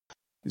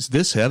Is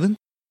this heaven?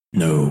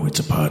 No, it's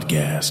a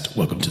podcast.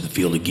 Welcome to the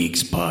Field of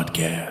Geeks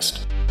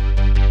podcast.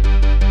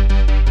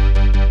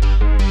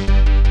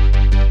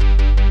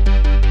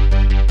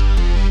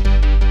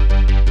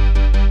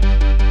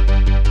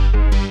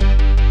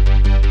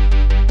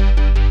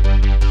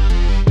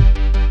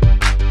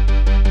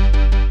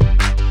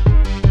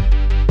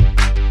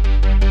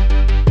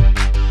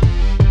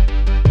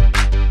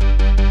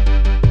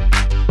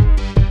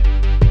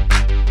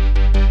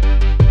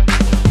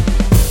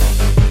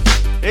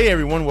 Hey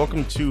everyone,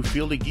 welcome to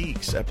Field of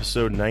Geeks,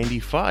 episode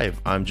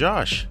 95. I'm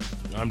Josh.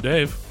 I'm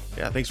Dave.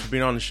 Yeah, thanks for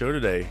being on the show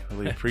today.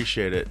 Really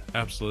appreciate it.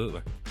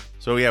 Absolutely.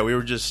 So yeah, we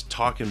were just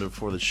talking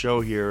before the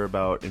show here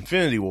about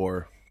Infinity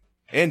War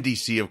and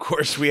DC, of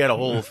course. We had a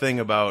whole thing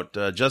about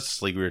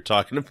Justice League we were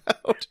talking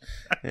about.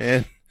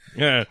 And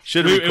Yeah,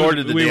 should have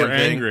recorded the we damn were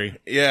thing. angry.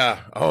 Yeah.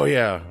 Oh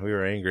yeah, we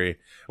were angry.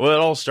 Well, it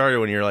all started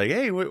when you're like,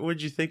 hey,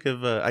 what'd you think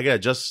of... I got a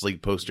Justice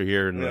League poster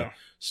here in the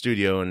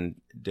studio, and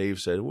Dave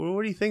said, well,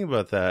 what do you think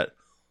about that?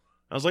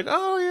 I was like,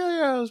 oh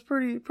yeah, it was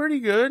pretty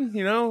good,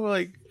 you know,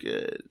 like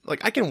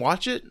I can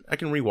watch it, I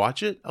can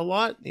rewatch it a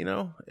lot, you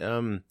know.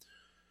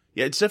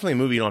 Yeah, it's definitely a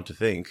movie you don't have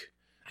to think.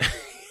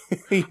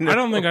 You know? I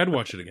don't think I'd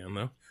watch it again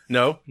though.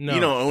 No, No. you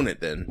don't own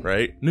it then,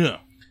 right? No.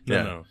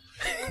 Yeah.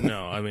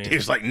 I mean,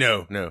 Dave's like,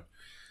 no,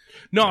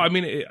 I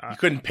mean, you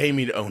couldn't pay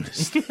me to own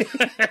this.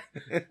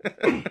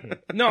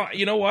 no.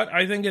 You know what?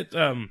 I think it's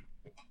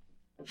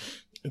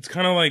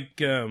kind of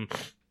like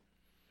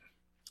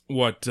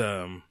what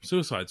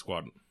Suicide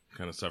Squad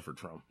kind of suffered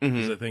from,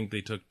 because I think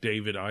they took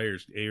David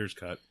Ayer's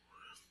cut,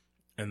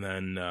 and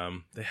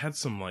then they had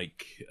some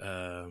like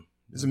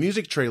It's a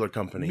music trailer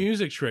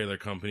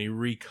company.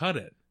 recut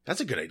it, That's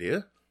a good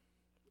idea.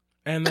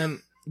 and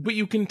then but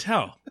you can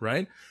tell,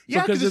 right?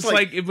 Yeah, because it's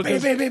like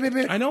because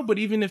bam. I know, but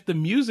even if the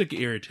music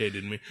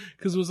irritated me,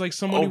 because it was like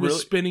someone Oh, who was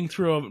really? spinning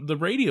through the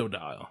radio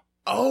dial.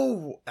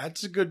 Oh,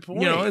 that's a good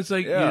point. You know, it's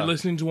like Yeah. you're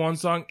listening to one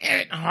song,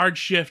 hard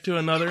shift to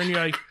another, and you're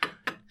like,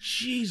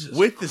 Jesus.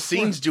 with the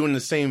scenes doing the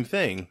same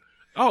thing.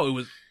 Oh, it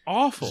was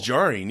awful. It's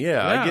jarring.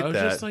 Yeah, I get was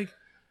that. just like,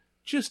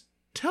 just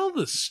tell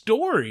the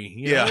story.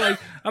 You Yeah. know? Like,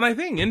 and I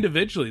think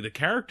individually the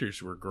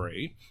characters were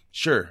great.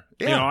 Sure.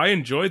 Yeah. You know, I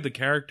enjoyed the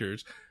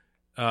characters.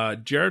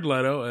 Jared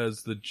Leto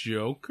as the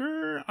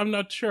Joker, I'm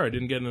not sure. I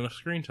didn't get enough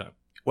screen time.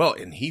 Well,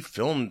 and he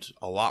filmed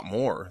a lot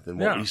more than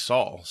what Yeah. we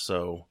saw.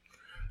 So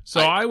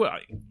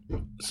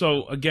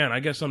So again, I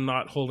guess I'm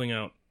not holding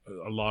out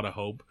a lot of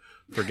hope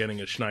for getting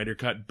a Schneider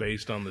cut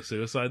based on the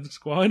Suicide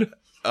Squad.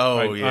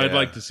 I'd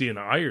like to see an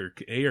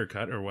Ayer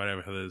cut or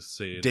whatever they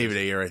say. David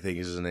Ayer, I think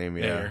is his name.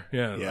 Yeah.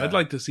 Ayer. Yeah, I'd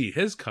like to see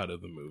his cut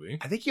of the movie.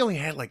 I think he only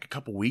had like a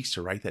couple weeks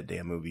to write that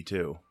damn movie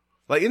too.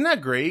 Like, isn't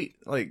that great?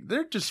 Like,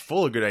 they're just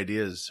full of good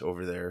ideas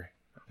over there,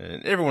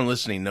 and everyone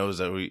listening knows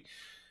that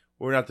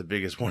we're not the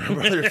biggest Warner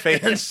Brother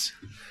fans.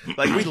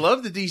 Like, we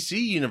love the DC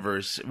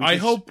universe. We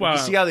could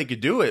see how they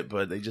could do it,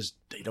 but they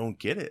don't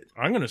get it.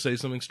 I'm going to say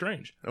something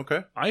strange.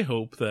 Okay, I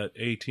hope that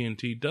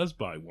AT&T does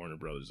buy Warner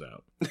Brothers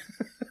out.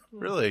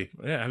 really?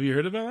 Yeah, have you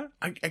heard about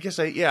that? I guess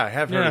I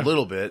have heard a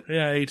little bit.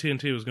 Yeah,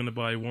 AT&T was going to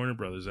buy Warner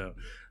Brothers out.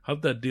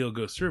 Hope that deal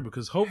goes through,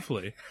 because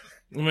hopefully,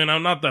 I mean,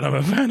 I'm not that I'm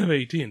a fan of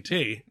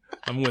AT&T.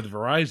 I'm with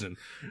Verizon.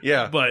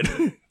 Yeah, But,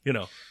 you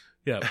know,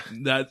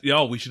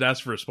 we should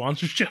ask for a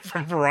sponsorship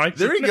from Verizon.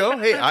 there you go.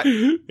 Hey,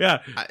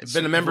 I've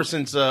been a member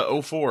since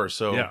 04,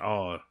 so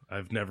Yeah,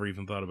 I've never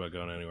even thought about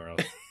going anywhere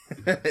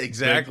else.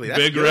 exactly. That's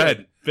Big good.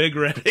 red. Big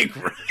red.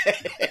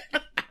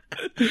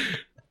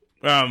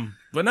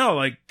 But no,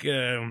 like,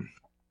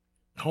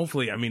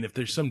 hopefully, I mean, if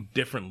there's some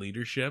different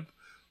leadership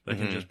that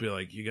can just be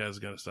like, you guys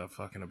got to stop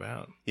fucking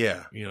about,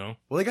 Yeah. you know?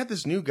 Well, they got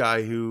this new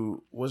guy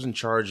who was in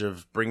charge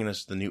of bringing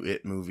us the new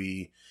It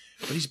movie,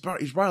 but he's brought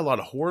a lot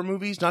of horror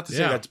movies. Not to say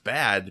Yeah. that's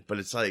bad, but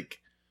it's like,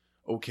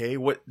 okay,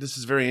 this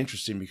is very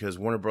interesting, because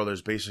Warner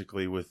Brothers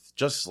basically with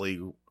Justice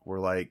League were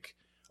like,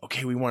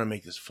 okay, we want to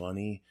make this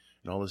funny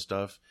and all this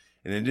stuff,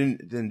 and it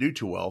didn't do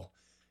too well,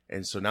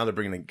 and so now they're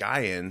bringing a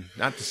guy in.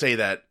 Not to say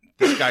that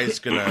this guy's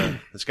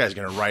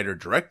gonna write or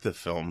direct the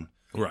film,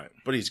 Right.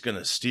 but he's going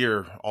to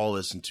steer all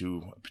this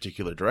into a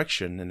particular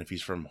direction. And if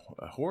he's from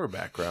a horror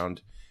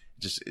background,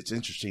 it's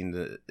interesting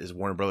that is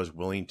Warner Brothers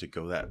willing to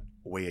go that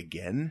way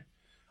again?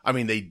 I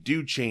mean, they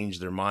do change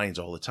their minds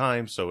all the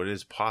time, so it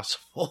is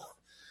possible.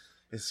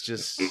 It's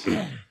just,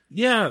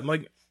 Yeah,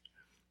 like,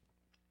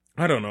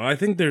 I don't know. I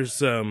think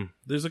there's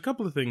a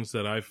couple of things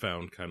that I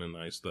found kind of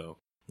nice, though.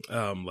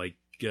 Like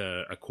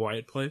A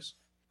Quiet Place.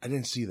 I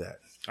didn't see that.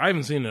 I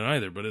haven't seen it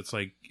either, but it's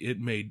like, it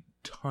made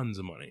tons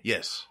of money.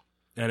 Yes.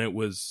 And it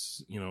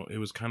was, you know, it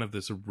was kind of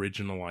this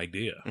original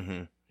idea,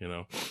 Mm-hmm. you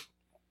know,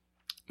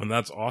 and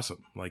that's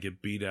awesome. Like,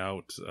 it beat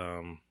out,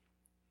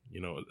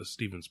 you know, a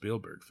Steven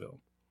Spielberg film.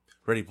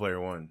 Ready Player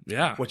One.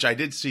 Yeah. Which I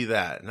did see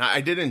that. And I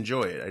did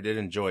enjoy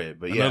it.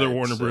 But yeah. Another it's,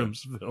 Warner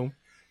Bros. Film.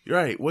 You're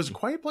right. Was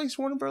Quiet Place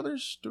Warner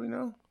Brothers? Do we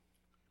know?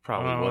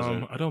 Probably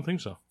wasn't. I don't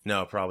think so.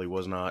 No, probably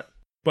was not.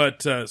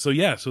 But, so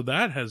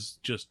that has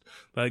just,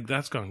 like,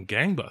 that's gone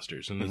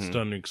gangbusters, and it's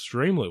done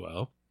extremely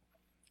well.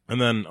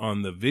 And then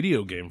on the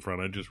video game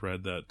front, I just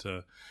read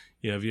that,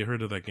 Yeah, have you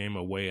heard of that game,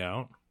 A Way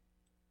Out?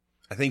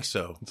 I think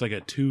so. It's like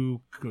a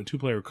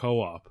two-player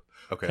co-op.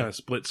 Okay. Kind of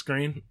split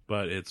screen,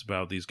 but it's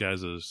about these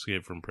guys that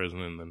escape from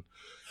prison and then,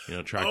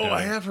 track down. Oh,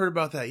 I have heard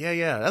about that.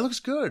 Yeah. That looks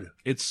good.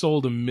 It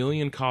sold 1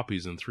 million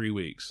copies in 3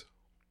 weeks.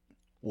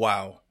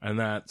 Wow. And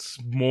that's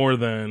more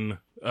than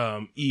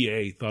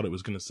EA thought it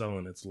was going to sell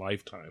in its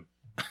lifetime.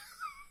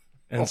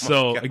 And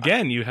so,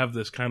 again, you have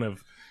this kind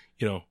of,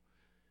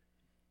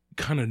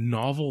 kind of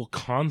novel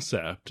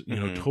concept,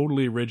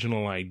 totally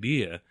original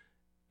idea,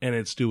 and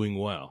it's doing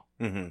well.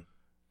 Mm-hmm.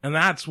 And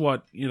that's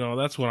what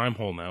I'm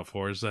holding out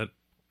for, is that,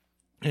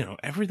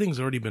 everything's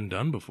already been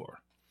done before.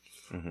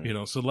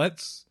 Mm-hmm. So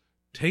let's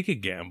take a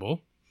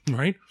gamble,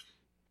 right?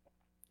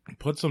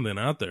 Put something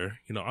out there.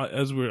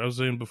 As I was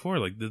saying before,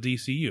 like the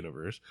DC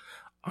universe,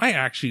 I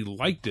actually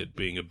liked it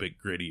being a bit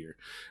grittier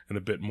and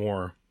a bit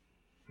more,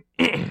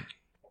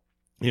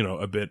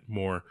 a bit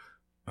more,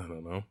 I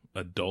don't know,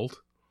 adult.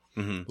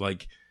 Mm-hmm.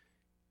 Like,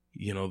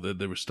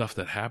 there was stuff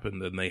that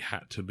happened and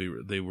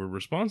they were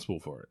responsible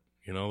for it.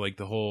 Like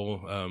the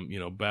whole,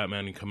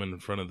 Batman coming in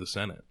front of the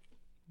Senate.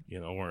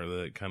 Or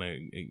the kind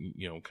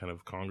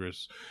of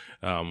Congress,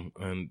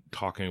 and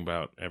talking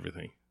about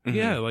everything. Mm-hmm.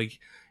 Yeah, like,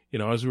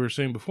 as we were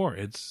saying before,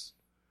 it's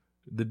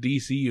the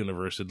DC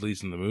universe, at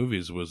least in the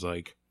movies, was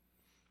like,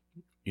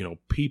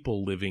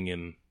 people living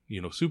in,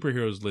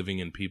 superheroes living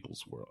in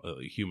people's world,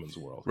 humans'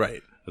 world.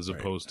 Right. As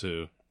opposed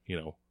to,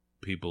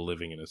 people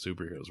living in a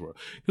superhero's world.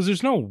 Because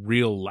there's no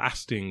real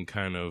lasting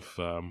kind of,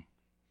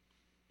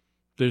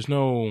 there's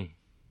no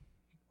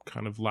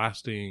kind of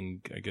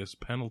lasting, I guess,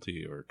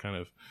 penalty or kind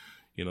of,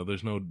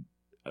 there's no,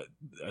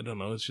 I don't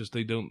know. It's just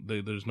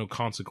there's no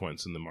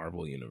consequence in the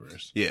Marvel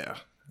universe. Yeah.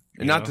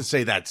 And not to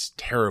say that's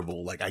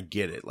terrible. Like, I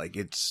get it. Like,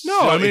 it's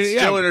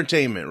still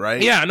entertainment, right?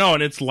 Yeah, no,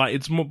 and it's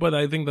more, but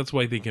I think that's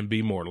why they can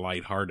be more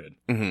lighthearted.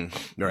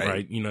 Mm-hmm.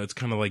 Right. It's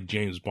kind of like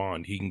James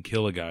Bond. He can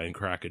kill a guy and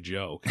crack a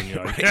joke. And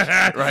you're like,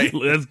 right.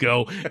 Let's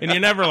go. And you're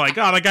never like,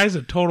 oh, that guy's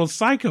a total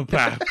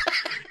psychopath.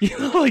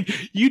 Like,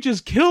 you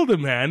just killed a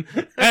man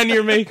and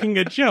you're making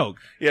a joke.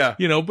 Yeah.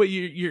 But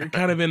you're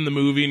kind of in the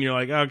movie and you're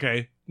like,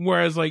 okay.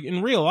 Whereas, like,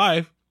 in real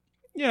life,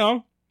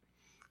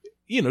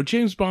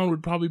 James Bond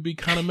would probably be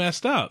kind of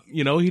messed up.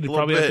 He'd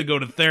probably have to go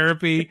to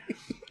therapy.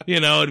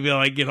 It'd be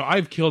like,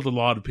 I've killed a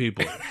lot of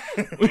people.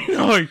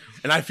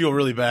 And I feel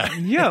really bad.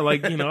 Yeah,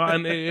 like,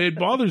 and it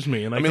bothers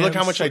me. And look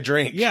how much I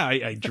drink. Yeah,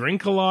 I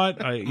drink a lot.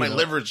 My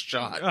liver's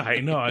shot. I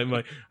know.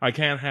 I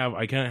can't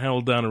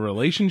hold down a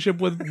relationship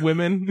with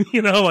women.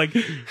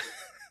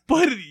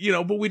 But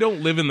we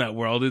don't live in that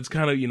world. It's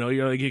kind of,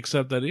 you're like,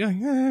 accept that.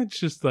 Yeah, it's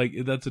just like,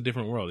 that's a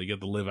different world. You get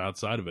to live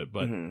outside of it.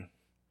 But,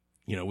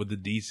 with the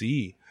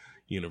DC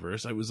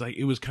universe, it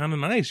was kind of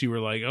nice. You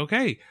were like,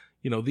 okay,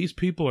 these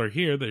people are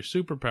here. They're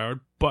super powered,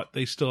 but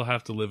they still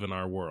have to live in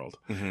our world.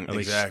 And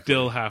they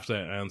still have to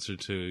answer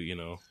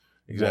to,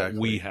 what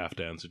we have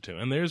to answer to.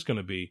 And there's going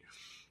to be,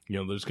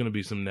 there's going to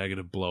be some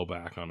negative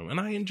blowback on them. And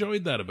I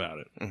enjoyed that about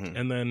it. Mm-hmm.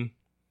 And then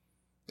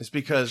it's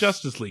because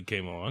Justice League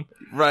came along.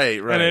 Right.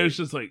 And it was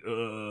just like,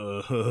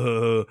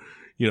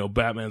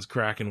 Batman's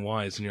cracking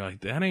wise. And you're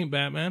like, that ain't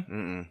Batman.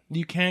 Mm-mm.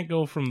 You can't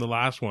go from the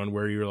last one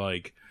where you're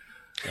like,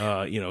 he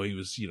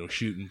was,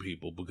 shooting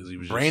people because he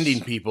was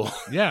branding people.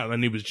 Yeah.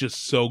 And he was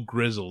just so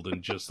grizzled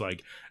and just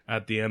like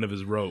at the end of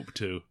his rope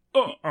to,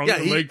 I'm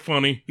going to make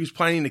funny. He was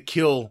planning to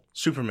kill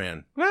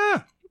Superman.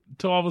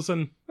 Till all of a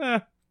sudden,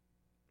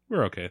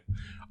 we're okay.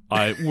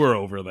 We're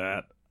over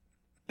that.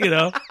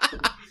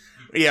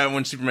 Yeah,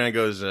 when Superman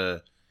goes,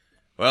 well,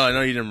 I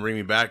know you didn't bring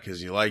me back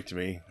because you liked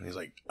me. And he's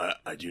like,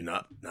 I do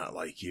not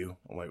like you.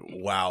 I'm like,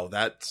 wow,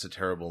 that's a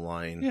terrible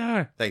line.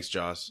 Yeah. Thanks,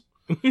 Joss.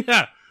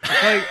 Yeah.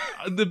 Like,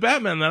 the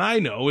Batman that I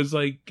know is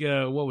like,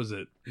 what was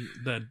it?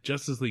 That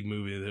Justice League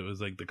movie that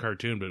was like the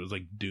cartoon, but it was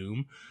like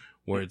Doom,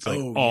 where it's like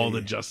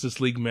the Justice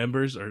League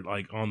members are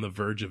like on the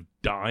verge of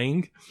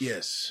dying.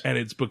 Yes. And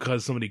it's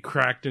because somebody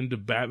cracked into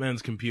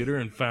Batman's computer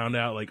and found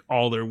out like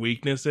all their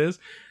weaknesses.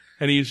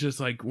 And he's just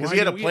like, because he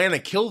had a plan to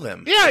kill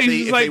them. Yeah,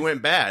 if they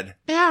went bad.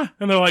 Yeah,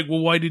 and they're like, well,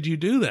 why did you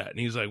do that? And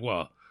he's like,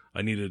 well,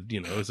 I needed,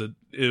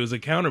 it was a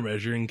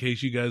countermeasure in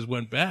case you guys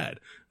went bad.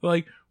 They're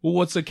like, well,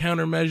 what's a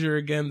countermeasure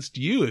against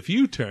you if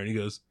you turn? He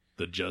goes,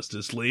 the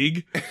Justice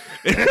League.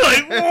 And you're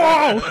like,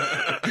 whoa.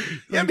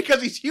 Yeah,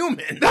 because he's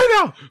human.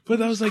 I know,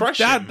 but I was like,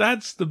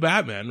 that's the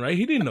Batman, right?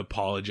 He didn't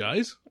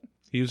apologize.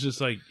 He was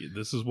just like,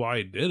 this is why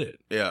I did it.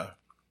 Yeah.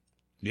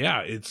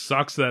 Yeah, it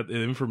sucks that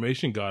the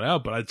information got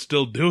out, but I'd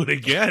still do it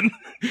again.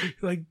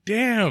 Like,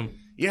 damn.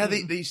 Yeah,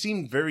 they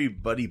seemed very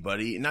buddy.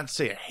 Not to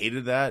say I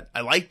hated that.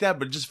 I liked that,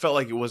 but it just felt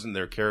like it wasn't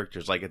their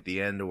characters. Like at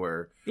the end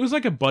where... It was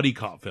like a buddy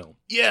cop film.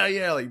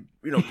 Yeah. Like,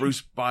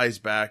 Bruce buys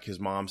back his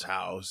mom's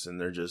house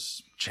and they're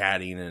just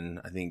chatting.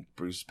 And I think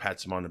Bruce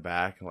pats him on the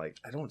back. And like,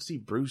 I don't see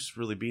Bruce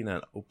really being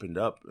that opened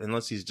up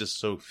unless he's just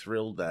so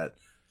thrilled that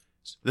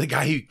the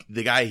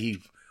guy he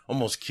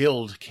almost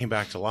killed came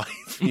back to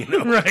life.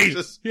 Right.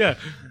 Yeah.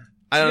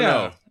 I don't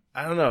know.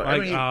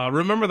 Like,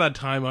 remember that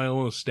time I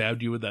almost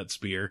stabbed you with that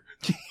spear?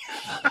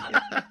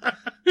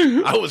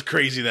 I was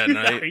crazy that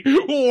night.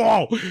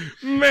 Whoa,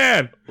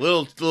 man.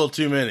 Little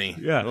too many.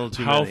 Yeah. Little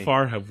too How many.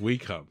 far have we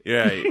come?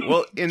 Yeah.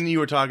 Well, and you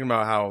were talking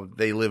about how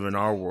they live in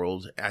our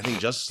world. I think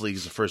Justice League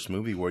is the first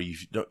movie where you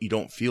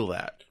don't feel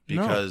that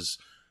because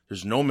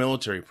there's no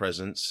military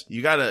presence.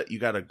 You got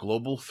a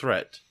global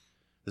threat.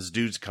 This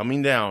dude's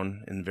coming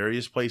down in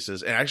various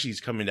places, and actually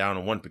he's coming down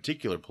in one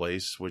particular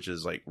place, which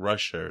is like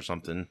Russia or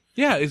something.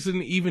 Yeah, it's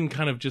an even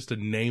kind of just a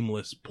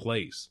nameless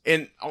place.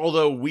 And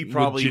although we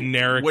probably with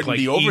generic, wouldn't like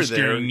be over Eastern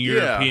there,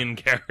 European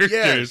characters.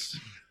 Yes.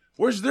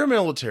 Where's their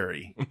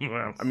military?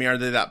 Well, I mean, are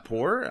they that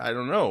poor? I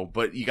don't know.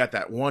 But you got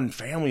that one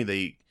family.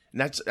 And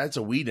that's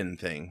a Whedon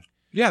thing.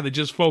 yeah, they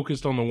just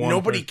focused on the one.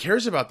 Nobody person.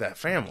 cares about that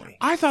family.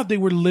 I thought they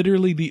were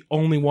literally the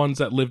only ones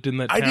that lived in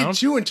that town. I did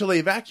too until they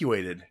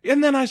evacuated.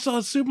 And then I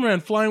saw Superman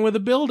flying with a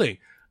building.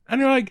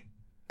 And you're like,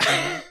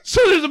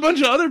 so there's a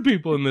bunch of other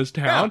people in this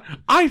town. Yeah.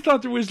 I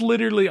thought it was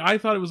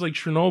like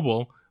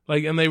Chernobyl.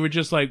 Like, and they were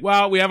just like,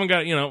 well, we haven't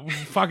got,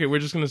 fuck it. We're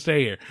just going to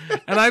stay here.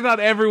 And I thought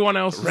everyone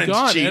else was Rent's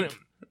gone. cheap.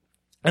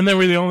 And they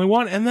were the only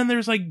one. And then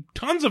there's like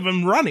tons of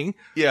them running.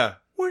 Yeah,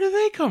 Where do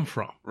they come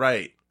from?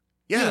 right.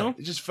 Yeah, You know?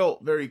 it just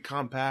felt very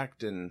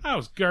compact and That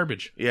was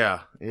garbage.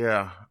 yeah.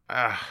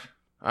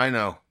 I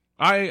know.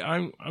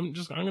 I'm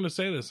going to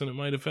say this, and it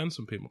might offend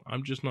some people.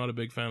 I'm just not a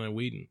big fan of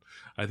Whedon.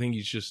 I think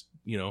he's just,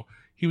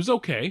 he was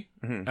okay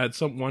Mhm. at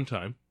one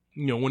time,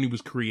 when he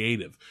was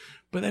creative,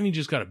 but then he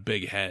just got a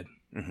big head.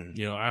 Mhm.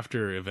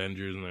 After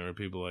Avengers, and there were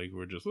people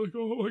were just like,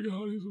 oh my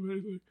God, he's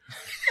amazing.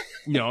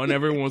 And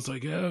everyone was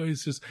like, oh,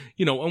 he's just,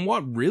 and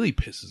what really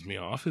pisses me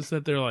off is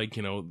that they're like,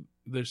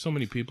 there's so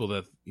many people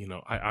that,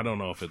 I don't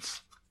know if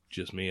it's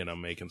just me and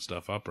I'm making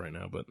stuff up right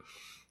now, but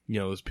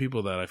there's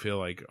people that I feel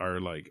like are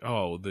like,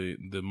 oh,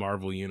 the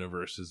Marvel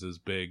universe is as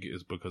big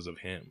is because of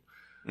him.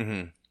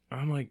 Mm-hmm.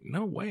 I'm like,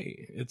 no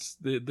way. It's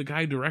the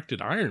guy who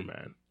directed Iron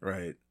Man.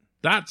 Right.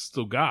 That's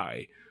the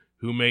guy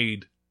who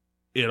made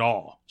it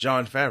all.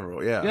 Jon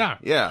Favreau. Yeah.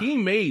 Yeah. He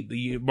made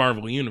the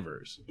Marvel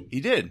universe. He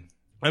did.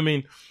 I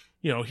mean,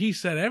 he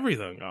set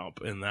everything up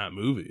in that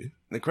movie.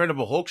 The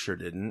Incredible Hulk sure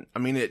didn't. I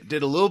mean, it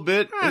did a little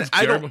bit. It's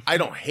I terrible.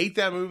 don't hate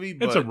that movie,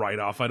 but It's a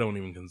write-off. I don't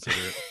even consider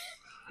it.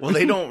 well,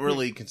 they don't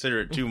really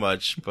consider it too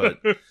much, but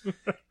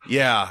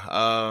yeah.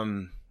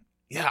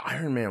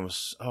 Iron Man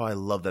was, I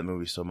love that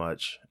movie so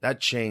much. That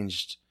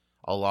changed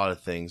a lot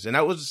of things. And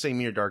that was the same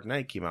year Dark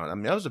Knight came out. I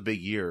mean, that was a big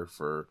year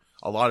for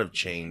a lot of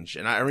change.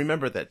 And I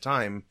remember at that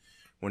time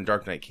when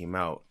Dark Knight came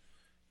out,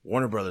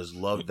 Warner Brothers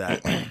loved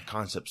that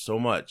concept so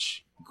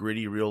much.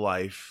 Gritty real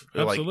life.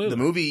 Absolutely. Like the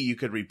movie, you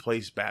could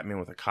replace Batman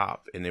with a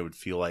cop and it would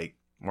feel like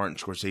Martin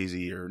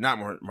Scorsese, or not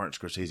Martin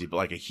Scorsese, but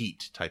like a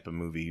Heat type of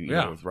movie, you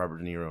know, with Robert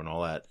De Niro and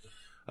all that.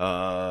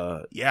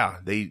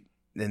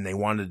 They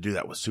wanted to do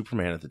that with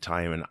Superman at the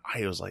time, and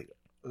I was like,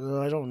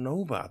 I don't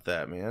know about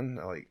that, man.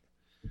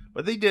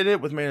 But they did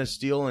it with Man of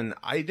Steel, and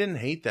I didn't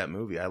hate that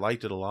movie. I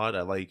liked it a lot.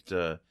 I liked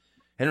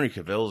Henry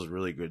Cavill's a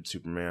really good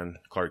Superman,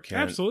 Clark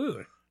Kent.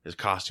 Absolutely. His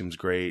costume's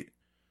great,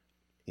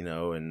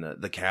 and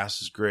the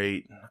cast is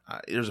great.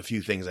 There's a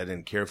few things I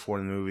didn't care for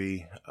in the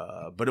movie,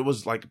 but it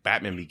was like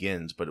Batman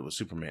Begins, but it was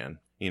Superman,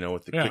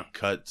 with the quick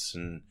cuts,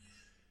 and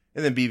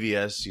then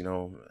BVS,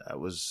 that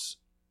was,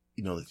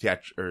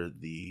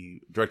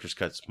 the director's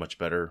cut's much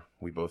better.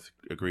 We both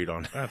agreed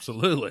on.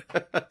 Absolutely.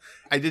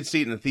 I did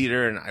see it in the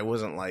theater, and I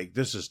wasn't like,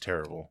 this is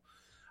terrible.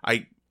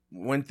 I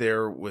went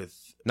there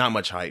with not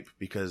much hype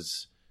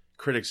because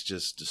critics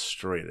just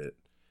destroyed it.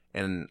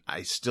 And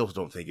I still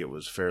don't think it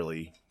was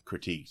fairly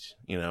critiqued,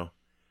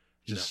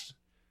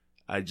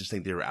 I just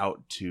think they were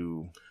out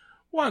to...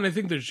 Well, and I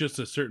think there's just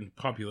a certain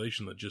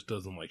population that just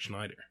doesn't like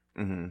Schneider.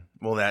 Mm-hmm.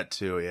 Well, that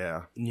too,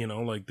 yeah.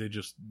 Like they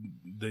just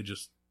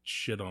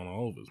shit on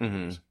all of his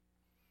movies.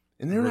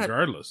 And they're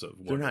regardless of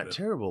what they're not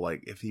terrible.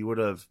 Like, if he would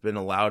have been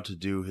allowed to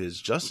do his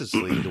Justice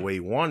League the way he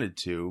wanted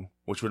to,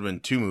 which would have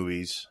been 2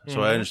 movies.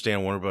 So I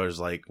understand Warner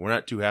Brothers like, we're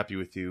not too happy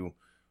with you.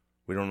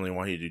 We don't really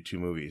want you to do 2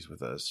 movies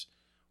with us.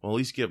 Well, at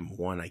least give him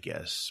 1, I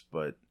guess.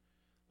 But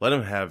let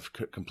him have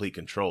complete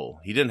control.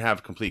 He didn't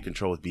have complete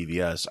control with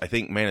BVS. I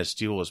think Man of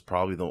Steel was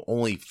probably the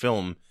only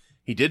film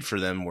he did for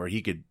them where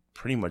he could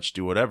pretty much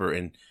do whatever.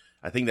 And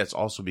I think that's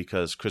also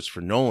because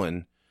Christopher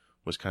Nolan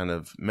was kind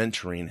of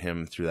mentoring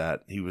him through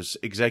that. He was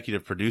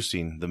executive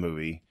producing the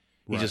movie.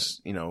 He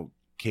just,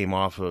 came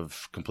off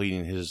of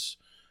completing his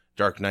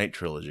Dark Knight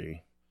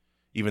trilogy.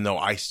 Even though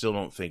I still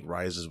don't think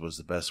Rises was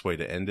the best way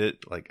to end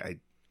it. I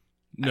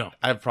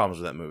have problems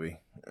with that movie.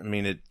 I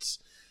mean,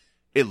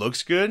 it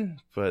looks good,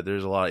 but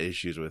there's a lot of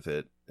issues with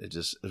it. It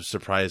was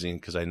surprising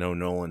because I know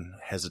Nolan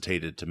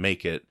hesitated to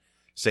make it,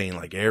 saying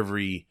like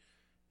every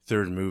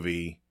third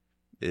movie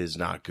is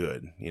not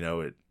good.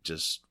 It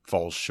just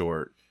falls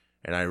short.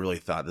 And I really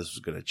thought this was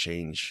going to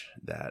change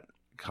that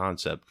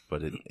concept,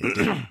 but it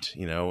didn't.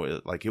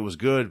 It was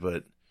good,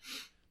 but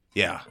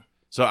yeah.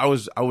 So I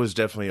was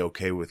definitely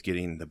okay with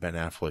getting the Ben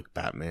Affleck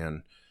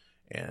Batman,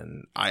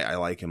 and I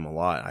like him a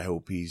lot. I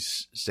hope he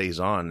stays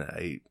on.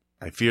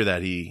 I fear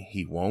that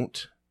he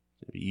won't.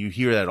 You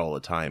hear that all the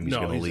time. He's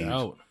going to leave.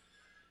 Out.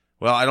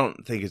 Well, I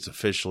don't think it's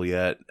official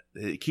yet.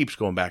 It keeps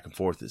going back and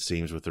forth, it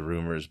seems, with the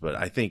rumors, but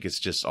I think it's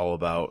just all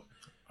about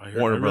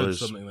Warner Brothers.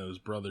 Something that his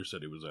brother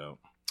said he was out.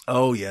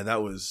 Oh yeah,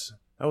 that was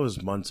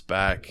months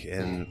back,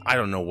 and I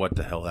don't know what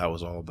the hell that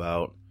was all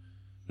about.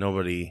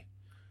 Nobody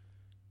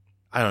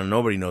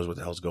knows what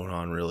the hell's going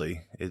on,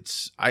 really.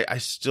 I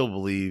still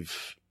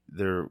believe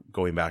they're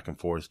going back and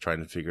forth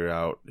trying to figure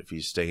out if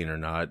he's staying or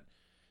not.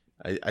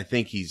 I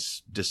think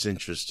he's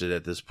disinterested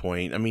at this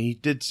point. I mean, he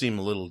did seem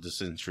a little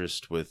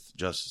disinterested with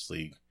Justice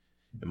League,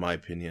 in my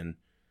opinion.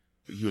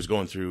 He was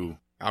going through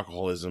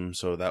alcoholism,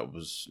 so that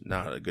was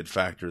not a good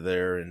factor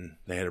there, and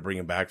they had to bring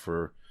him back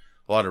for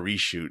a lot of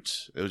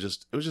reshoots. It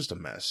was just a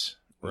mess.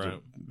 It was a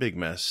big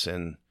mess,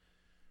 and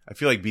I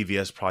feel like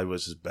BVS probably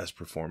was his best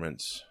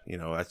performance. You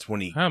know, that's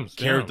when he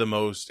cared the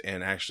most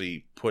and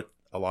actually put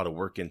a lot of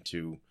work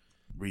into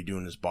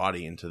redoing his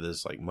body into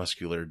this like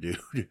muscular dude.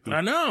 I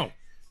know.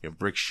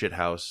 Brick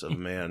shithouse of a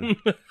man.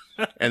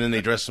 And then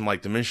they dressed him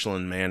like the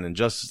Michelin Man in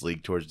Justice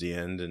League towards the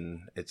end,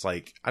 and it's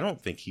like, I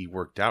don't think he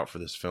worked out for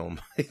this film.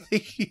 I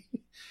think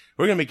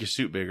we're gonna make your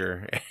suit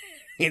bigger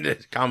and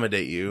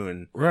accommodate you,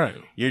 and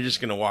you're just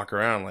gonna walk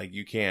around like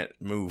you can't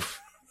move.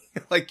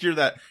 like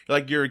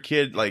you're a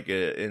kid like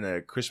in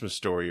a Christmas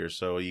Story or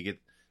so. You get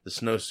the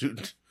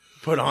snowsuit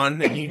put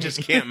on and you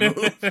just can't move.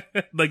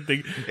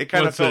 It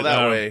kind of felt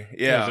that way.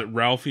 Yeah. Was it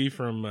Ralphie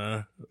from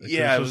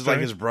it was like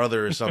his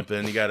brother or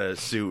something. He got a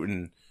suit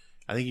and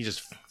I think he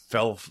just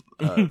fell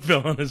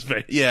on his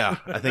face. Yeah,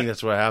 I think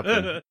that's what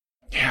happened.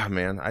 Yeah,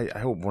 man. I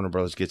hope Warner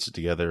Brothers gets it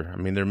together. I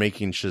mean, they're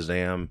making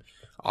Shazam.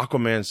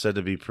 Aquaman's said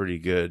to be pretty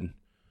good.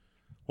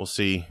 We'll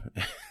see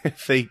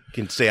if they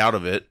can stay out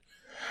of it.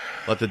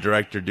 Let the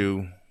director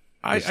do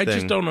I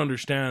just don't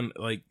understand.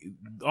 Like,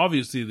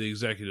 obviously the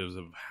executives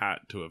have had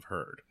to have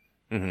heard.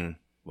 Mm-hmm.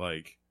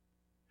 Like,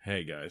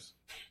 hey guys,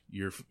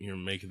 you're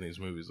making these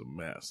movies a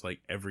mess. Like,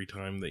 every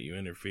time that you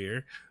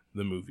interfere,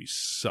 the movies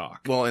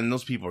suck. Well, and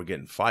those people are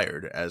getting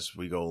fired as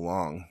we go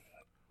along.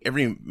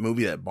 Every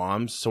movie that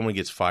bombs, someone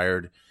gets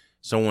fired,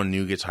 someone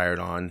new gets hired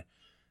on.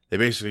 They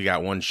basically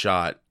got one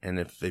shot, and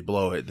if they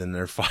blow it, then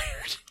they're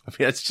fired. I mean,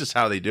 that's just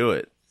how they do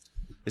it.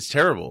 It's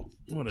terrible.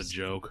 What a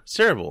joke. It's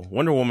terrible.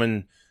 Wonder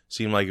Woman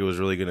seemed like it was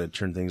really going to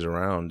turn things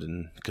around,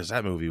 and because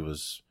that movie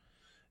was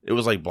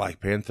like Black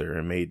Panther.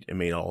 It made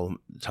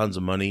tons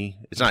of money.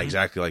 It's not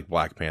exactly like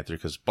Black Panther,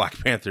 because Black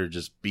Panther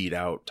just beat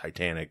out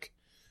Titanic,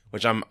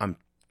 which I'm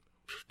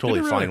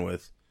totally fine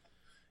with.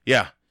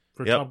 Yeah.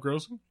 For top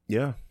grossing?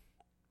 Yeah.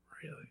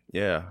 Really?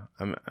 Yeah.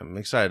 I'm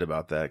excited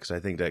about that, because I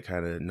think that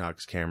kind of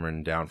knocks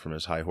Cameron down from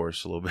his high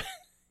horse a little bit.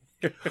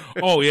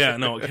 Oh yeah,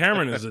 no,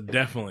 Cameron is he's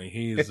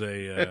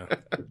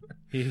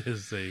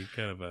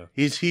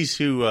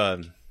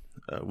who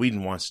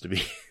Whedon wants to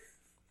be.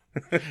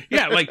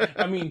 Yeah, like,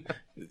 I mean,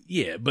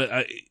 yeah,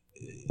 but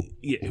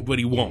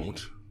he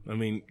won't. I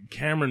mean,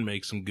 Cameron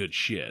makes some good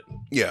shit.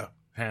 Yeah.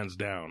 Hands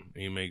down.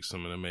 He makes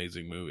some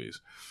amazing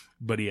movies.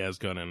 But he's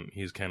kind of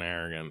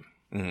arrogant.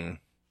 Mm-hmm.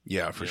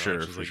 Yeah, for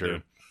sure.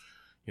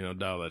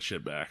 Dial that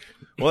shit back.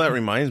 Well, that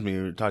reminds me,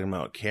 we were talking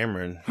about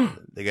Cameron.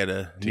 They got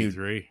a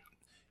T3.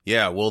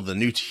 Yeah, well, the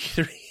new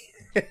T3.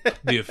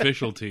 The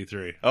official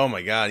T3. Oh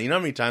my God. You know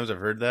how many times I've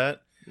heard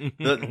that?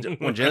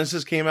 When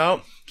Genesis came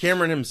out,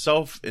 Cameron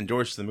himself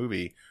endorsed the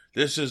movie.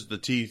 This is the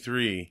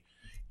T3.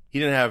 He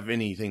didn't have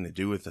anything to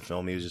do with the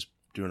film. He was just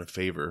doing a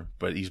favor,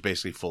 but he's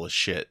basically full of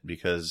shit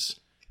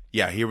because,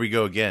 yeah, here we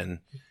go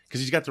again.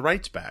 Because he's got the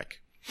rights back.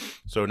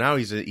 So now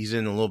he's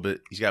in a little bit,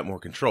 he's got more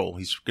control.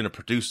 He's going to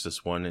produce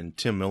this one, and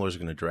Tim Miller's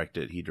going to direct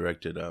it. He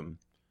directed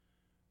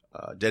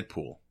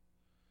Deadpool.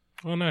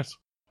 Oh, nice.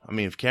 I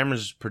mean, if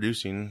Cameron's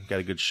producing, got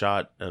a good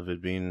shot of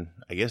it being,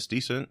 I guess,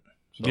 decent.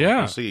 So yeah.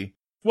 We'll see.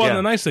 Well, yeah.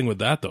 The nice thing with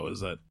that, though,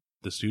 is that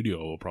the studio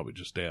will probably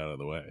just stay out of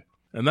the way.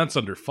 And that's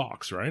under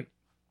Fox, right?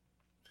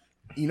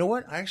 You know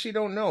what? I actually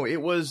don't know.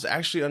 It was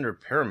actually under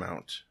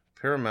Paramount.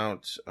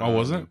 Oh,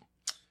 was it?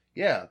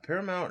 Yeah,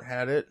 Paramount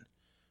had it.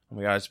 Oh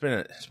my God,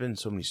 it's been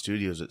so many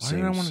studios, it seems. Why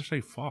did I want to say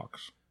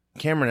Fox?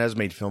 Cameron has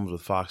made films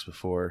with Fox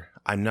before.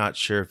 I'm not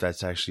sure if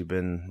that's actually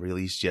been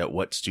released yet,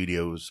 what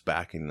studio's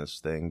backing this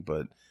thing,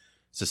 but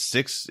it's the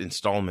 6th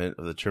installment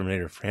of the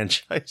Terminator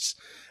franchise,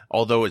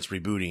 although it's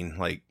rebooting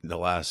like the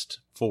last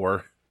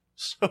 4.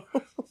 So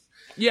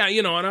yeah,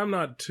 and I'm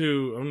not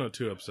too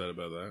upset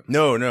about that.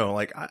 No,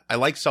 like I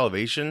like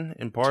Salvation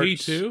in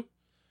parts.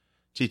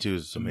 T2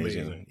 is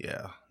amazing.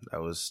 Yeah,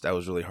 that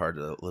was really hard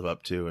to live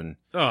up to, and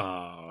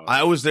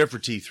I was there for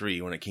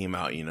T3 when it came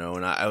out,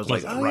 and I was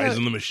like, Rise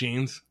of the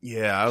Machines.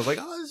 Yeah, I was like,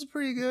 oh, this is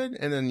pretty good,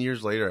 and then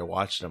years later I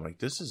watched it. I'm like,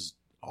 this is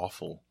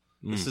awful.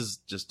 This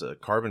is just a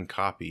carbon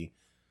copy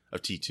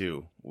of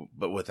T2,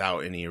 but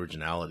without any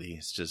originality.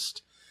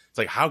 It's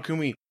like, how can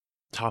we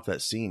top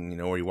that scene,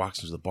 where he walks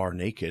into the bar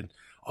naked?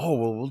 Oh,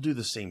 well, we'll do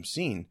the same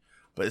scene,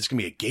 but it's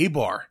gonna be a gay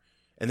bar,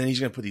 and then he's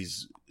gonna put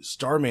these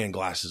Starman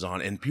glasses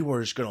on, and people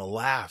are just gonna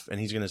laugh,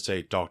 and he's gonna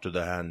say, "Talk to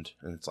the hand,"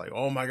 and it's like,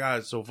 oh my God,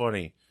 it's so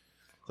funny.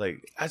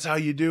 Like, that's how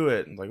you do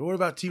it. Like, what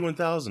about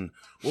T1000?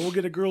 Well, we'll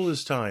get a girl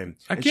this time.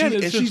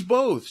 She's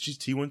both. She's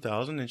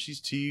T1000 and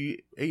she's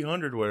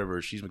T800,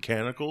 whatever. She's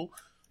mechanical.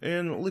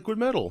 and liquid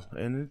metal,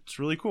 and it's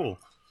really cool.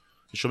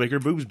 She'll make her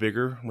boobs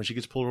bigger when she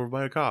gets pulled over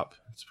by a cop.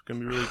 It's going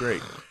to be really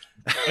great.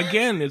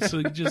 Again, it's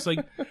just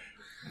like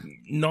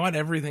not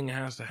everything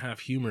has to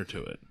have humor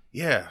to it.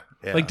 Yeah.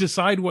 Like,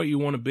 decide what you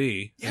want to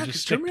be. Yeah, and because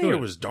just stick to Terminator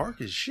it. was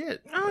dark as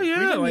shit. Oh,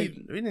 Like,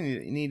 yeah, we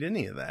didn't need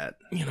any of that.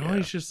 You know,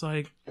 it's just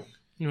like,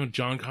 you know,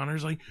 John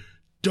Connor's like,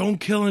 don't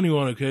kill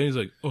anyone, okay? He's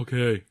like,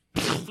 okay.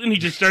 And he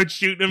just starts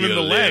shooting him in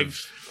the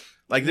legs.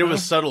 Like, there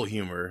was subtle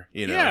humor,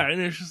 you know. Yeah,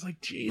 and it's just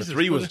like, Jesus. The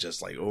 3 was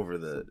just like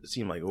it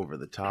seemed like over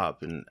the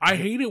top. And I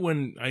hate it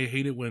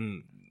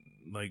when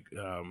like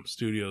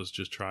studios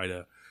just try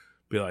to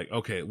be like,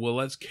 okay, well,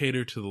 let's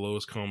cater to the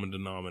lowest common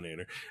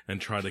denominator and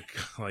try to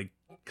like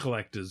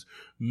collect as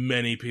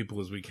many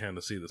people as we can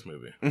to see this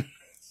movie.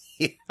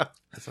 Yeah.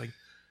 It's like,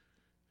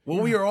 well,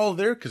 we were all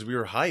there because we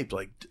were hyped.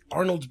 Like,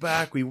 Arnold's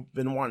back. We've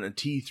been wanting a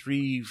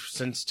T3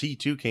 since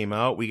T2 came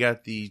out. We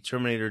got the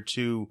Terminator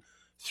 2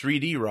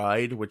 3D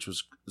ride, which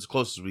was as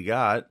close as we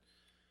got.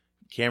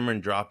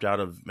 Cameron dropped out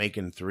of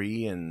making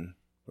 3, and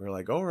we were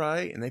like, all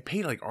right. And they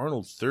paid like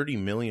Arnold $30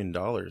 million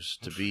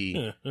to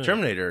be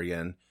Terminator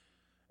again.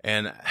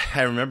 And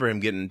I remember him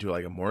getting into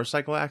like a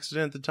motorcycle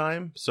accident at the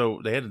time, so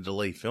they had to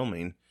delay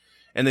filming.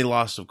 And they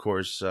lost, of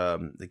course,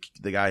 the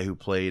guy who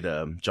played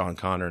John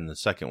Connor in the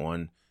second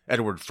one,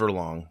 Edward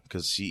Furlong,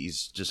 because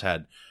he's just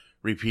had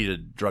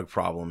repeated drug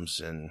problems,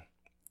 and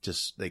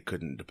just they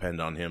couldn't depend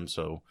on him,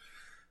 so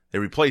they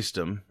replaced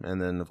him.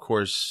 And then, of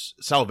course,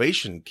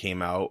 Salvation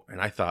came out,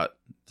 and I thought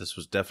this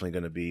was definitely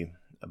going to be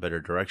a better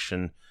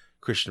direction.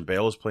 Christian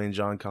Bale was playing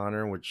John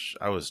Connor, which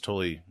I was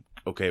totally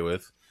okay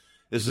with.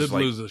 This is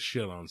like, lose his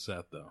shit on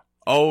set, though.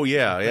 Oh,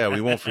 yeah, we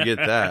won't forget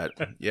that.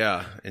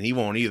 Yeah, and he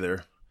won't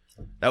either.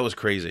 That was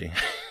crazy.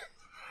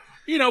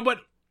 You know, but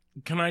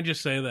can I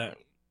just say that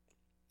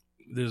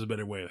there's a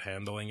better way of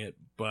handling it?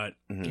 But,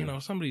 you know,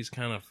 somebody's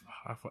kind of,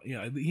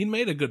 he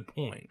made a good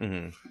point,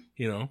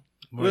 you know?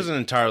 It wasn't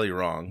entirely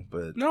wrong,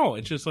 but... No,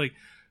 it's just like,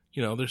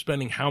 you know, they're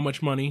spending how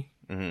much money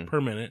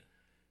per minute?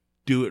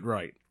 Do it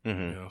right. You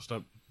know,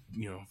 stop,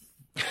 you know...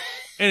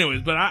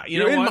 Anyways, but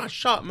You're know in what? my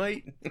shot,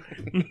 mate.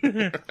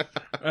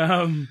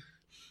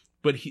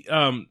 But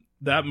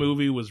that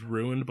movie was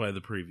ruined by the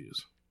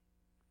previews.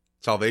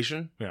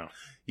 Salvation? Yeah.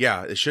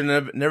 Yeah, it shouldn't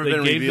have never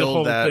been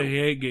revealed that...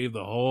 They gave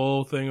the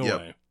whole thing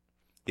away.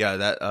 Yeah,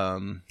 that,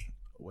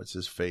 what's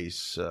his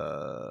face?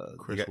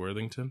 Chris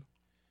Worthington?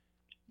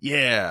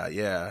 Yeah.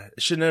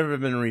 It should never have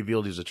been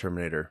revealed he was a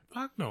Terminator.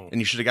 Fuck no. And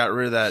you should have got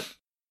rid of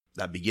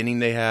that beginning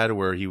they had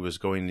where he was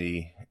going to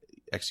be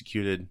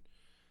executed.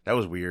 That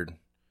was weird.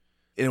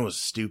 And it was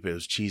stupid. It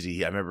was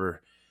cheesy. I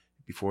remember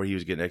before he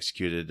was getting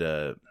executed,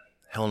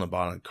 Helena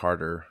Bonham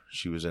Carter,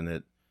 she was in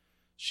it.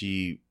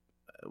 She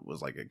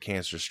was like a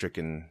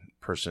cancer-stricken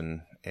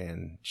person,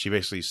 and she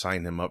basically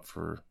signed him up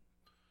for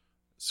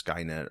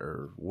Skynet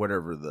or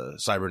whatever the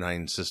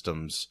Cyberdyne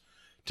systems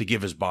to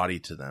give his body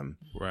to them.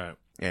 Right.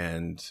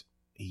 And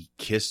he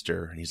kissed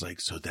her, and he's like,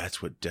 so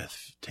that's what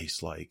death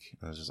tastes like.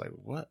 And I was just like,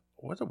 what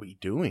are we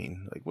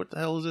doing? Like, what the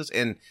hell is this?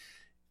 And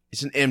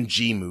it's an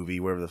MG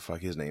movie, whatever the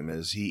fuck his name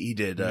is. He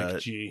did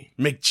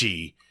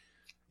McG.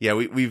 Yeah,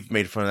 we've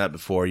made fun of that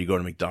before. You go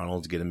to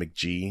McDonald's, get a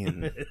McG,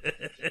 and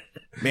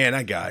man,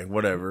 that guy,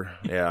 whatever.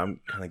 Yeah,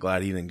 I'm kind of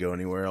glad he didn't go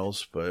anywhere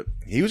else, but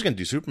he was going to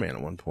do Superman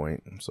at one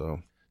point,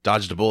 so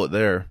dodged a bullet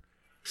there.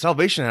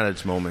 Salvation had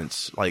its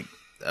moments. Like,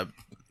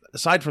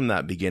 aside from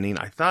that beginning,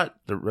 I thought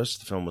the rest of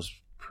the film was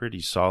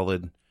pretty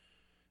solid,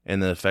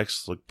 and the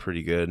effects looked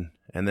pretty good.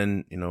 And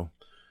then, you know,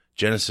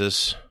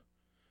 Genesis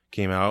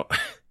came out.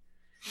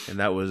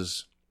 And I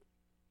was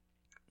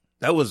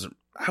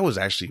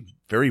actually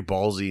very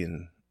ballsy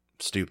and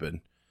stupid.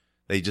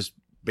 They just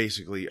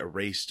basically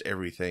erased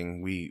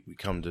everything we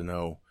come to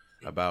know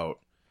about.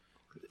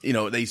 You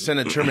know, they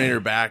sent a Terminator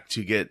back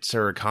to get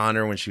Sarah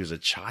Connor when she was a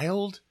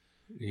child.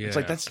 Yeah. It's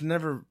like, that's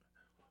never...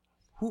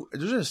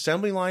 There's an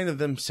assembly line of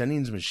them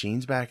sending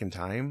machines back in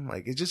time.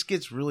 Like, it just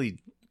gets really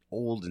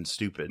old and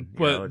stupid.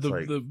 But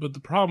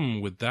the problem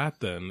with that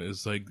then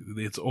is, like,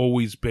 it's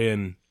always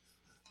been...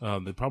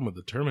 the problem with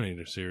the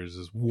Terminator series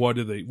is what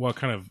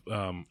kind of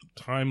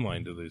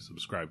timeline do they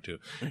subscribe to?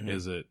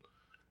 Is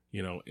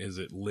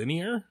it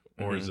linear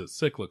or is it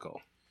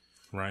cyclical?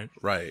 Right.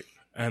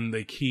 And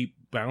they keep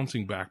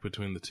bouncing back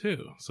between the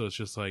two. So it's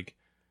just like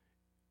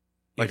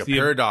a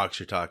paradox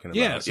you're talking about.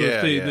 Yeah. So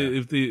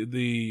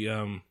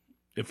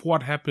if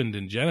what happened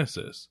in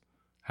Genesis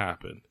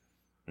happened,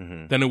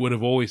 then it would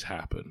have always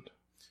happened.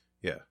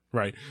 Yeah.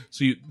 Right.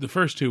 So the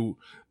first two,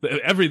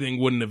 everything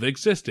wouldn't have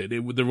existed.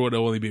 There would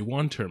only be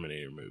one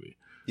Terminator movie.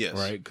 Yes.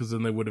 Right. Because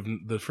then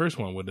the first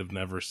one would have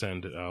never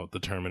sent out the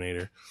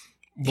Terminator.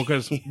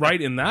 Because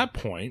right in that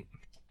point,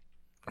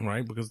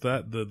 right, because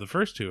the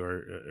first two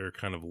are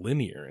kind of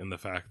linear in the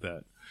fact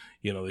that,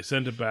 you know, they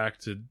sent it back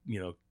to,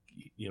 you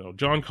know,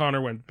 John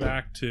Connor went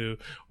back to,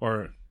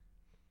 or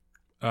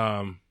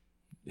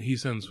he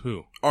sends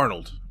who?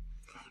 Arnold.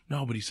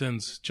 No, but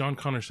John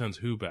Connor sends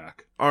who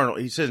back? Arnold.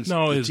 He sends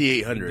the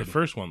T-800. The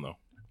first one, though.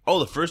 Oh,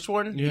 the first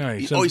one? Yeah,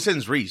 he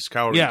sends Reese,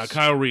 Kyle Reese. Yeah,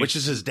 Kyle Reese. Which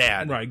is his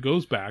dad. Right,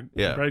 goes back,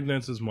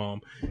 impregnates his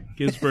mom,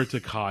 gives birth to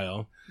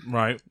Kyle,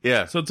 right?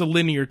 Yeah. So it's a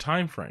linear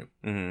time frame.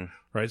 Mm-hmm.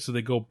 Right, so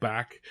they go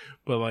back,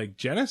 but like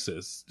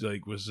Genesis,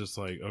 like was just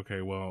like,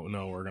 okay, well,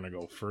 no, we're gonna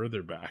go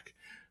further back,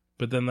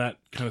 but then that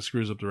kind of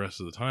screws up the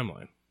rest of the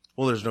timeline.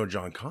 Well, there's no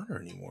John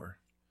Connor anymore,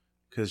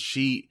 because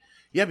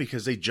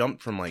they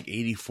jumped from like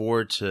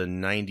 84 to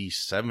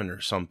 97 or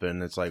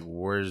something. It's like,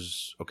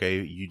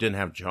 you didn't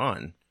have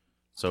John,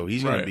 so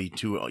he's gonna be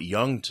too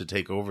young to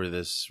take over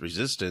this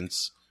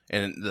resistance,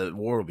 and the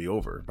war will be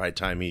over by the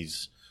time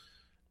he's,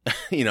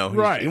 he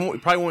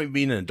probably won't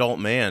be an adult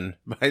man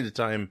by the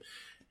time.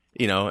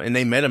 And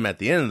they met him at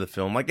the end of the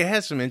film. Like, it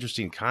had some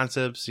interesting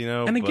concepts,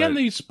 And again,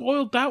 they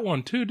spoiled that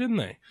one too, didn't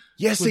they?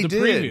 Yes, they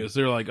did. Previews.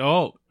 They're like,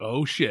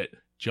 oh shit,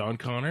 John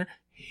Connor,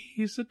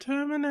 he's a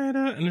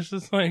Terminator, and it's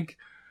just like,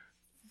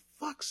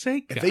 fuck's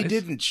sake, guys. If they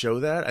didn't show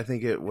that, I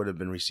think it would have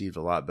been received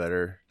a lot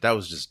better. That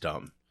was just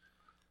dumb.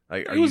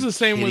 Like, it was the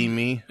same kidding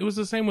me? It was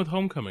the same with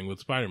Homecoming with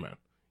Spider-Man.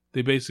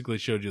 They basically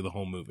showed you the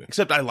whole movie.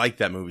 Except I like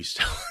that movie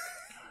still.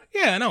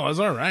 Yeah, no, it was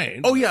all right.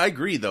 Oh yeah, I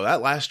agree though.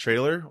 That last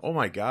trailer, oh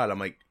my god, I'm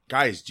like,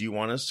 guys, do you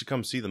want us to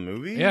come see the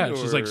movie? Yeah,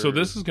 she's like, so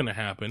this is going to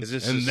happen,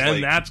 and then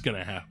that's going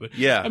to happen.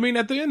 Yeah. I mean,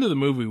 at the end of the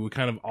movie, we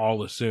kind of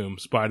all assume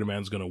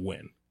Spider-Man's going to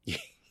win.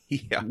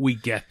 Yeah. We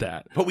get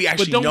that. But we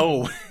actually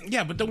know.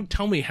 Yeah, but don't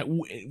tell me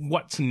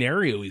what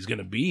scenario he's going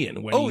to be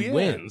in when he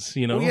wins,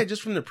 Well, yeah,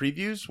 just from the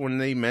previews, when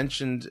they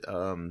mentioned,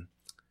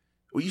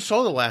 you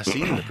saw the last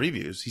scene in the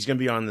previews. He's going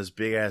to be on this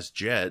big-ass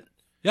jet.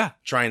 Yeah.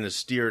 Trying to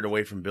steer it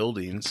away from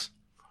buildings.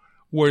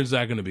 Where's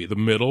that going to be? The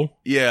middle?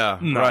 Yeah,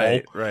 no.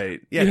 right.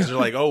 Yeah, because they're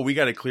like, oh, we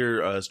got to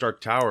clear Stark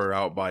Tower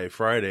out by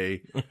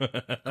Friday.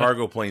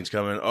 Cargo plane's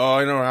coming. Oh,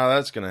 I know how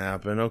that's going to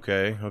happen.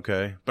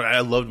 Okay. But I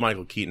loved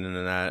Michael Keaton in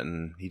that,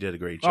 and he did a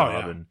great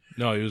job. Oh, yeah.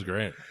 No, he was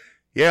great.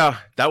 Yeah,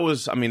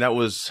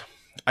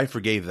 I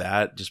forgave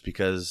that just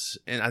because,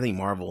 and I think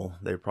Marvel,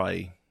 they're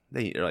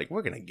like,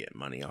 we're going to get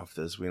money off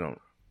this.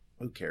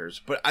 Who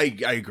cares? But I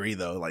agree,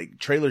 though. Like,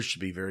 trailers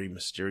should be very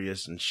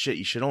mysterious and shit.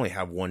 You should only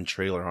have one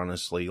trailer,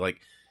 honestly.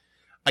 Like,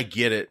 I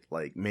get it.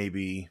 Like,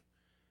 maybe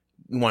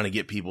you want to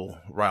get people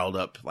riled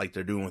up like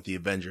they're doing with the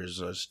Avengers.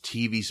 There's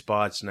TV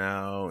spots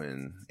now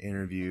and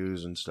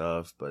interviews and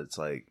stuff. But it's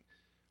like,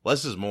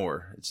 less is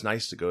more. It's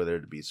nice to go there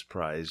to be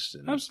surprised.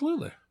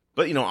 Absolutely.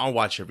 But, I'll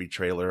watch every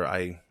trailer.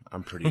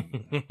 I'm pretty...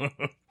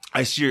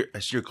 I steer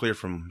clear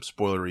from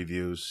spoiler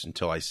reviews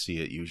until I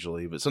see it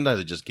usually. But sometimes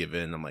I just give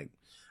in. I'm like,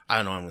 I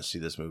don't know. I'm going to see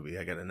this movie.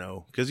 I got to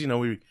know. Because,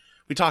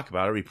 we talk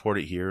about it, report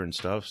it here and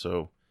stuff.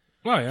 So...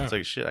 Oh, yeah. It's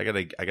like, shit, I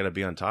gotta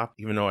be on top,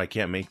 even though I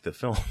can't make the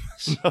film.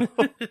 So,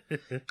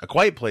 A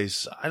Quiet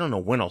Place, I don't know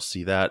when I'll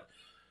see that.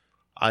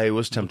 I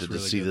was tempted to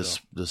see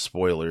the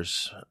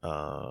spoilers,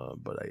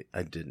 but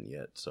I didn't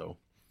yet, so.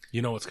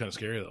 You know what's kind of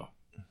scary, though?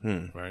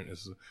 Right?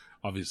 It's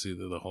obviously,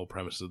 the whole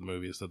premise of the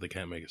movie is that they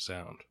can't make a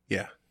sound.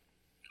 Yeah.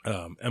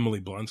 Emily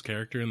Blunt's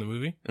character in the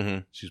movie,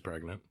 she's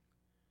pregnant.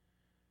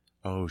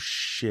 Oh,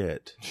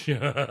 shit. He's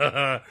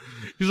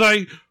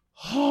like...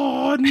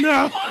 Oh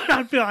no!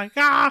 I'd be like,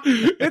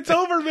 it's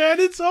over,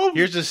 man. It's over.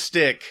 Here's a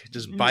stick.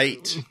 Just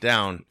bite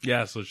down.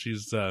 Yeah. So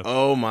she's.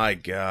 Oh my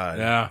god.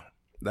 Yeah.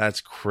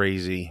 That's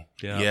crazy.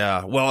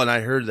 Yeah. Well, and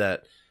I heard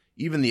that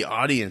even the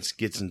audience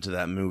gets into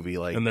that movie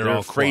like and they're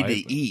all afraid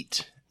quiet. to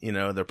eat.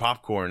 Their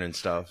popcorn and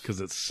stuff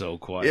because it's so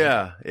quiet.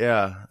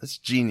 Yeah. That's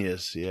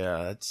genius.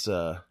 Yeah. That's.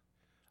 I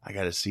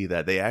got to see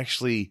that. They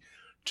actually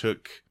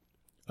took.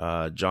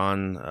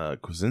 John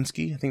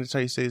Krasinski, I think that's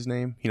how you say his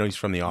name. He's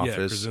from The Office.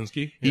 Yeah,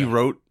 Krasinski. Yeah.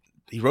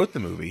 He wrote the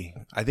movie.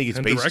 I think it's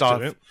based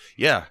off. It.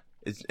 Yeah,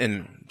 it's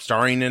and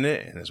starring in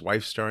it, and his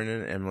wife's starring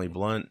in it, Emily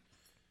Blunt.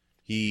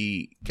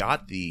 He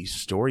got the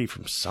story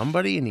from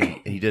somebody, and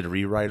he did a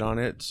rewrite on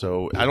it.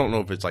 So I don't know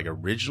if it's like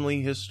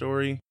originally his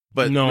story,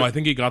 but no, I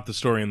think he got the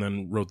story and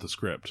then wrote the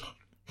script.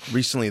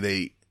 Recently,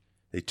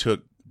 they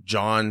took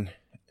John,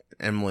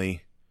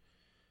 Emily.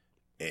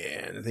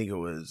 And I think it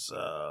was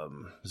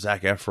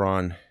Zac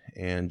Efron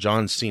and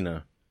John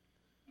Cena.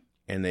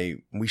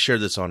 And we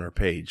shared this on our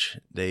page.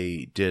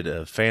 They did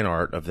a fan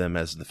art of them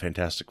as the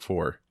Fantastic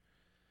Four.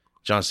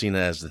 John Cena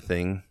as the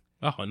Thing.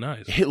 Oh,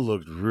 nice. It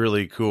looked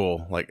really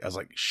cool. Like, I was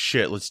like,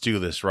 shit, let's do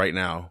this right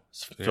now.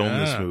 Let's film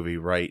this movie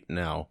right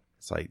now.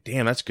 It's like,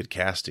 damn, that's good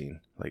casting.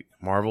 Like,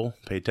 Marvel,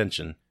 pay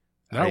attention.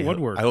 That would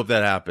work. I hope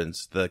that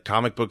happens. The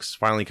comic book's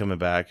finally coming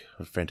back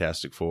with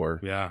Fantastic Four.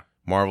 Yeah.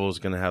 Marvel's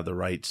going to have the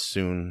rights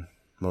soon.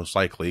 Most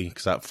likely,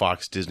 because that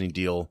Fox Disney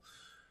deal,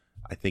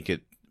 I think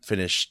it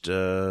finished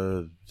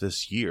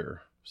this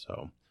year.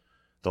 So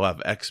they'll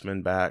have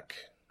X-Men back,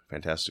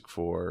 Fantastic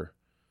Four,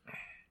 a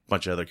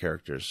bunch of other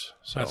characters.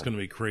 So that's going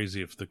to be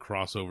crazy if the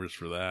crossovers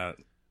for that.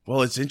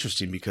 Well, it's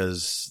interesting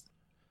because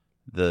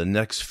the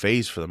next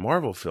phase for the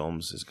Marvel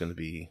films is going to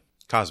be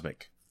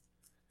cosmic.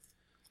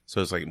 So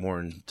it's like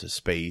more into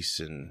space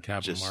and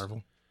Captain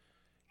Marvel.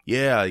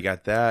 Yeah, you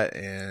got that,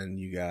 and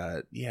you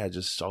got,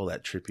 just all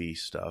that trippy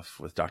stuff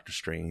with Doctor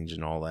Strange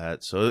and all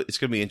that. So it's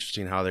going to be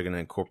interesting how they're going to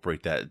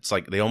incorporate that. It's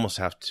like they almost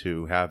have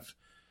to have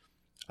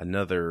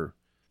another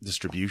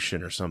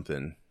distribution or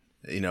something.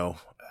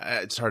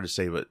 It's hard to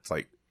say, but it's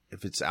like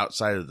if it's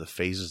outside of the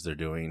phases they're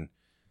doing,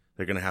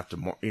 they're gonna have to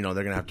they're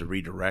gonna have to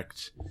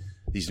redirect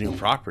these new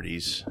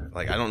properties.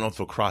 Like I don't know if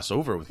they'll cross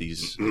over with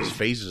these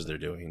phases they're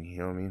doing. You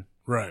know what I mean?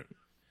 Right.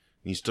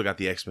 And you still got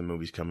the X-Men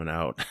movies coming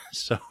out,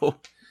 so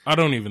I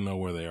don't even know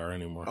where they are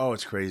anymore. Oh,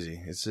 it's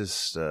crazy. It's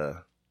just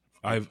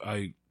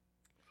I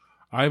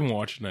haven't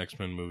watched an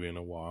X-Men movie in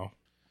a while.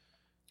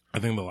 I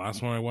think the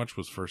last one I watched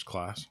was First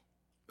Class.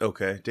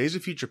 Okay. Days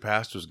of Future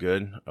Past was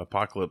good.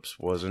 Apocalypse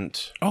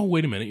wasn't. Oh,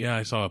 wait a minute. Yeah,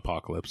 I saw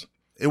Apocalypse.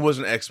 It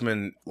wasn't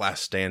X-Men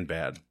Last Stand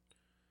bad.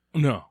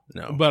 No.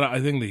 No. But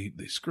I think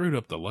they screwed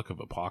up the look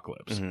of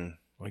Apocalypse.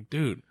 Mm-hmm. Like,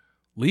 dude,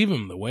 leave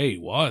him the way he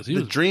was. He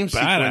the was dream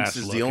sequence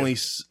is looking. the only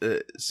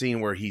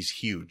scene where he's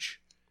huge.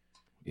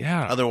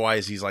 Yeah.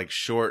 Otherwise, he's like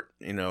short,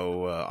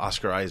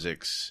 Oscar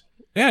Isaacs.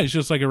 Yeah, he's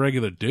just like a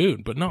regular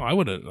dude. But no, I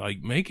would have,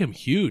 make him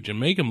huge and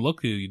make him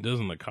look like he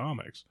does in the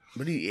comics.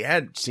 But he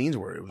had scenes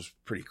where it was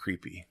pretty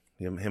creepy.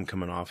 Him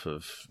coming off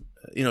of,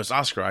 it's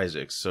Oscar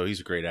Isaacs, so he's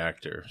a great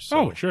actor. So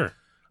Oh, sure.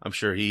 I'm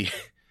sure he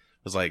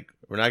was like,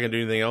 we're not going to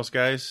do anything else,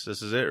 guys.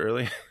 This is it,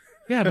 really?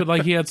 Yeah,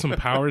 but he had some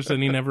powers that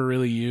he never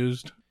really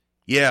used.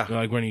 Yeah.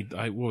 Like when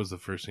what was the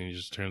first thing? He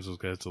just turns those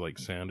guys to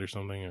sand or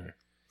something, or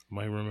am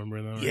I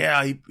remembering that right?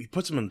 Yeah, he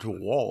puts them into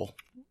a wall.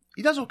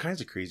 He does all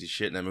kinds of crazy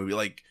shit in that movie.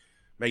 Like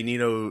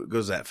Magneto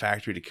goes to that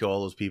factory to kill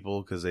all those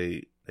people because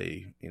they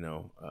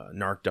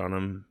narked on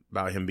him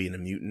about him being a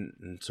mutant,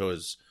 and so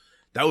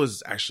that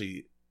was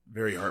actually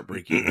very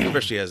heartbreaking,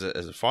 especially as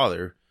a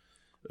father.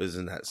 It was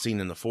in that scene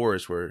in the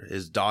forest where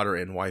his daughter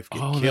and wife get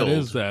killed. That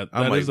is that.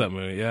 That is that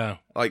movie. Yeah,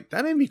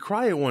 that made me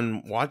cry at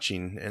one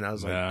watching, and I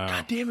was like,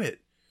 God damn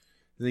it!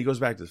 And then he goes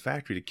back to the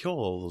factory to kill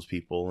all those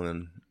people,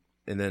 and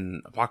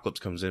then Apocalypse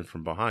comes in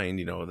from behind,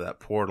 that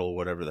portal,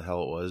 whatever the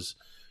hell it was,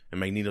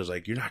 and Magneto's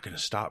like, "You're not going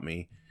to stop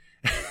me."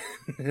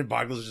 And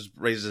Apocalypse just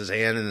raises his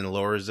hand and then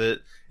lowers it,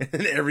 and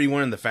then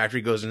everyone in the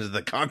factory goes into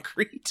the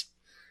concrete.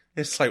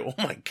 It's like, oh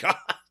my God,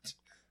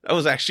 that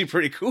was actually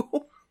pretty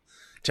cool.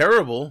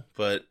 Terrible,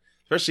 but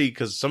especially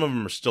because some of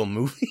them are still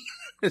moving.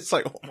 It's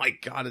like, oh my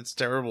God, it's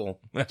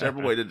terrible.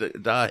 Terrible way to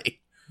die.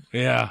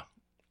 Yeah.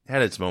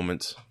 Had its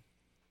moments.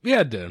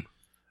 Yeah, it did.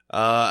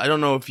 I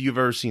don't know if you've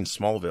ever seen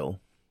Smallville.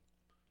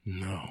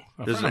 No.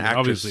 There's an I've actress,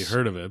 obviously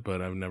heard of it,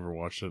 but I've never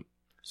watched it.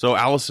 So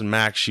Allison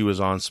Mack, she was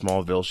on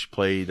Smallville. She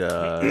played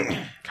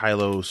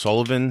Kylo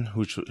Sullivan,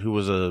 who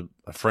was a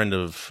friend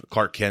of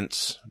Clark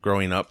Kent's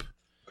growing up.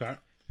 Okay.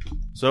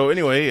 So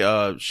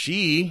anyway,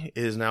 she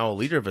is now a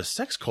leader of a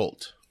sex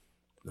cult.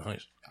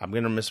 Nice. I'm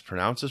going to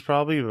mispronounce this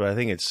probably, but I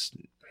think it's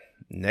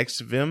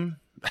Nexvim.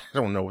 I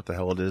don't know what the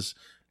hell it is.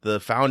 The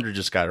founder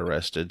just got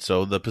arrested,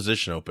 so the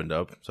position opened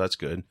up. So that's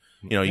good.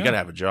 You got to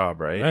have a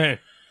job, right? Hey.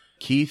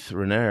 Keith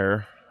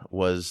Raniere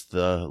was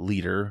the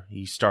leader.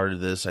 He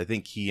started this. I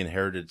think he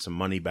inherited some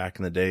money back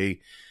in the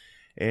day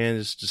and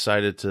just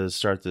decided to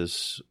start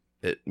this.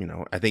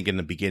 I think in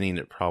the beginning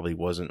it probably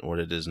wasn't what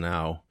it is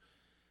now.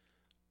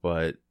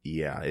 But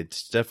yeah,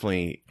 it's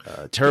definitely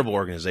a terrible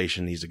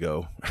organization, needs to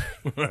go.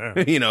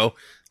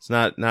 It's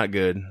not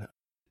good.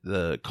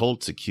 The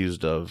cult's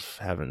accused of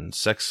having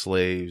sex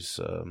slaves,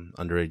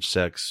 underage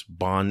sex,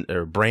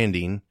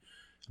 branding.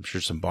 I'm sure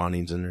some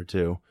bonding's in there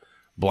too.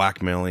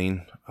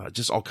 Blackmailing,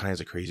 just all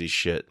kinds of crazy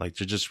shit. Like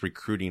they're just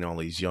recruiting all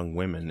these young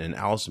women, and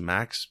Allison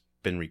Mack's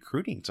been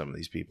recruiting some of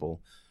these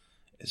people.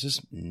 It's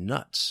just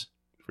nuts,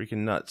 freaking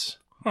nuts.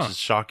 Huh. It's just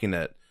shocking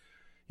that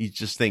you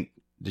just think,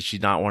 did she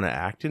not want to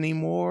act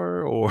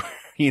anymore? Or,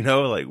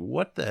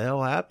 what the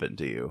hell happened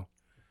to you?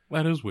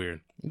 That is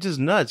weird. It's just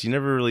nuts. You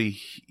never really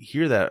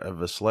hear that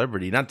of a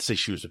celebrity. Not to say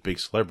she was a big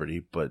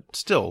celebrity, but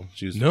still,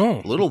 she was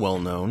a little well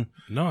known.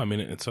 No, I mean,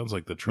 it sounds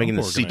like the Trump making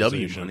the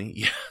organization. CW money.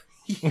 Yeah.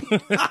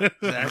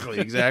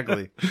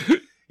 Exactly.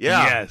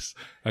 Yeah. Yes.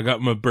 I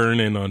got my burn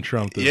in on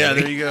Trump. Yeah,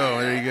 there you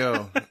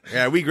go.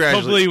 Yeah, we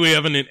gradually. Hopefully we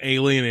haven't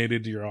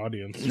alienated your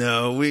audience.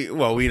 No,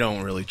 we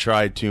don't really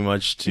try too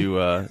much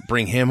to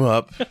bring him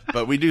up,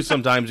 but we do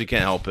sometimes. You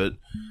can't help it.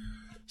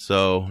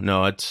 So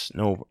no, it's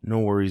no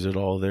worries at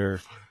all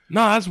there.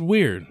 No, that's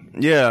weird.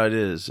 Yeah, it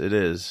is. It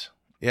is.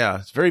 Yeah,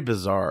 it's very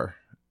bizarre.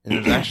 And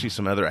there's actually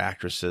some other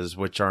actresses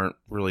which aren't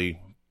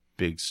really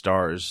big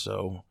stars,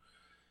 so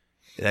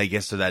I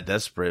guess they're that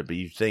desperate. But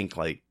you think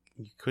you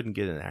couldn't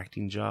get an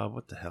acting job?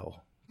 What the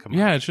hell? Come on.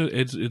 Yeah,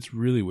 it's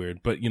really weird.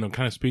 But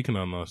kind of speaking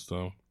on this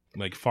though,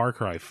 like Far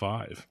Cry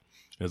 5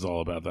 is all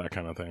about that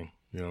kind of thing.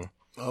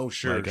 Oh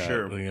sure.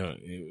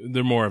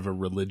 They're more of a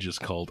religious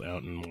cult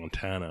out in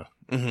Montana.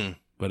 Mm-hmm.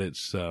 But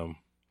it's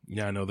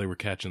I know they were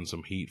catching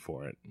some heat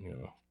for it.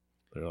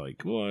 They're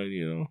like, what?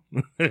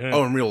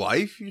 Oh, in real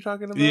life, you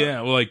talking about?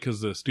 Yeah, well,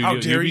 because the studio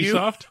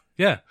Ubisoft.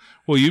 Yeah,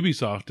 well,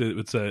 Ubisoft.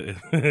 It's a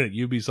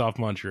Ubisoft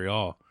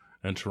Montreal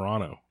and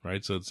Toronto,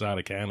 right? So it's out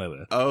of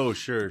Canada. Oh,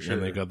 sure.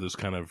 And they got this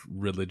kind of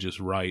religious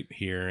right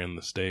here in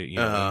the state, in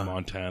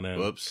Montana.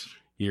 Whoops.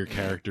 Your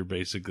character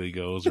basically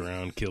goes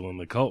around killing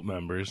the cult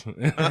members, and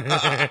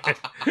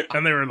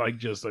they were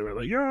like, yeah,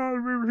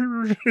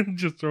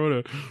 just throw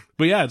it.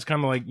 But yeah, it's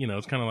kind of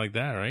like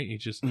that, right? You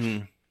just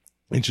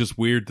it's just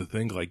weird to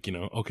think like,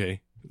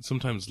 okay,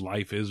 sometimes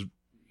life is,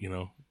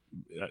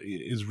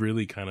 is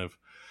really kind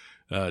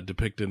of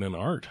depicted in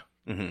art,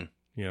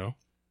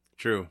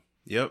 True.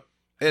 Yep.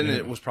 And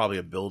it was probably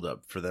a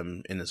buildup for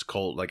them in this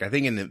cult. Like, I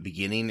think in the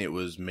beginning it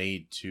was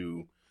made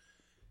to,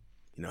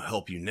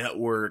 help you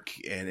network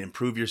and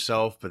improve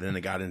yourself. But then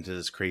it got into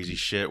this crazy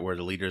shit where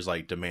the leader's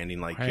like demanding,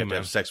 like, you have to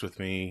have sex with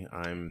me.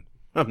 I'm,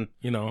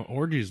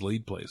 orgies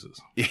lead places.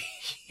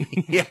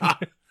 Yeah.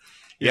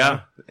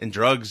 Yeah. And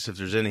drugs, if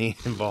there's any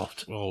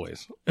involved.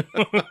 Always.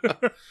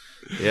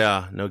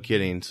 Yeah. No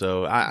kidding.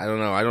 So I don't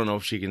know. I don't know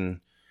if she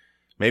can,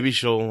 maybe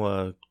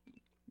she'll,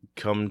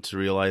 come to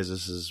realize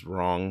this is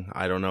wrong.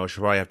 I don't know.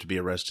 She'll probably have to be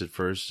arrested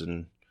first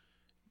and,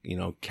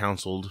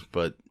 counseled.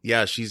 But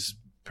yeah, she's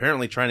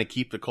apparently trying to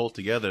keep the cult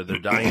together. They're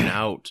dying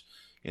out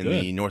in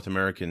the North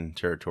American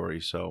territory.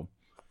 So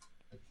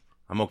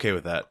I'm okay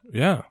with that.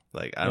 Yeah.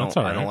 Like, I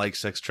don't like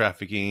sex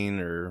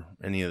trafficking or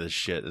any of this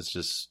shit. It's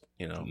just,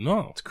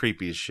 no, it's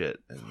creepy as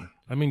shit. And,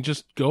 I mean,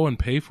 just go and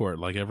pay for it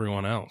like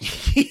everyone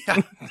else.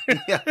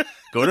 yeah.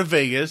 Go to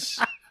Vegas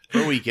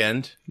for a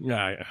weekend.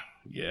 Yeah.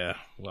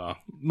 Well,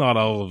 not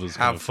all of us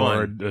can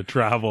afford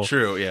travel.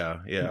 True.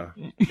 Yeah.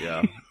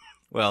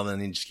 Well,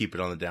 then you just keep it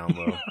on the down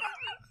low.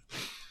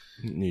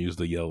 You use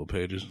the yellow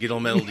pages. Get a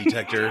metal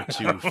detector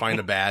to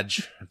find a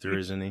badge if there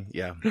is any.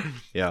 Yeah.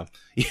 Yellow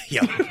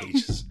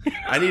pages.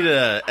 I need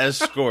a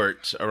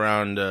escort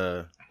around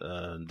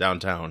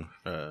downtown.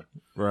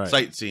 Right.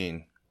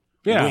 Sightseeing.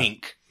 Yeah.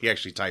 Wink. He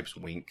actually types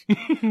wink.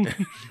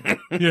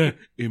 Yeah.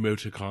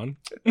 Emoticon.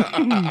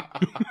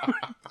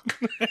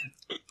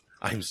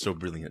 I'm so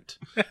brilliant.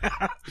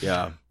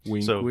 Yeah.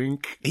 Wink,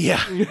 wink.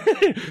 Yeah.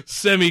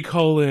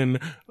 Semicolon,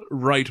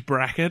 right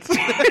bracket.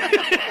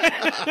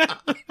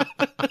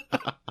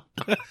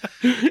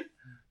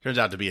 Turns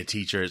out to be a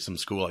teacher at some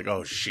school. Like,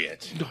 oh,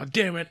 shit. God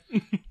damn it.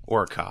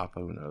 Or a cop.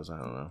 Who knows? I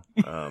don't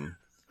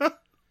know.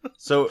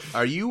 So,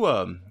 are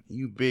you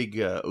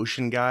big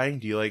ocean guy?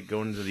 Do you like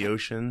going to the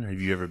ocean? Have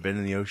you ever been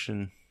in the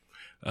ocean?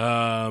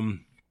 Well,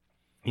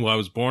 I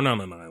was born on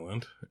an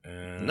island.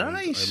 And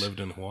nice. I lived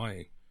in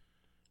Hawaii.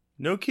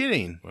 No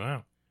kidding.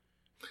 Wow.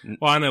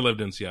 Well, and I lived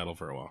in Seattle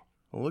for a while.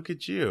 Well, look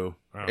at you.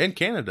 Wow. And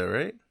Canada,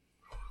 right?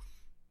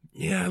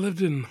 Yeah, I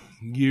lived in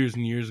years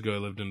and years ago. I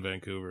lived in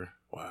Vancouver.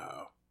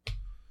 Wow.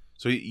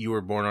 So you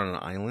were born on an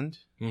island?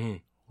 Mm-hmm.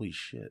 Holy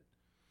shit.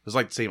 It was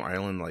like the same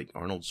island like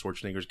Arnold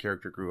Schwarzenegger's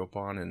character grew up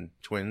on in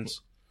Twins.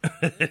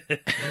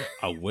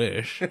 I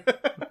wish.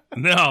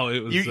 No,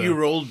 it was... You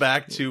rolled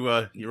back to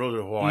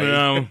Hawaii?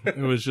 No, it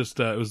was just,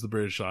 it was the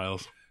British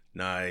Isles.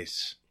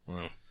 Nice.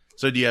 Wow.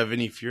 So do you have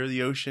any fear of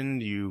the ocean?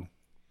 Do you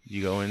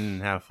go in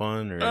and have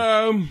fun?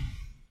 Or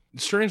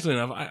strangely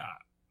enough,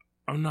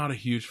 I'm not a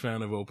huge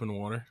fan of open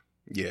water.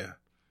 Yeah.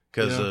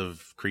 Because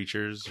of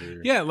creatures?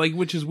 Or... Yeah,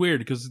 which is weird,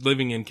 because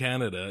living in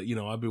Canada,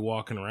 I'd be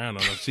walking around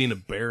and I've seen a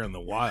bear in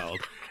the wild,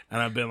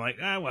 and I've been like,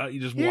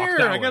 you just walk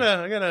that way. I got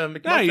a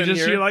McMuffin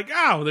you're like,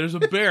 there's a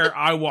bear,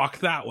 I walk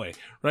that way,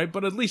 right?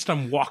 But at least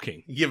I'm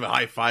walking. You give a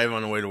high five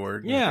on the way to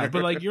work. Yeah,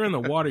 but you're in the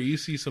water, you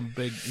see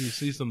something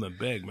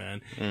big,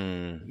 man.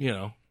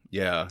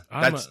 Yeah,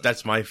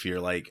 that's my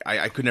fear.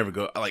 I could never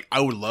go.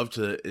 I would love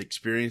to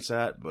experience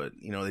that, but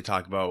they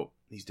talk about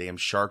these damn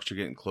sharks are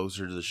getting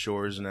closer to the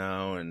shores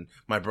now. And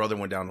my brother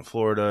went down to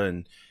Florida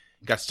and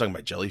got stung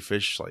by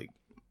jellyfish.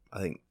 I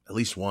think at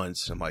least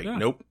once. I'm like,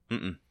 nope,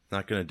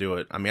 not gonna do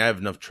it. I mean, I have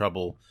enough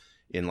trouble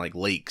in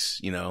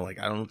lakes. I don't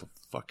know what the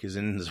fuck is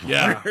in this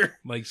water.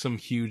 Yeah, some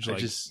huge I've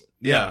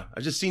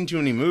just seen too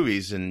many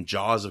movies, and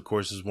Jaws, of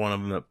course, is one of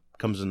them that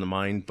comes into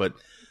mind. But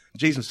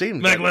Jason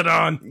Statham,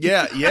 Megalodon.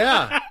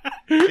 Yeah.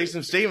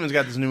 Jason Statham's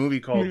got this new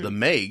movie called The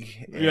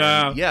Meg.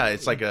 Yeah,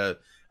 it's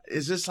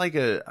is this like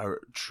a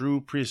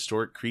true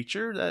prehistoric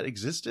creature that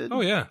existed?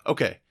 Oh, yeah.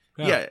 Okay.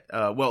 Yeah.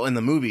 Well, in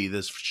the movie,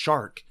 this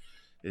shark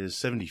is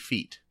 70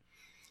 feet.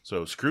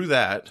 So screw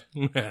that.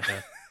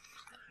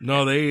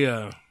 No,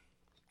 they,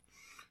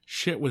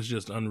 shit was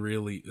just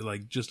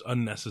unreally, just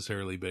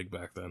unnecessarily big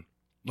back then.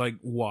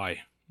 Why?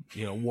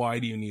 Why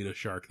do you need a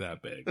shark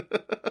that big?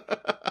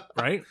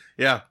 Right?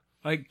 Yeah.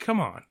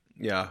 Come on.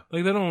 Yeah.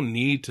 They don't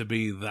need to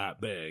be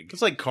that big.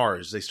 It's like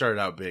cars. They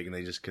started out big and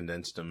they just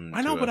condensed them.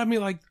 I know, but I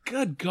mean,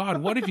 good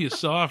God, what if you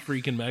saw a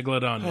freaking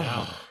Megalodon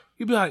now?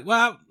 You'd be like,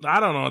 well, I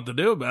don't know what to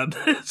do about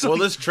this. Well,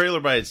 this trailer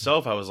by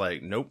itself, I was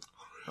like, nope.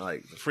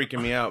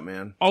 Freaking me out,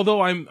 man.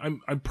 Although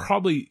I'm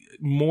probably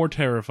more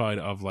terrified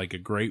of a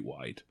great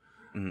white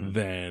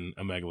than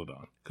a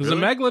Megalodon. Because a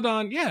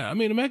Megalodon, a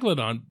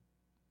Megalodon,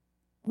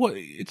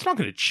 it's not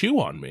going to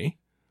chew on me.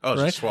 Oh,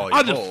 right? Just swallow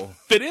I'll your just whole.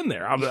 fit in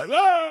there. I'll be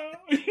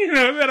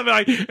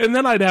like, and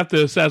then I'd have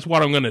to assess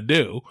what I'm going to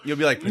do. You'll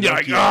be like,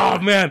 oh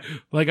man,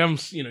 I'm,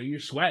 you're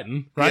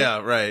sweating, right? Yeah,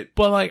 right.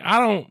 But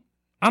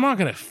I'm not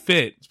going to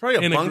fit. It's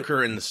probably a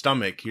bunker in the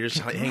stomach. You're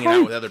just hanging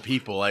out with other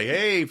people.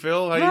 Hey,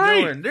 Phil, how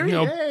you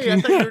doing? Hey, I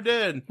thought you were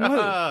dead.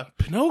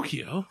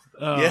 Pinocchio.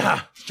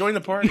 Yeah, join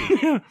the party.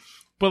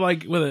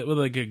 But with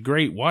a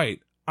great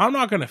white, I'm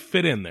not going to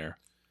fit in there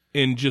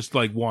in just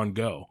one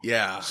go.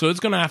 Yeah. So it's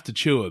going to have to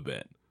chew a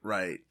bit.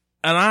 Right.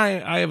 And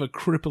I have a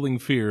crippling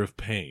fear of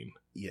pain.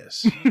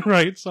 Yes.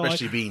 Right? So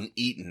Especially being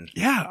eaten.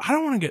 yeah, I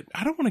don't want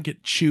to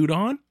get chewed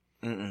on.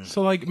 Mm-mm.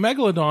 So like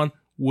Megalodon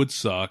would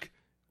suck.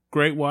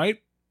 Great White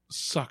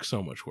sucks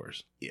so much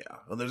worse. Yeah.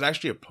 Well, there's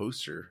actually a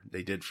poster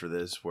they did for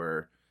this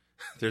where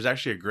there's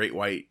actually a great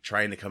white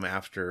trying to come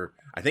after,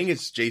 I think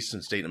it's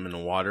Jason Statham in the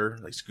water,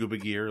 like scuba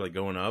gear, like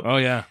going up. Oh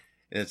yeah.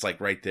 And it's like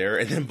right there.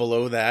 And then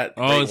below that,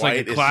 Oh, great it's like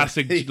white a is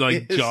classic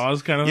like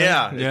Jaws kind of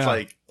yeah, thing. it's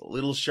like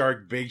little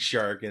shark, big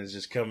shark, and it's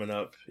just coming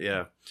up.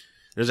 Yeah.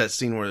 There's that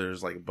scene where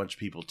there's like a bunch of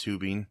people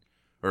tubing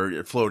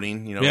or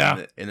floating, you know,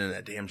 Yeah. and then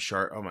that damn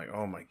shark. Oh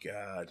my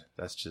God.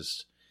 That's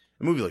just,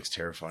 the movie looks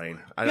terrifying.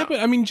 yeah, but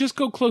I mean, just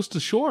go close to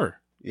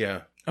shore.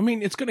 Yeah. I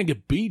mean, it's gonna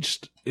get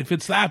beached. If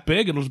it's that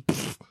big, it'll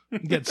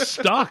get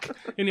stuck.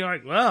 And you're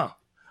like, well,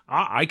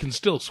 I can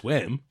still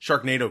swim.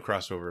 Sharknado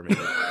crossover,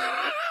 maybe.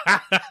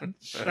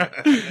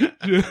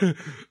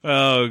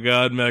 Oh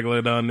God,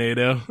 Megalodon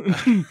NATO.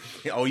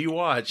 Oh, you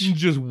watch.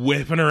 Just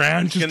whipping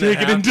around, just Gonna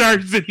taking happen.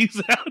 entire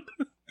cities out.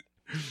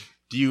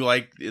 Do you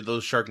like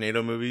those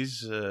Sharknado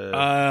movies?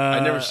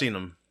 I've never seen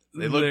them.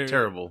 They look they're-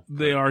 terrible.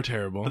 They are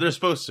terrible. But they're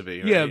supposed to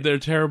be. Right? Yeah, they're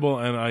terrible,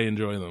 and I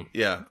enjoy them.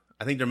 Yeah.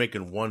 I think they're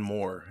making one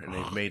more, and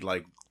they've made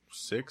like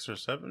 6 or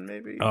 7,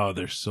 maybe. Oh,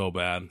 they're so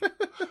bad.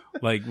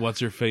 Like, what's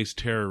her face?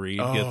 Tara Reid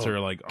gets Oh, her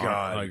like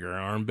God. her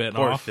arm bitten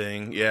Poor off.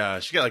 thing. Yeah.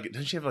 She got like,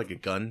 didn't she have like a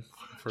gun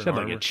for She had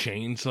her like a arm?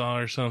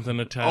 chainsaw or something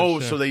attached. Oh,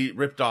 to so they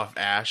ripped off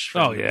Ash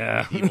from Oh,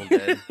 yeah. Evil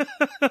Dead.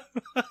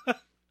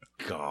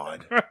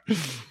 God.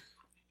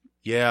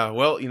 Yeah,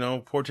 well, you know,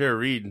 poor Tara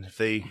Reid, if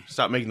they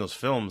stop making those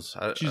films.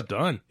 She's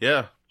done.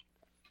 Yeah.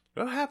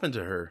 What happened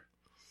to her?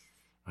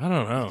 I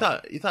don't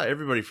know. You thought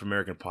everybody from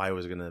American Pie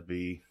was going to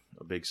be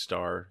a big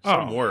star.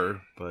 Some Oh.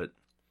 were, but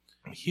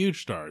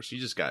Huge stars. she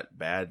just got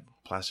bad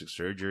plastic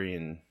surgery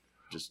and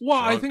just Well,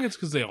 I drunk. think it's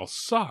because they all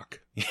suck.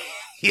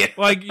 Yeah.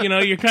 Like, you know,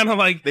 you're kind of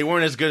like, They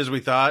weren't as good as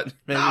we thought.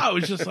 Maybe. oh,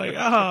 it's just like,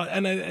 oh,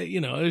 and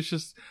you know, it's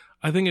just,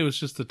 I think it was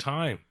just the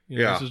time. You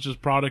know, Yeah. This is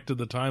just product of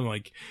the time.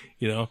 Like,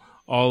 you know,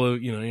 all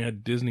of, you know, you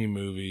had Disney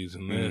movies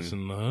and this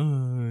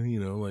and, you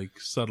know, like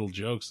subtle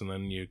jokes. And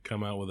then you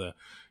come out with a,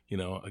 you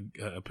know,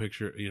 a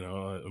picture, you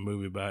know, a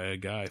movie about a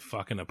guy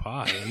fucking a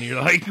pie. And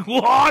you're like,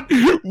 what?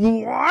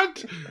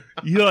 What?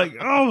 You're like,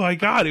 oh my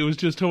God, it was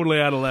just totally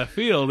out of left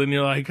field. And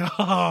you're like,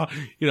 oh,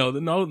 you know,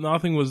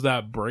 nothing was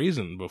that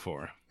brazen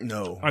before.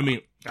 No. I mean,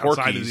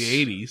 outside of Porky's.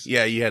 the 80s.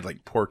 Yeah, you had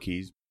like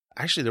Porky's.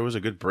 Actually, there was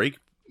a good break.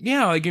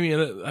 Yeah, like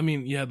I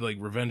mean, you had like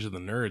Revenge of the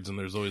Nerds, and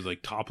there's always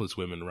like topless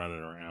women running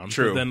around.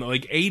 True. But then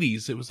like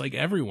 80s, it was like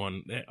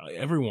everyone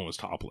was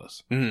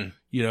topless. Mhm.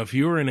 You know, if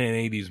you were in an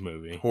 80s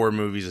movie, Horror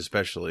movies,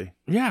 especially.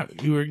 yeah,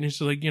 you were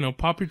just like, you know,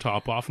 pop your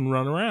top off and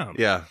run around.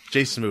 Yeah,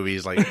 Jason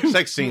movies like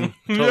sex scene,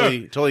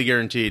 totally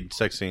guaranteed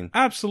sex scene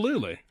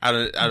Absolutely. out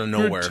of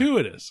nowhere.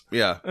 Gratuitous.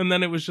 Yeah, And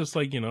then it was just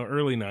like, you know,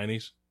 early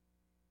 90s.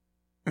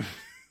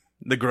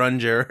 the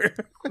grunge era.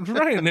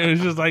 Right. And it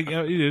was just like, you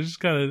know, just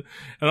kind of,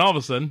 and all of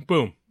a sudden,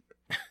 boom.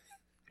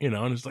 You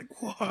know, and it's like,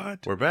 what?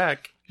 We're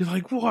back. You're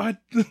like, what?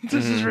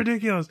 This is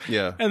ridiculous.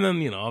 Yeah, And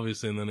then, you know,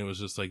 obviously, and then it was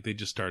just like, they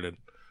just started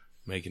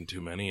making too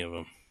many of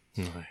them.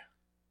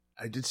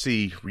 I did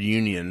see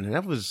Reunion, and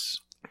that was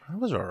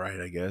all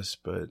right, I guess.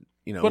 But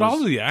you know, But it was-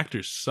 all of the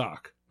actors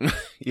suck.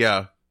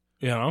 yeah,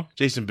 You know?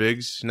 Jason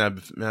Biggs, not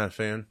a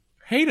fan.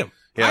 Hate him.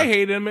 Yeah. I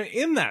hate him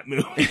in that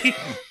movie.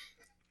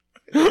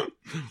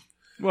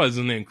 What is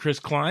his name? Chris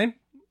Klein?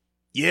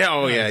 Yeah,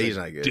 oh yeah, he's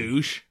not good.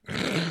 Douche.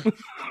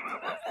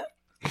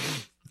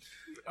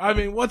 I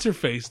mean, what's her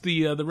face?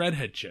 The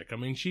redhead chick. I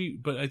mean,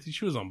 but I think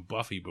she was on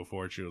Buffy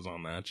before she was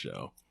on that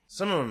show.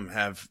 Some of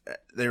them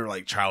they were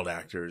like child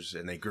actors,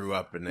 and they grew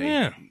up and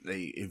Yeah.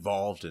 they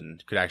evolved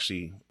and could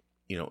actually,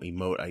 you know,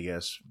 emote, I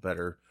guess,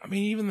 better. I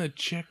mean, even the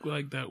chick,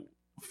 like that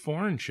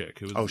foreign chick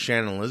who was. Oh,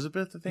 Shannon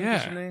Elizabeth, I think Yeah,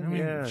 is her name. I mean,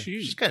 yeah,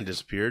 she- she's kind of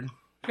disappeared.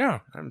 Yeah.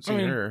 I haven't seen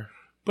mean, her.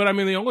 But I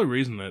mean, the only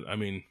reason that, I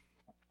mean,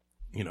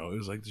 you know, it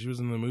was like she was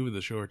in the movie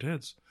The Show Her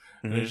Tits.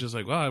 And it's just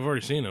like, well, I've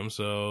already seen them,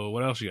 so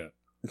what else you got?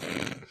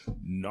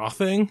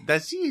 Nothing?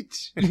 That's it.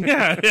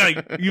 Yeah,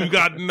 like, you've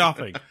got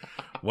nothing.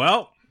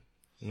 Well,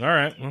 all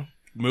right, well,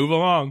 move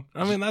along.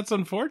 I mean, that's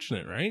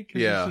unfortunate, right?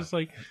 'Cause Yeah. It's just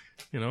like,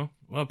 you know,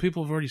 well,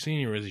 people have already seen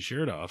you with your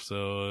shirt off,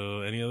 so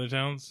any other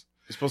towns?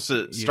 You're supposed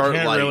to You start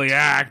can't like, really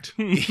act.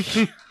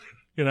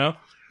 You know?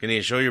 can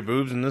you show your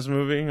boobs in this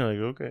movie? Like,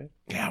 okay.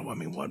 Yeah, well, I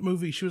mean, what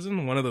movie? She was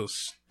in one of those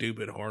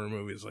stupid horror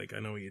movies, like I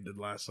Know What You Did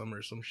Last Summer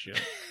or some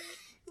shit.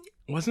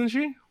 Wasn't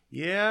she?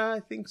 Yeah, I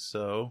think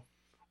so.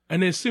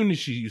 And as soon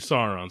as you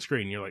saw her on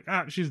screen, you're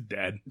like, she's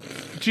dead.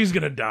 She's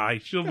gonna die.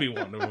 She'll be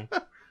one of them.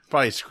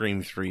 Probably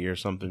Scream 3 or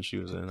something she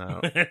was in.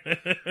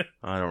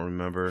 I don't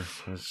remember.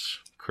 That's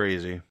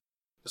crazy.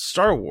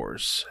 Star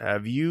Wars.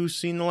 Have you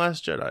seen The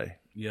Last Jedi?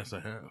 Yes,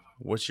 I have.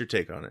 What's your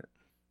take on it?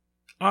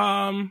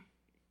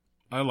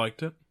 I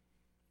liked it.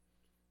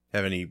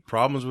 Have any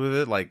problems with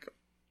it? Like,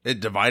 it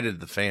divided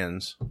the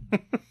fans.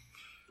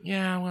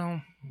 Yeah,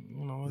 well,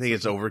 you know, I think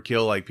it's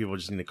overkill. Like, people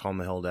just need to calm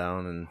the hell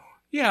down. And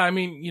yeah, I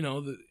mean, you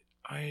know,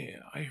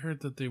 I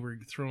heard that they were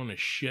throwing a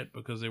shit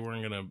because they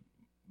weren't gonna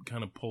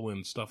kind of pull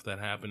in stuff that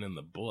happened in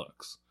the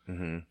books.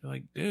 Mm-hmm. You're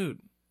like, dude,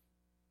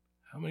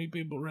 how many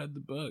people read the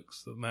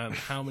books? And that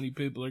how many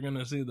people are going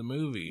to see the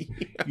movie?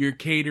 Yeah. You're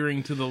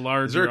catering to the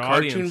larger audience. Is there a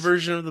cartoon audience.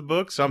 version of the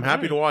book? So I'm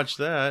happy to watch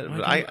that.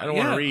 But I don't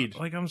want to read.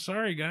 Like, I'm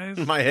sorry, guys.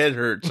 My head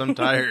hurts. I'm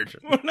tired.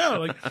 Well, no,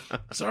 like,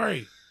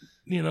 sorry.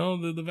 You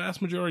know, the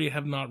vast majority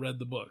have not read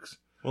the books.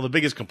 Well, the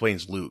biggest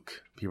complaint is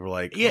Luke. People are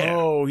like, Yeah.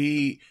 oh,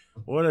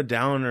 what a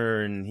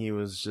downer. And he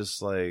was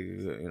just like,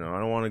 you know, I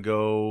don't want to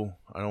go.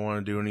 I don't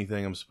want to do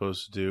anything I'm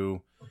supposed to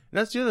do. And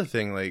that's the other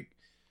thing. Like,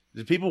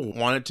 do people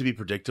want it to be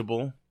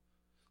predictable?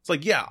 It's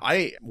like, yeah,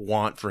 I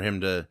want for him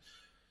to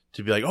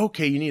be like,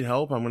 okay, you need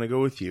help, I'm going to go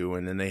with you.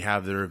 And then they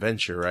have their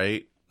adventure,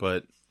 right?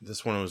 But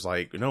this one was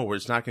like, no,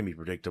 it's not going to be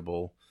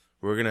predictable.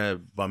 We're going to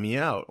bum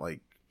you out.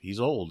 Like, he's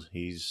old.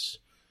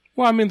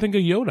 Well, I mean, think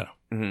of Yoda.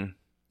 Mm-hmm.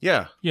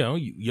 Yeah. You know,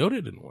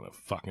 Yoda didn't want to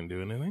fucking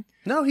do anything.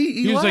 No,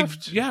 he was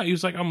left. like, yeah, he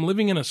was like, I'm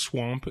living in a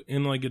swamp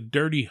in like a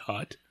dirty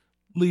hut.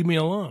 Leave me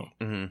alone.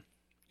 Mm-hmm.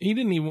 He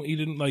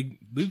didn't like,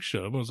 Luke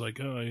showed up and was like,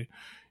 oh,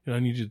 I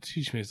need you to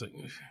teach me. It's like,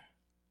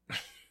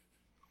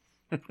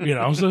 you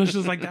know, so it's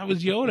just like, that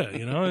was Yoda,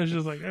 you know? It's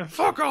just like,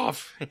 fuck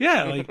off.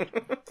 Yeah, like,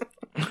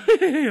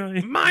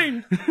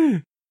 mine.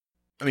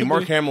 I mean,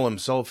 Mark Hamill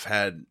himself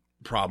had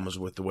problems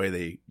with the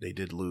way they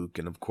did Luke.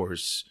 And of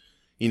course,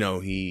 you know,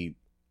 he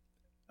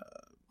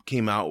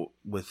came out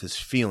with his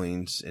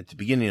feelings at the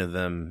beginning of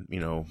them,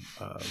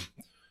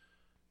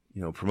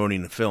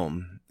 promoting the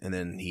film. And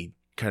then he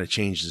kind of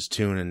changed his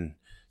tune and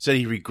said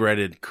he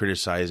regretted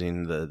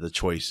criticizing the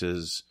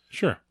choices.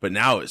 Sure. But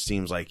now it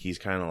seems like he's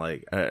kind of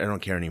like, I don't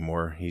care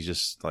anymore. He's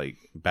just like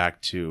back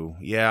to,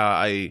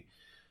 they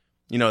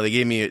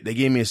gave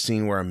me a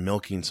scene where I'm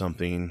milking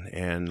something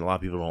and a lot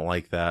of people don't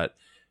like that.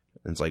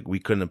 And it's like, we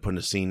couldn't have put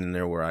a scene in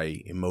there where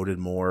I emoted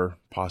more,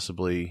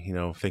 possibly, you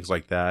know, things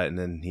like that. And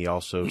then he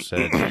also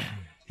said,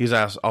 he's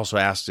also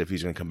asked if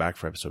he's going to come back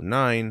for episode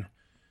 9.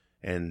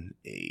 And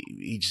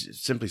he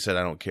just simply said,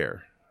 I don't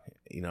care.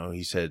 You know,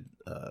 he said,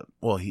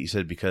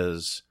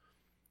 because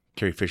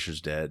Carrie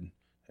Fisher's dead.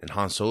 And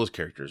Han Solo's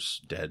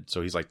character's dead,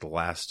 so he's like the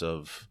last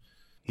of...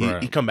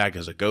 He'd come back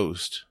as a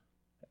ghost.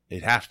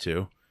 He'd have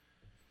to.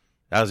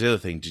 That was the other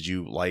thing. Did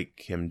you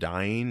like him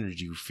dying? Or did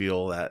you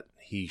feel that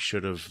he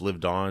should have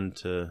lived on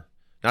to...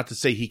 Not to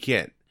say he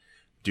can't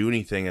do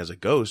anything as a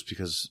ghost,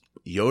 because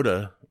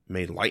Yoda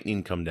made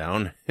lightning come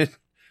down.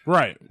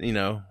 Right. You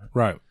know?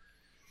 Right.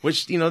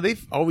 Which, you know,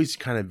 they've always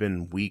kind of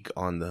been weak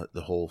on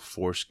the whole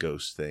Force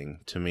ghost thing,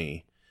 to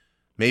me.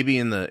 Maybe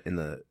in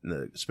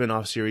the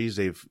spin-off series,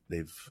 they've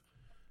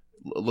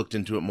looked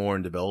into it more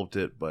and developed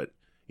it, but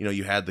you know,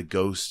 you had the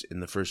ghost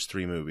in the first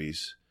 3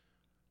 movies,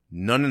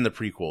 none in the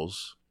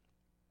prequels,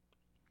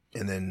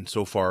 and then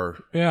so far,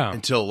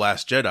 until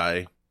Last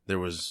Jedi, there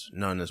was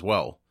none as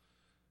well.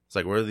 It's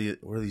like, where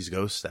are these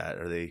ghosts at?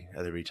 Are they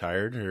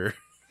retired or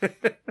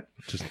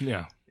just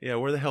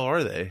where the hell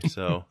are they?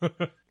 So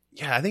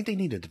yeah, I think they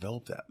need to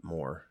develop that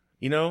more.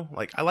 You know,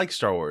 like, I like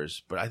Star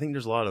Wars, but I think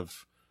there's a lot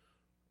of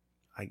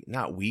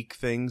not weak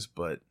things,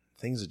 but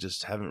things that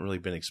just haven't really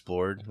been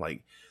explored,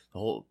 like the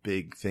whole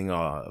big thing,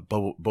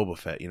 Boba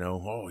Fett, you know,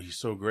 oh, he's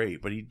so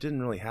great, but he didn't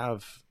do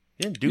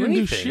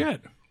anything. Do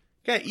shit.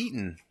 Got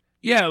eaten.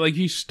 Yeah, like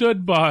he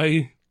stood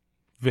by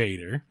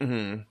Vader. Mm-hmm.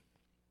 And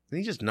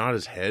he just nod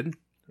his head.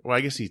 Well,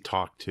 I guess he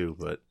talked too,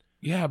 but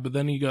yeah, but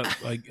then he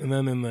got like, and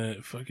then in the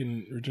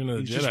fucking Return of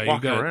the Jedi, just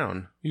walking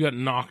around. You got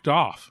knocked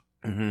off.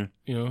 Mm-hmm.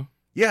 You know.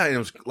 Yeah, and it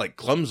was like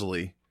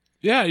clumsily.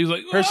 Yeah, he was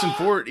like Harrison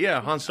Ford.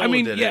 Yeah, Han Solo.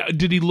 Did it.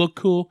 Did he look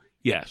cool?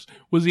 Yes.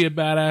 Was he a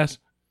badass?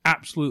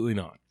 Absolutely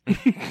not.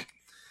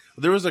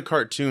 There was a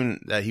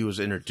cartoon that he was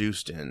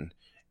introduced in,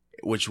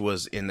 which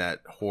was in that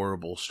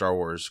horrible Star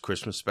Wars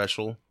Christmas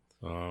special.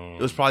 Oh.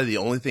 It was probably the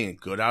only thing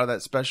good out of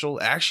that special.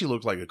 It actually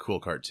looked like a cool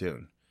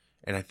cartoon.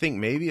 And I think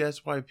maybe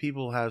that's why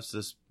people have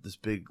this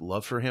big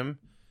love for him,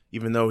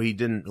 even though he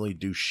didn't really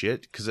do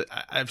shit. Because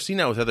I've seen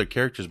that with other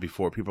characters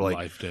before. People are like,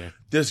 Life Day.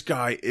 This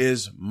guy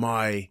is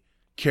my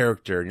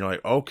character. And you're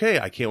like, okay,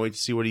 I can't wait to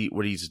see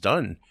what he's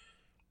done.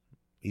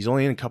 He's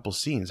only in a couple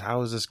scenes.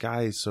 How is this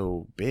guy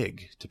so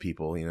big to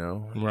people, you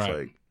know? Right. It's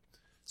like,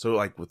 so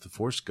like with the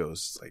Force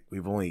Ghosts, like we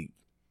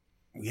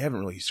haven't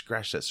really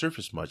scratched that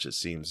surface much, it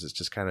seems. It's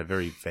just kind of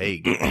very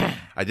vague.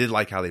 I did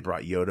like how they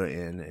brought Yoda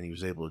in and he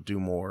was able to do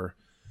more.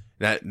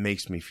 That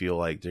makes me feel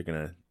like they're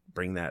going to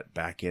bring that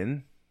back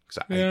in.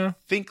 Because I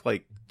think,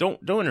 like,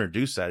 don't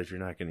introduce that if you're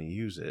not going to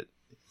use it.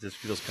 It just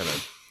feels kind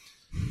of...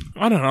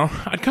 I don't know.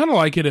 I'd kind of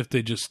like it if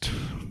they just...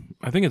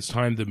 I think it's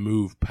time to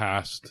move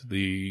past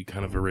the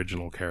kind of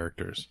original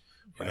characters.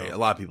 Right. A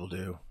lot of people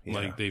do. Yeah.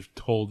 Like, they've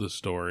told the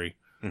story.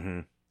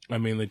 Mm-hmm. I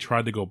mean, they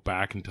tried to go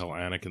back and tell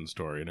Anakin's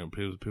story, and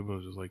people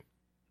were just like,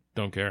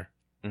 don't care.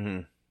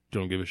 Mm-hmm.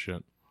 Don't give a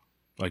shit.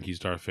 Like, he's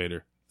Darth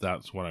Vader.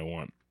 That's what I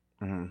want.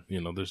 Mm-hmm.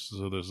 You know, there's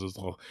this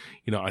whole,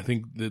 you know, I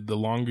think the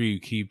longer you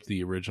keep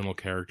the original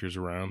characters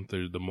around,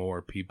 the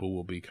more people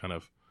will be kind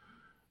of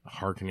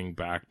hearkening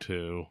back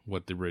to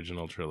what the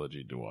original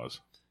trilogy was.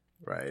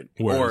 Right.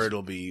 Whereas, or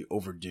it'll be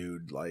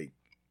overdued, like,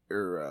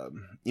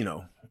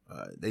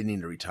 they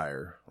need to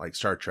retire. Like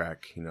Star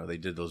Trek, they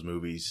did those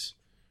movies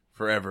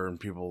forever, and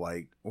people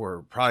like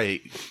were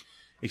probably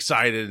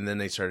excited, and then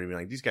they started being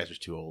like, these guys are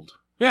too old.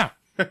 Yeah.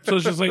 So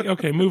it's just like,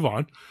 okay, move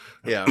on.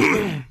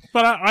 Yeah.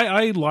 But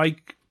I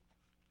like,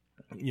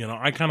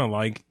 I kind of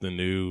like the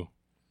new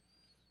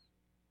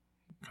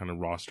kind of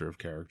roster of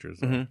characters.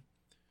 Mm-hmm.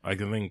 I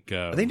think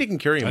they can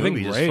carry a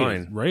movie just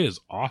fine. Ray is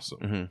awesome.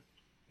 Mm-hmm.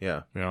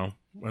 Yeah.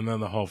 And then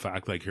the whole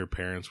fact like her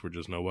parents were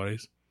just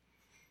nobodies.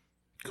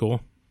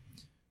 Cool.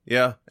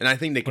 Yeah, and I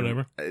think they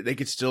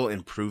could still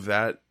improve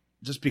that.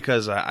 Just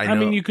because I know... I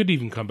mean, you could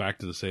even come back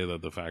to say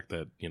that the fact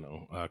that,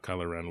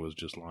 Kylo Ren was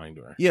just lying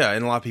to her. Yeah,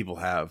 and a lot of people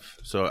have.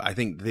 So I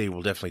think they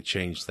will definitely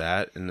change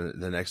that in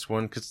the next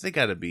one, because they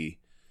got to be...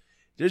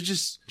 There's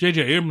just...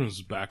 J.J. Abrams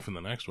is back for the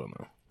next one,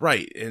 though.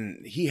 Right,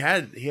 and he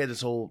had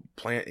this whole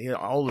plan... He had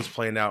all this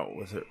planned out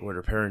with what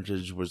her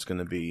parentage was going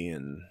to be,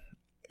 and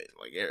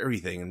like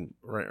everything. And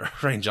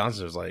Rian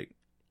Johnson was like,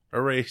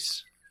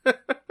 erase.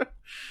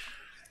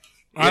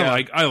 I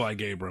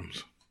like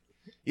Abrams.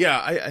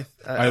 Yeah,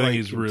 I think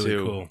he's really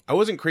cool. I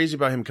wasn't crazy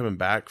about him coming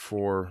back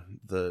for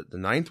the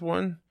 9th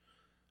one.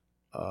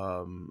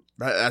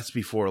 That's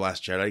before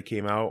Last Jedi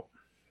came out,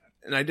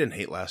 and I didn't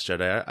hate Last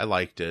Jedi. I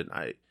liked it.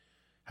 I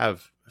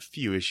have a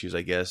few issues,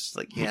 I guess.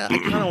 Like, yeah, I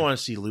kind of want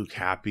to see Luke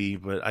happy,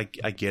 but I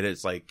get it.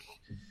 It's like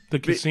the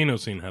casino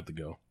scene had to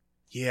go.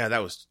 Yeah,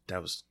 that was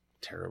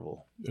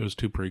terrible. It was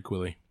too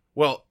prequely.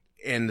 Well,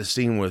 and the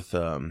scene with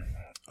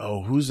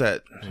who's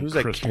that? Who's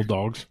that? Crystal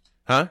dogs?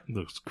 Huh?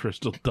 Those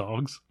crystal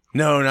dogs.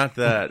 No, not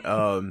that.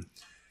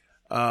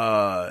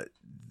 The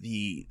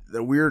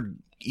weird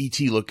ET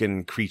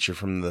looking creature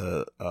from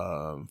the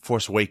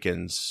Force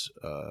Awakens.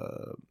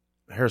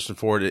 Harrison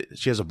Ford.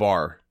 She has a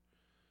bar.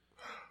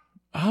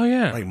 Oh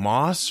yeah, like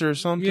Moss or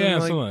something. Yeah,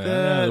 like something that.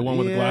 Yeah, the one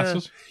with the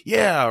glasses.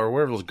 Yeah, or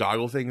whatever those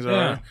goggle things are.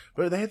 Yeah.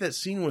 But they had that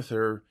scene with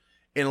her.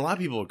 And a lot of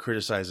people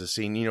criticize the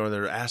scene,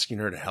 they're asking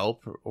her to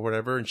help or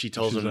whatever, and she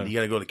tells them, you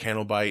gotta go to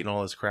Candlebite and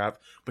all this crap.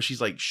 But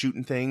she's like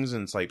shooting things,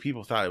 and it's like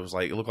people thought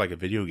it looked like a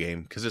video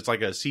game, because it's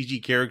like a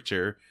CG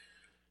character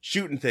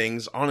shooting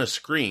things on a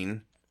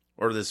screen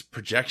or this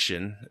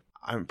projection.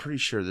 I'm pretty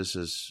sure this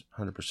is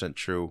 100%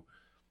 true.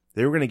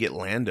 They were gonna get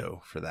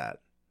Lando for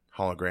that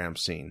hologram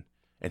scene,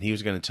 and he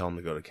was gonna tell him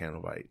to go to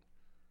Candlebite.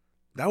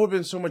 That would have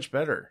been so much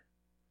better.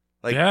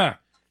 Like, yeah.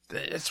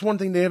 It's one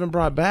thing they haven't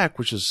brought back,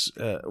 which is,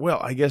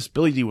 I guess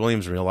Billy D.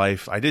 Williams in real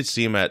life. I did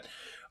see him at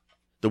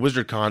the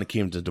Wizard Con. He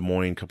came to Des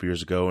Moines a couple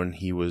years ago, and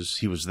he was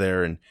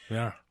there. And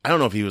yeah, I don't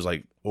know if he was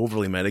like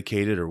overly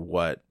medicated or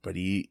what, but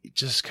he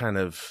just kind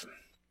of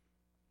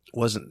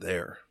wasn't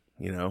there.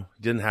 He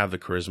didn't have the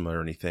charisma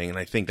or anything. And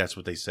I think that's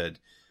what they said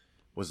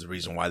was the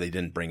reason why they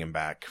didn't bring him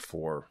back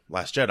for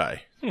Last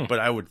Jedi.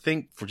 But I would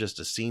think for just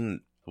a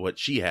scene, what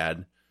she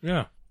had,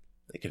 yeah,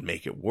 they could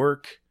make it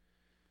work.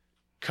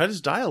 Cut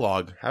his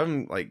dialogue, have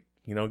him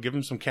give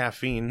him some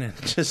caffeine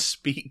and just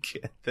speak.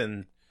 And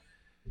then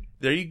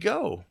there you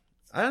go.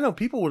 I don't know.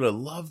 People would have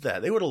loved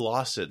that. They would have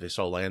lost it. They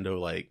saw Lando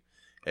like,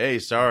 "Hey,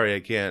 sorry, I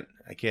can't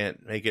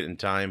make it in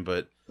time,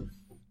 but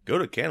go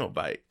to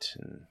Candlebite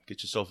and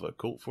get yourself a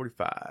Colt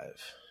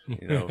 45."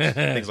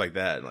 Things like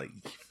that. Like,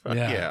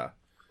 yeah.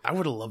 I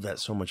would have loved that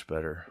so much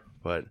better.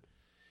 But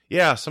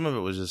yeah, some of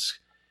it was just,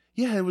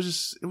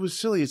 it was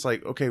silly. It's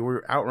like, okay,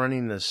 we're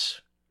outrunning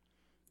these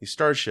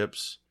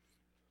starships.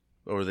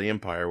 Or the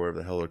Empire, whatever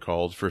the hell they're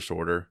called, First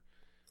Order.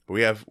 But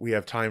we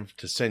have time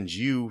to send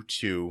you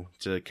to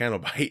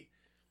Candlebite.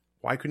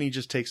 Why couldn't you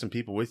just take some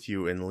people with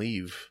you and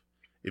leave,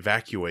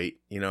 evacuate?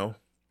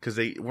 Because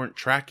they weren't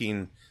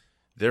tracking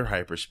their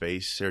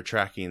hyperspace; they're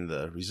tracking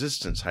the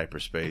Resistance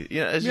hyperspace.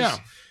 Just,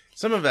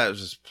 some of that was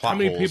just plot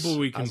holes. How many people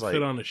we can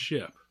fit on a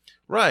ship?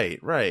 Right.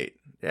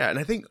 Yeah, and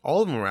I think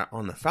all of them were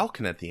on the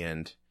Falcon at the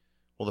end.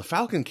 Well, the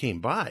Falcon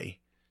came by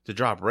to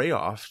drop Rey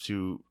off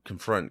to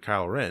confront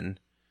Kylo Ren.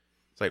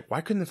 Like,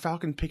 why couldn't the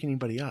Falcon pick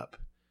anybody up?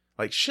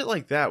 Like, shit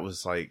like that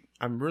was like,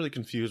 I'm really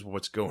confused with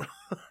what's going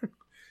on.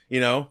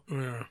 Yeah.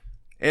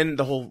 And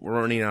the whole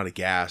running out of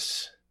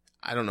gas.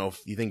 I don't know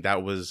if you think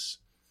that was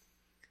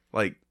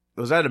like,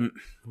 was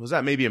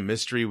that maybe a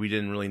mystery we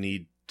didn't really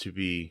need to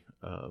be,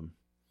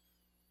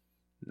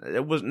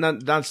 it was not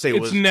to say it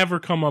was. It's never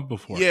come up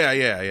before.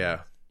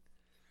 Yeah.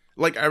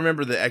 Like, I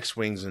remember the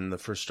X-Wings in the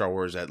first Star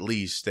Wars, at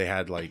least they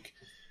had like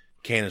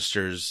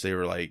canisters. They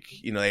were like,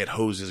 they had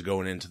hoses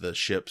going into the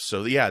ships.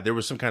 So yeah, there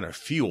was some kind of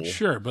fuel.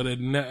 Sure, but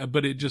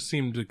it just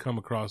seemed to come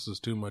across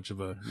as too much of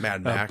a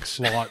Mad Max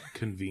plot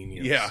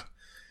convenience.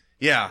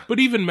 Yeah. But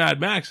even Mad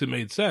Max, it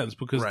made sense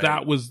because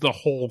that was the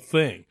whole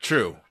thing.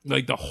 True.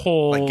 Like the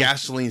whole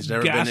gasoline's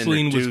never been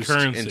introduced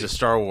into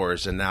Star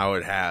Wars, and now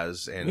it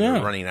has, and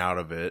they're running out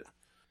of it.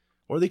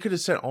 Or they could have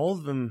sent all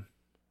of them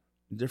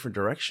in different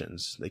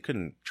directions. They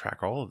couldn't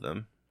track all of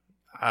them.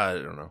 I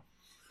don't know.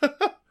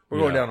 We're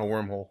going down a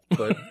wormhole,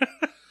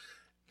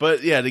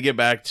 but yeah, to get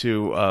back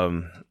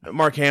to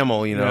Mark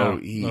Hamill,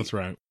 that's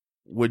right.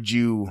 Would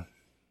you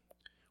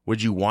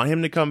Would you want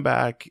him to come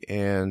back?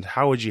 And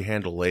how would you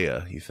handle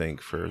Leia, you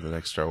think, for the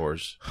next Star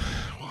Wars?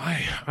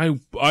 Well,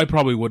 I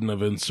probably wouldn't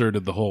have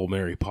inserted the whole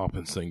Mary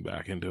Poppins thing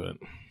back into it.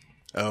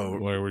 Oh,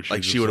 Where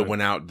she would have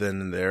went out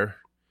then and there?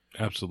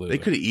 Absolutely.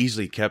 They could have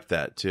easily kept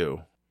that,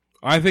 too.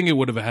 I think it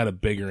would have had a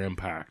bigger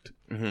impact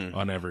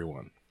on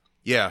everyone.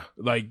 Yeah.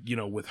 Like,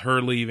 with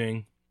her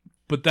leaving.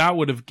 But that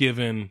would have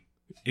given...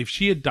 If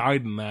she had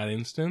died in that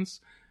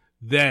instance,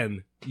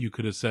 then you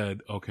could have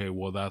said, okay,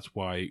 well, that's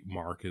why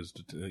Mark is,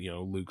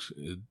 Luke's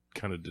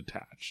kind of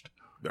detached.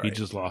 Right. He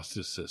just lost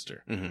his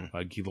sister. Mm-hmm.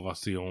 Like, he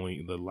lost the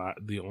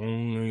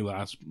only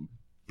last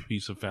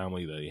piece of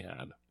family that he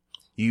had.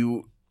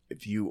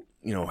 If you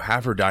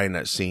have her die in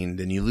that scene,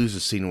 then you lose the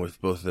scene with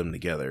both of them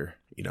together.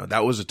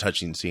 That was a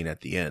touching scene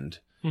at the end.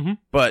 Mm-hmm.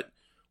 But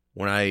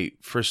when I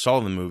first saw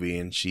the movie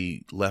and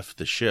she left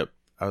the ship,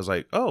 I was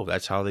like, oh,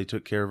 that's how they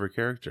took care of her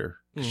character.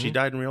 Mm-hmm. She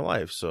died in real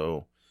life,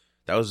 so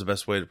that was the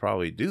best way to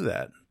probably do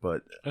that.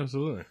 But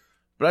absolutely.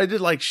 But I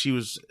did like she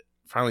was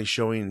finally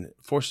showing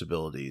Force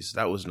abilities.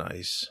 That was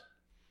nice.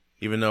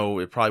 Even though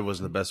it probably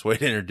wasn't the best way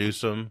to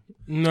introduce them.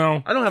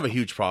 No. I don't have a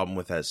huge problem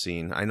with that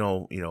scene. I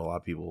know, a lot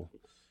of people,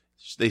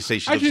 they say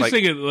she looks I just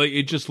think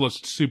it just looks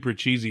super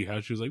cheesy how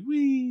she was like,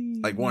 wee.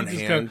 Like one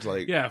hand,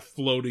 like... Yeah,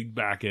 floating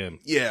back in.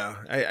 Yeah,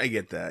 I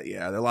get that.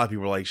 Yeah, a lot of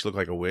people are like, she looked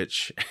like a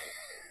witch.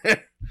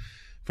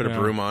 Put a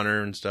broom on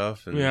her and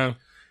stuff. And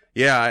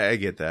yeah, I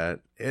get that.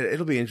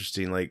 It'll be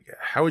interesting. Like,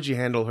 how would you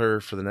handle her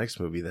for the next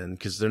movie then?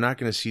 Because they're not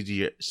going to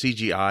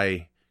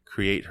CGI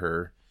create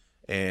her,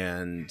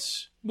 and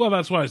well,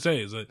 that's what I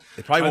say is that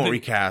they probably won't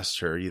recast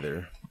her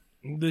either.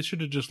 They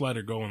should have just let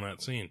her go in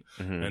that scene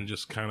and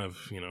just kind of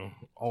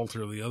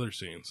alter the other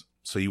scenes.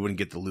 So you wouldn't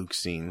get the Luke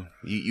scene.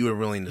 You were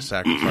willing to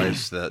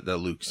sacrifice that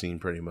Luke scene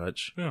pretty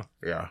much.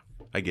 Yeah,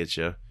 I get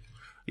you.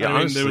 Yeah,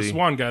 honestly, there was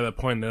one guy that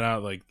pointed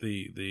out like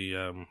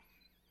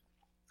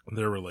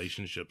their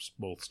relationships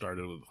both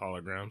started with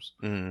holograms.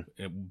 Mm-hmm.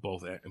 It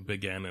both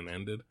began and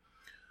ended.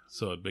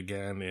 So it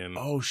began in...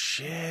 Oh,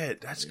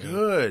 shit. That's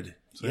good.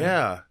 So,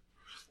 yeah.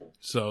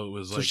 So it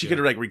was like... So she could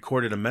have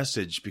recorded a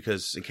message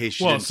because in case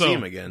she didn't see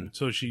him again.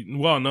 So she...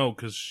 Well, no,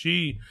 because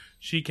she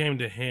came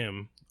to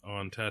him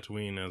on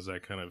Tatooine as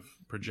that kind of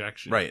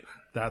projection. Right.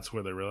 That's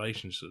where the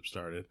relationship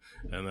started.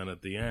 And then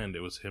at the end,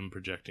 it was him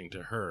projecting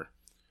to her.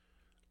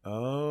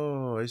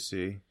 Oh, I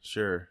see.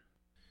 Sure.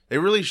 They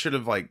really should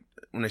have, when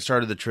they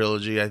started the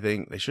trilogy, I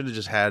think, they should have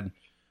just had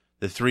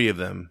the three of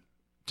them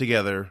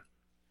together.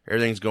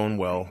 Everything's going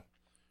well.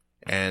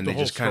 And they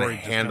just kind of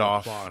hand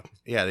off.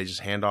 Yeah, they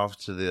just hand off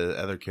to the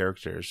other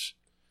characters.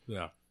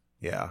 Yeah.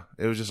 Yeah.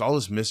 It was just all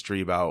this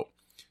mystery about...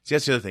 See,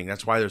 that's the other thing.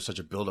 That's why there's such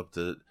a build-up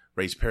to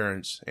Rey's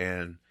parents.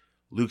 And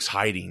Luke's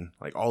hiding,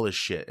 all this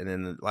shit. And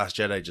then The Last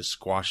Jedi just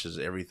squashes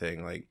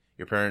everything. Like,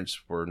 your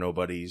parents were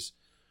nobodies.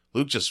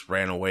 Luke just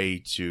ran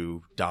away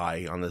to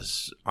die on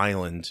this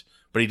island.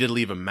 But he did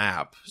leave a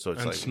map, so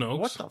it's Snoke's?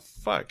 What the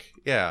fuck?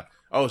 Yeah.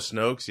 Oh,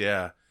 Snoke's,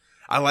 yeah.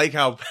 I like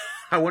how,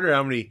 I wonder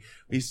how many,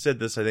 we said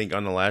this, I think,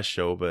 on the last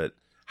show, but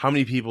how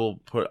many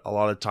people put a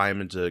lot of time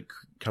into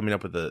coming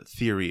up with a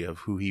theory of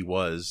who he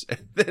was,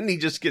 and then he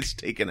just gets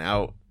taken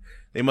out.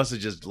 They must have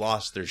just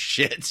lost their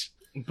shit.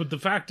 But the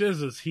fact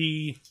is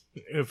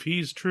if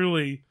he's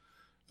truly,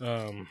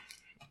 who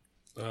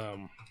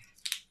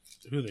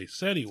they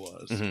said he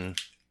was,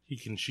 he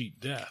can cheat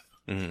death.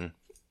 Mm-hmm.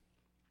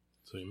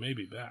 So he may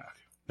be back.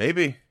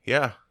 Maybe,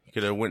 yeah. He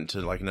could have went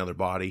to another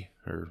body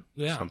or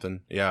something.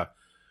 Yeah.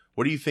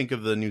 What do you think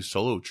of the new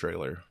Solo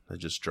trailer that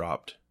just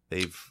dropped?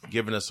 They've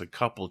given us a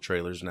couple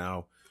trailers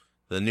now.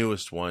 The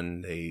newest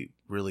one, they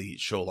really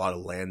show a lot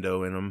of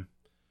Lando in them.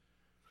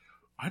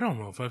 I don't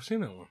know if I've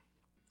seen that one.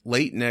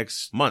 Late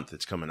next month,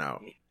 it's coming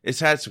out.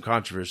 It's had some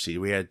controversy.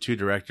 We had two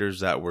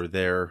directors that were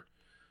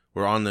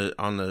on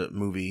the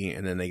movie,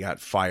 and then they got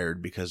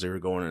fired because they were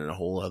going in a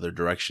whole other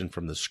direction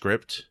from the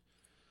script.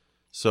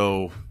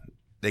 So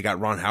they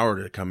got Ron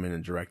Howard to come in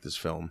and direct this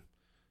film,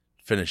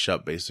 finish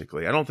up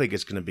basically. I don't think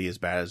it's going to be as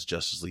bad as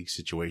Justice League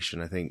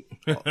situation. I think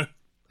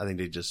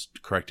they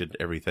just corrected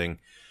everything.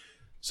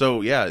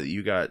 So yeah,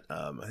 you got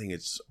I think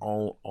it's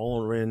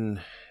Alden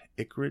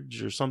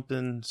Ehrenreich or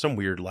something, some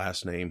weird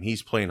last name.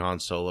 He's playing Han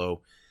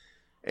Solo,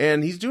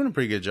 and he's doing a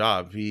pretty good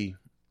job. He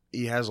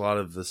has a lot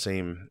of the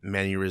same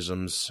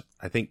mannerisms.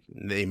 I think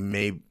they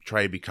may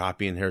try to be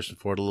copying Harrison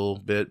Ford a little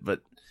bit,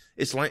 but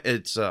it's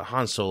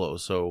Han Solo,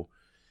 so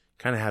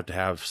kind of have to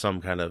have some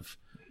kind of...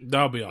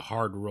 That'll be a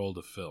hard role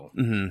to fill.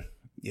 Mm-hmm.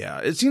 Yeah,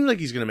 it seems like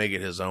he's going to make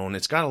it his own.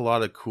 It's got a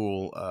lot of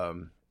cool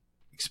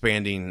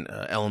expanding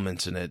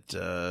elements in it.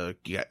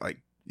 You got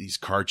these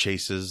car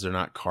chases. They're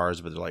not cars,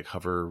 but they're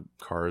hover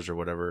cars or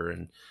whatever.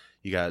 And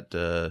you got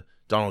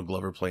Donald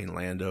Glover playing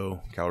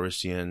Lando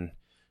Calrissian.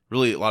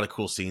 Really a lot of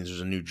cool scenes. There's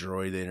a new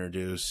droid they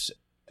introduce.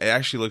 It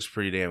actually looks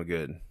pretty damn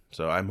good.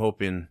 So I'm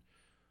hoping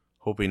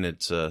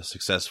it's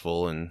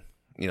successful, and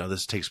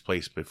this takes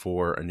place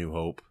before A New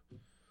Hope.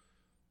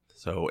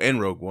 So, and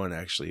Rogue One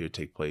actually would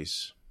take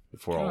place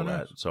before all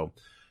that. So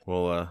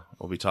we'll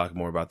be talking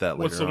more about that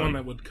later. What's the one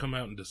that would come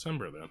out in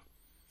December then?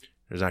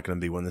 There's not going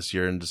to be one this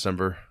year in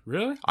December.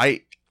 Really?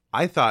 I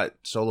I thought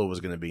Solo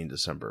was going to be in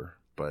December,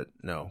 but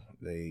no,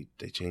 they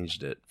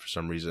changed it for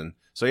some reason.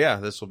 So yeah,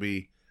 this will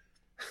be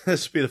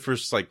the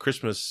first like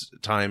Christmas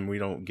time we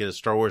don't get a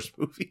Star Wars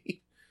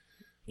movie.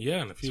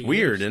 Yeah, in a few It's years.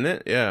 weird, isn't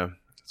it? Yeah.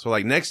 So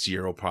like next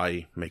year will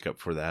probably make up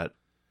for that.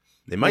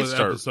 They might With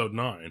start episode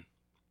 9.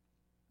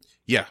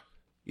 Yeah.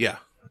 Yeah.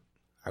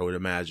 I would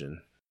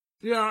imagine.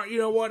 Yeah, you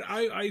know what?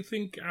 I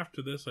think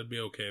after this, I'd be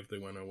okay if they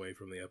went away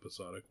from the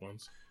episodic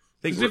ones.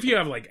 Think Because if you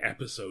have like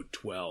episode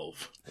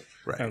 12,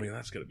 right. I mean,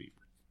 that's going to be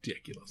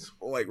ridiculous.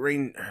 Like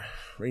Rain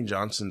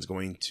Johnson's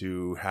going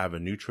to have a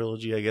new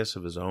trilogy, I guess,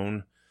 of his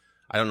own.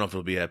 I don't know if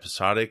it'll be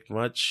episodic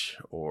much,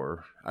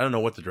 or I don't know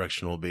what the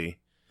direction will be.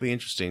 It'll be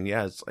interesting.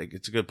 Yeah,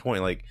 it's a good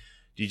point. Like,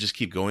 do you just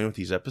keep going with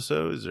these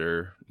episodes,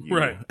 or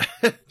Right.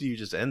 do you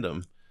just end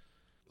them?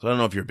 So I don't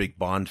know if you're a big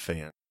Bond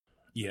fan.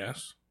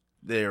 Yes.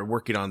 They're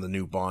working on the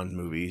new Bond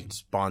movie.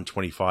 It's Bond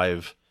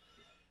 25.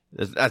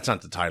 That's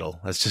not the title.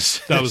 That's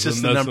just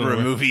the number of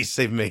movies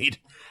they've made.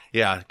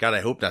 Yeah, God, I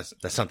hope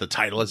that's not the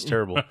title. That's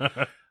terrible.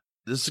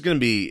 This is going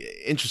to be an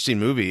interesting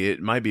movie. It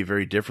might be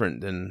very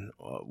different than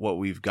what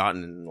we've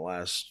gotten in the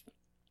last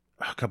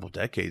couple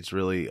decades,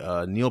 really.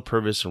 Neil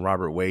Purvis and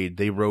Robert Wade,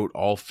 they wrote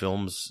all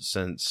films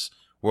since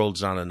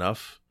World's Not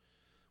Enough,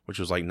 which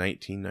was like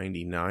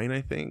 1999,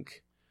 I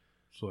think.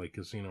 So like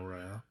Casino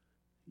Royale?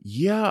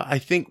 Yeah, I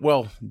think,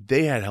 well,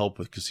 they had help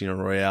with Casino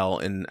Royale,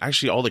 and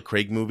actually all the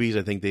Craig movies,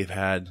 I think they've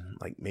had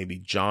like maybe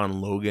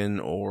John Logan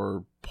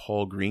or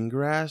Paul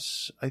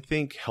Greengrass, I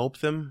think, help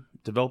them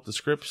develop the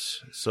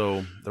scripts.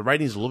 So the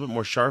writing's a little bit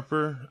more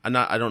sharper. I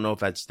don't know if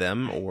that's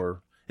them,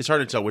 or it's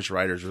hard to tell which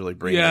writers really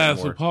bring Yeah, it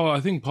more. so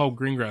I think Paul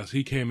Greengrass,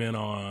 he came in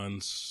on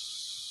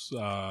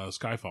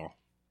Skyfall.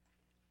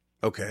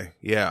 Okay,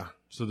 yeah.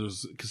 So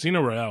there's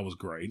Casino Royale was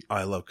great.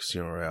 I love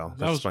Casino Royale.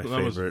 That was my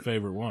my favorite.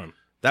 favorite one.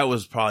 That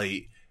was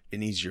probably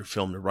an easier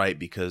film to write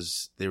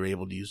because they were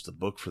able to use the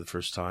book for the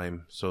first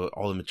time. So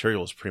all the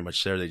material was pretty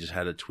much there. They just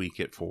had to tweak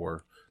it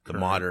for the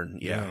modern.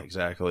 Yeah,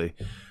 exactly.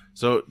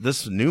 So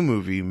this new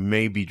movie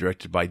may be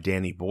directed by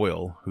Danny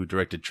Boyle, who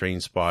directed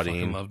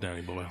Trainspotting. I love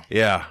Danny Boyle.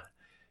 Yeah.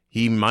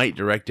 He might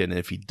direct it, and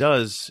if he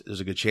does, there's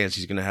a good chance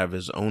he's going to have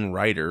his own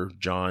writer,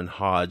 John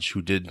Hodge,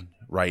 who did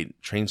write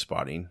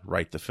Trainspotting,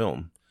 write the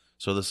film.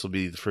 So this will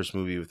be the first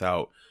movie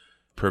without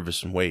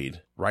Purvis and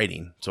Wade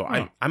writing. So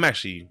I'm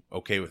actually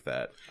okay with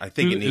that. I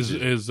think it needs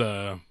is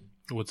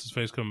what's his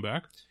face coming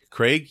back?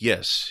 Craig?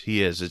 Yes,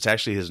 he is. It's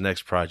actually his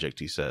next project,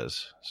 he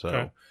says. So,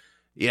 Okay.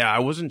 Yeah, I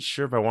wasn't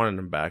sure if I wanted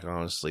him back,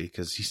 honestly,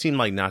 because he seemed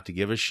like not to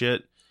give a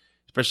shit,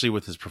 especially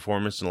with his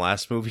performance in the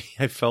last movie.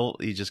 I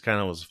felt he just kind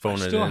of was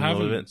phoning it in a little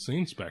bit. Haven't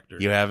seen Spectre.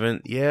 You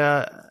haven't?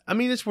 Yeah. I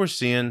mean, it's worth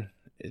seeing.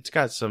 It's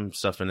got some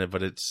stuff in it,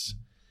 but it's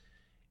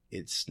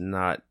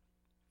not.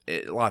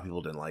 A lot of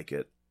people didn't like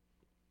it.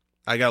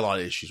 I got a lot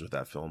of issues with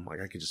that film.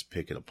 Like, I could just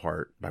pick it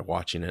apart by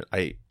watching it.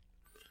 I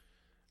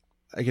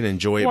can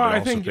enjoy it, but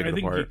also pick it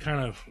apart.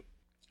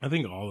 I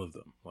think all of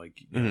them. Like,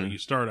 you know, you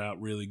start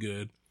out really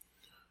good.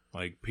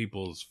 Like,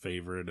 people's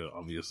favorite,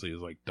 obviously, is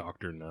like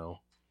Dr. No.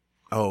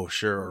 Oh,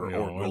 sure. Or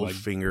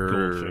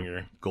Goldfinger. Like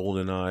or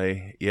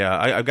Goldeneye. Yeah,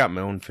 I've got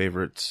my own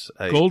favorites.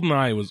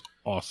 Goldeneye was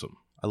awesome.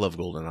 I love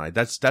Goldeneye.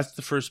 That's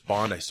the first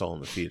Bond I saw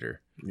in the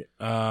theater.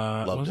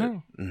 Loved it.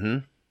 Mm-hmm.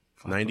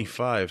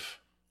 95.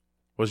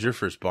 What was your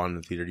first Bond in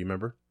the theater? Do you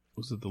remember?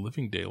 Was it The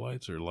Living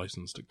Daylights or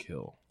License to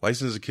Kill?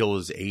 License to Kill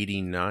was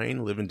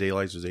 89. Living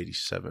Daylights was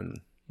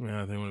 87.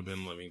 Yeah, they would have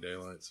been Living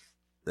Daylights.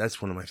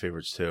 That's one of my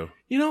favorites, too.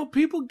 You know,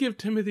 people give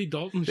Timothy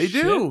Dalton shit.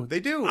 They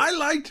do. I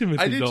like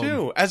Timothy Dalton. I do,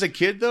 too. As a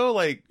kid, though,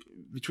 like,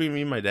 between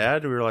me and my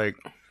dad, we were like,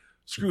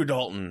 screw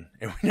Dalton.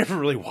 And we never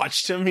really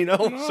watched him, you know?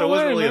 So it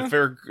wasn't really a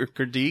fair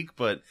critique,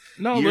 but...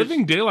 No,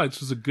 Living Daylights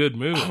was a good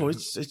movie. Oh,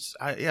 it's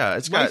got...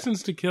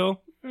 License to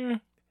Kill? Yeah,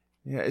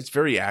 it's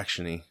very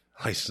action-y.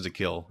 License to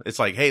Kill. It's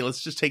like, hey,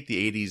 let's just take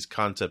the 80s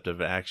concept of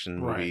an action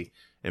movie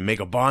and make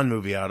a Bond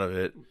movie out of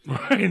it.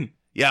 Right.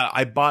 Yeah,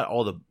 I bought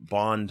all the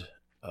Bond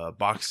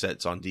box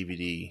sets on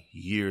DVD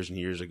years and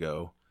years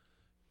ago,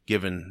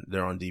 given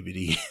they're on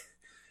DVD.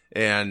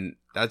 And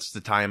that's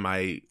the time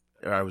I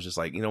was just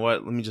like, you know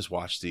what? Let me just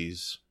watch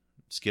these.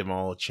 Just give them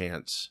all a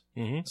chance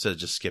instead of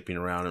just skipping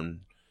around and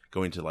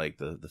going to like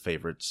the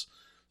favorites.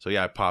 So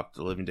yeah, I popped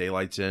the Living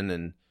Daylights in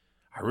and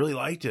I really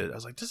liked it. I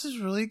was like, this is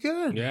really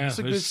good. Yeah, it's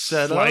a good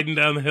setup. Sliding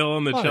down the hill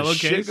on the cello case.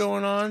 Shit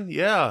going on.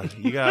 Yeah,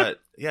 you got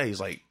he's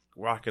like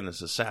rocking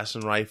this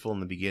assassin rifle in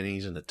the beginning.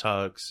 He's in the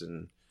tux,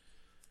 and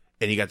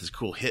you got this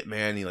cool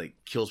hitman. He like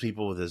kills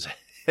people with his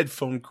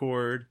headphone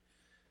cord.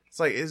 It's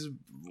like it's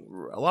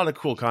a lot of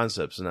cool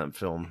concepts in that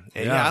film.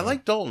 And yeah, I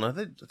like Dalton.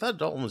 I thought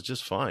Dalton was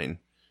just fine.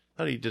 I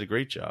thought he did a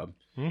great job.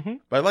 Mm-hmm.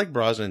 But I like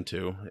Brosnan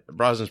too.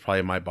 Brosnan's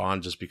probably my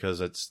Bond just because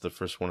that's the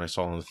first one I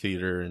saw in the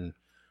theater, and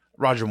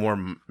Roger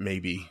Moore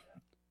maybe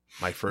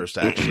my first,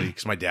 actually,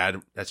 because my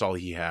dad, that's all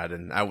he had,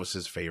 and that was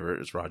his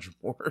favorite, is Roger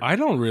Moore. I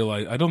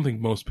don't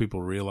think most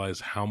people realize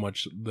how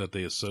much that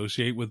they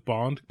associate with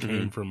Bond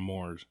came from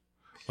Moore's,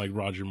 like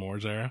Roger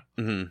Moore's era.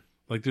 Mm-hmm.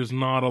 Like, there's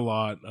not a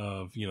lot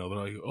of, they're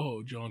like,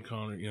 oh, John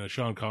Connery,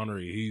 Sean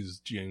Connery, he's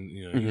James,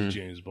 he's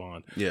James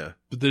Bond. Yeah.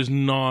 But there's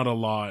not a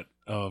lot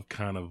of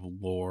kind of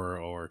lore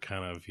or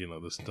kind of,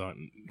 the stunt,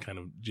 kind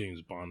of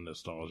James Bond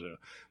nostalgia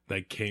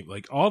that came,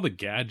 like all the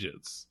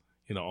gadgets,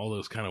 all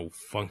those kind of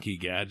funky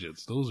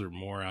gadgets, those are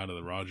more out of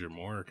the Roger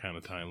Moore kind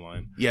of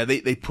timeline. Yeah,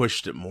 they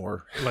pushed it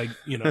more. Like,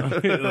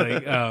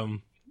 like,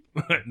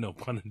 no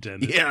pun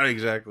intended. Yeah,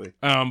 exactly.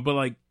 But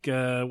like,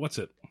 what's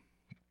it?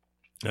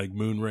 Like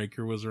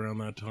Moonraker was around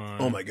that time.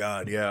 Oh my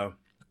God, yeah.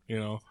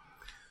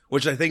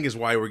 Which I think is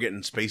why we're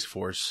getting Space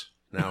Force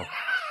now.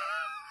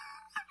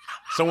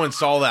 Someone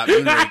saw that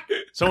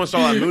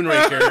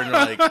Moonraker and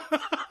they're like,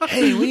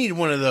 hey, we need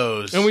one of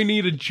those. And we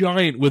need a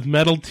giant with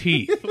metal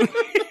teeth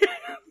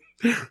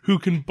who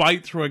can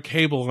bite through a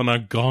cable on a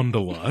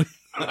gondola.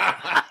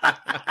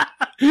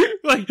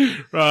 Like,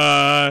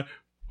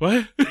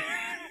 what?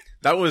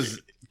 That was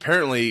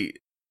apparently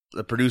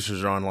the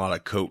producers are on a lot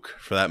of coke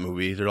for that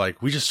movie. They're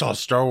like, we just saw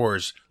Star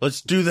Wars.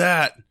 Let's do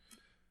that.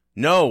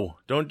 No,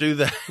 don't do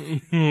that.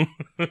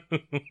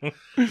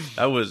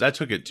 That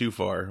took it too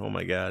far. Oh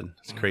my God.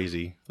 It's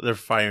crazy. They're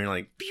firing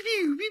like pew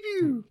pew pew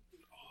pew.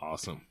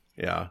 Awesome.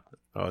 Yeah.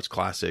 Oh, it's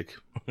classic.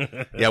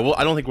 Yeah, well,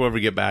 I don't think we'll ever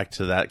get back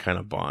to that kind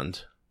of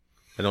Bond.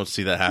 I don't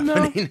see that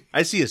happening. No.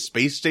 I see a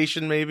space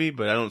station maybe,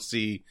 but I don't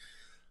see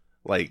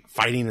like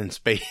fighting in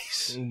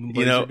space.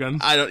 Laser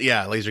guns?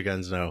 Laser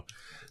guns, no.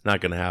 Not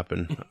gonna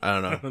happen.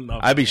 I don't know.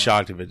 I'd be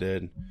shocked if it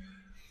did.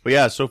 But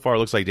yeah, so far it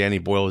looks like Danny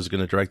Boyle is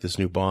gonna direct this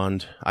new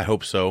Bond. I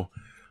hope so.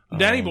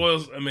 Danny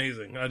Boyle's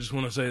amazing. I just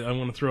want to say, I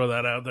want to throw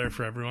that out there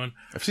for everyone.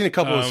 I've seen a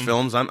couple of his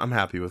films. I'm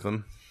happy with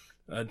them.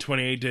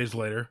 28 Days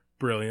Later,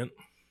 brilliant.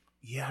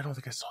 Yeah, I don't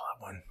think I saw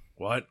that one.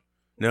 What?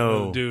 No,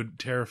 oh, dude,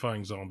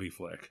 terrifying zombie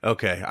flick.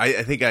 Okay,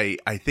 I think I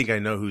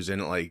know who's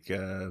in it. Like,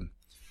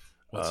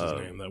 what's his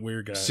name? That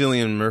weird guy,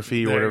 Cillian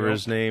Murphy, or whatever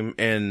his name,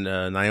 and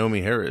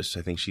Naomi Harris.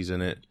 I think she's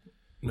in it.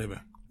 Maybe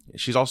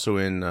she's also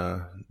in.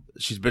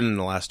 She's been in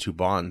the last two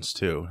Bonds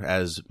too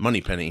as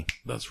Moneypenny.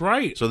 That's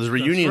right. So there's a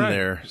reunion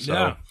there. So.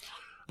 Yeah,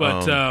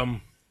 but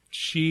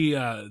she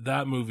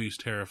that movie's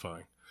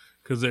terrifying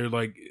because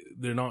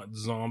they're not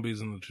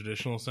zombies in the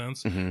traditional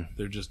sense. Mm-hmm.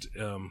 They're just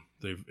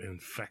they're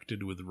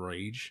infected with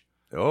rage.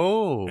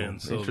 Oh,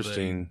 and so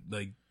interesting.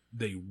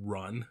 They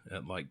run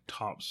at like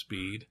top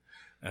speed,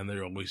 and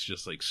they're always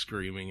just like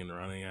screaming and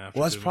running after.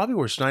 Well, that's probably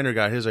where Snyder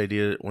got his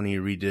idea when he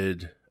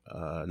redid Day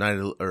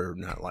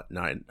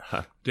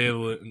of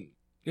the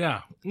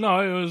Yeah, no,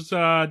 it was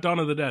Dawn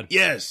of the Dead.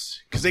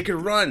 Yes, because they could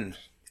run.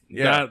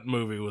 Yeah, that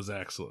movie was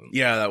excellent.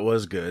 Yeah, that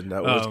was good.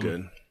 That was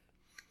good.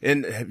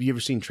 And have you ever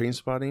seen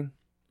Trainspotting?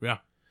 Yeah.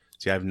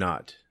 See, I've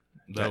not.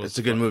 It's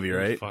a good movie,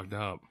 right? Fucked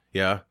up.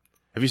 Yeah.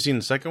 Have you seen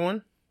the second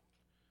one?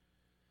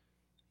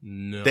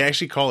 No. They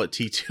actually call it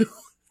T2.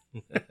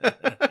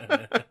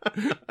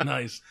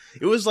 Nice.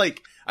 It was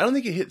like, I don't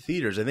think it hit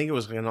theaters. I think it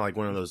was kind of like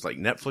one of those like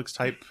Netflix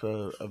type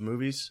of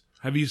movies.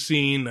 Have you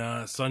seen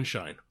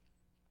Sunshine?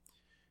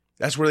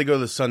 That's where they go to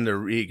the sun to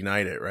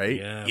reignite it, right?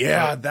 Yeah.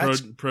 Yeah, that's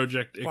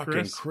Project Icarus.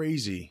 Fucking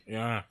crazy.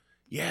 Yeah.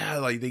 Yeah,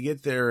 like they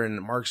get there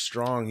and Mark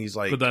Strong, he's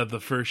like... But the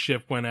first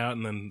ship went out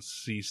and then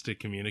ceased to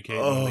communicate.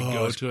 And they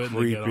go to it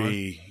creepy. And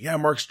they get on. Yeah,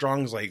 Mark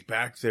Strong's like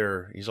back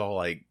there. He's all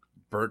like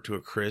burnt to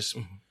a crisp.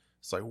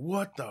 It's like,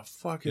 what the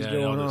fuck is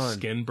going all on? The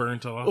skin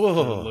burnt off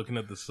looking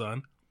at the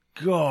sun.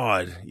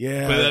 God,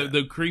 yeah. But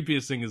the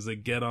creepiest thing is they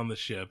get on the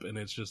ship and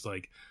it's just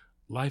like,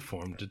 life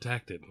form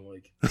detected. I'm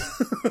like,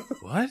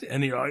 what?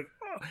 And you're like,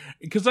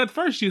 because at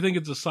first you think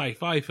it's a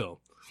sci-fi film.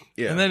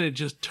 Yeah. And then it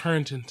just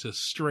turned into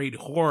straight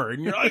horror.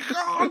 And you're like,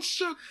 oh,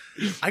 shit.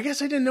 I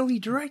guess I didn't know he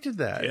directed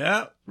that.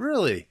 Yeah.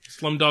 Really?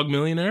 Slumdog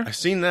Millionaire? I've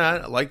seen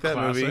that. I like that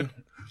movie.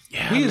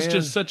 Yeah, he is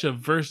just such a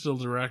versatile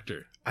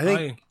director. I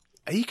think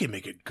he can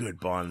make a good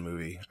Bond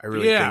movie. I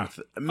really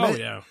think.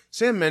 Yeah.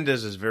 Sam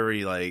Mendes is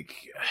very like,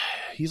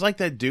 he's like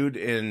that dude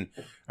in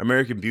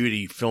American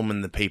Beauty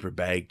filming the paper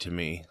bag to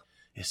me.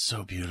 It's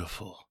so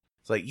beautiful.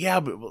 It's like, yeah,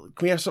 but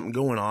can we have something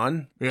going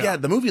on? Yeah,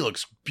 the movie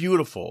looks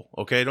beautiful.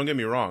 Okay, don't get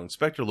me wrong.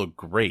 Spectre looked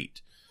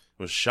great.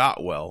 It was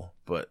shot well,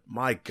 but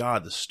my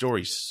God, the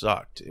story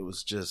sucked. It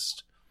was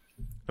just,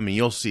 I mean,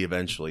 you'll see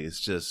eventually. It's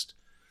just,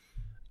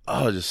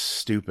 just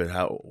stupid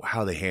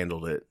how they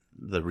handled it.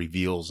 The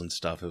reveals and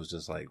stuff. It was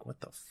just like, what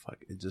the fuck?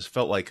 It just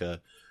felt like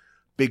a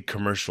big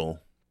commercial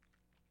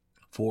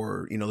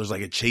for, there's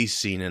like a chase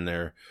scene in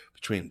there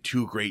between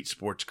two great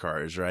sports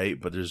cars, right?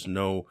 But there's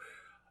no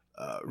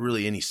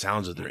really any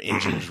sounds of their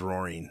engines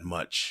roaring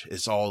much.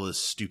 It's all this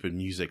stupid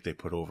music they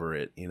put over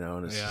it,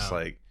 and it's just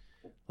like,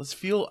 we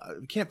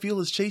can't feel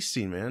this chase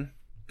scene, man.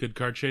 Good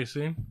car chase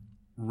scene?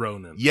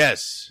 Ronin.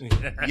 Yes.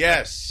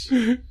 Yes.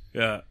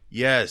 Yeah.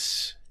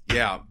 Yes.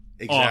 Yeah.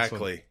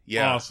 Exactly. Awesome.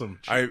 Yeah. Awesome.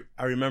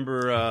 I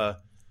remember,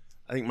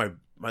 I think my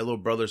little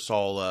brother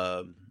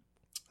saw,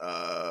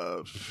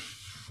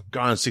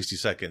 Gone in 60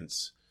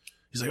 Seconds.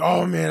 He's like,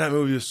 oh man, that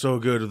movie was so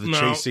good with the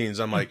chase scenes.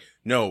 I'm like,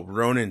 no,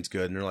 Ronin's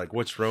good. And they're like,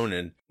 what's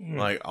Ronin? I'm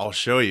like, I'll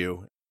show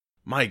you.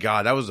 My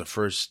God, that was the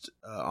first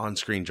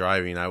on-screen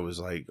driving. I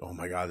was like, oh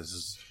my God, this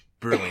is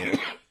brilliant.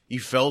 You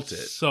felt it.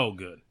 So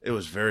good. It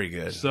was very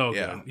good. So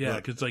good. Yeah,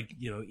 because like,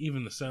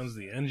 even the sounds of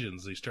the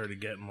engines, they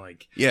started getting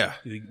like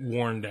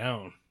worn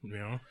down,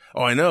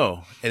 Oh, I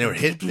know. And they were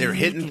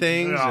hitting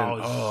things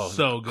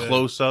so good.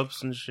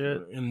 Close-ups and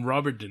shit. And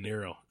Robert De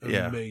Niro.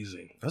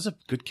 Amazing. That was a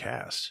good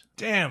cast.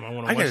 Damn, I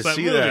want to watch that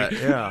see movie. That.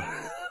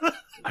 Yeah.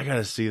 I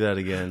gotta see that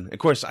again. Of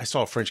course, I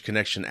saw French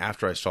Connection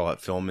after I saw that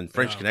film, and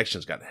French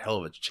Connection's got a hell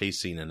of a chase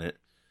scene in it.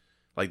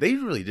 Like, they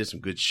really did some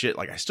good shit.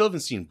 Like, I still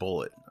haven't seen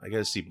Bullet. I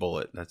gotta see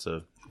Bullet. That's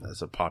a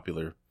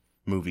popular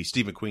movie.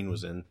 Steve McQueen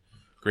was in.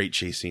 Great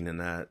chase scene in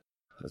that.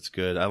 That's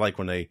good. I like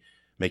when they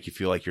make you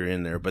feel like you're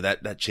in there.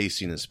 But that chase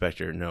scene in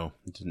Spectre, no,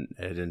 it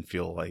didn't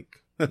feel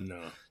like. No,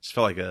 it just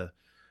felt like a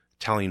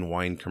Italian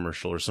wine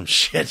commercial or some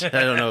shit. I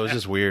don't know. It was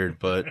just weird.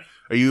 But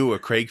are you a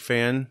Craig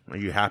fan? Are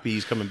you happy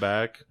he's coming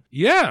back?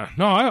 Yeah,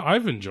 no,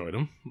 I've enjoyed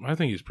him. I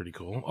think he's pretty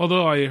cool.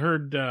 Although I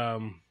heard,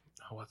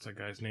 what's that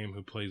guy's name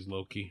who plays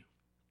Loki?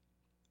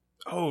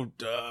 Oh,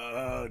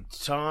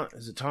 Tom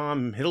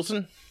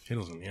Hiddleston?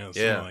 Hiddleston, yeah,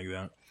 something like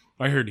that.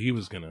 I heard he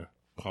was gonna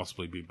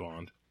possibly be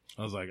Bond.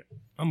 I was like,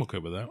 I'm okay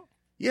with that.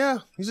 Yeah,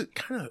 he's a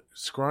kind of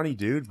scrawny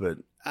dude, but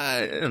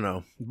I don't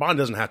know. Bond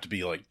doesn't have to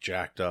be like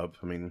jacked up.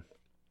 I mean,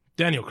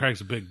 Daniel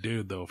Craig's a big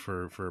dude though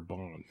for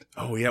Bond.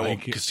 Oh yeah, well,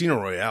 Casino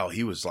Royale,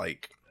 he was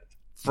like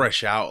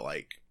fresh out,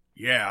 like,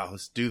 yeah,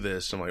 let's do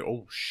this. I'm like,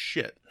 oh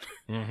shit.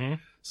 Mm-hmm.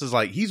 This is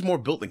like, he's more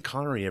built than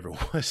Connery ever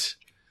was.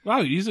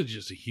 Wow, he's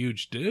just a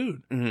huge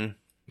dude. Mm-hmm.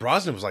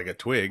 Brosnan was like a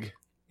twig,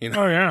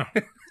 Oh yeah,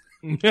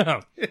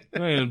 yeah.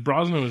 And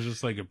Brosnan was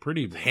just like a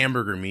pretty boy.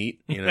 Hamburger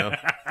meat, And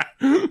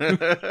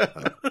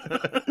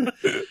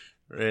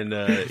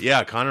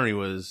Connery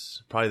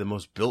was probably the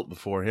most built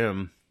before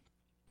him.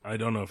 I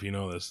don't know if you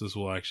know this. This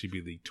will actually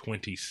be the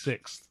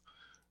 26th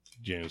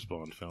James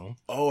Bond film.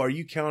 Oh, are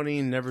you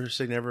counting Never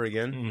Say Never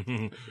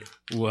Again?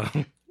 Well,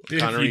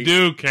 Connery. If you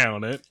do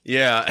count it.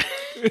 Yeah.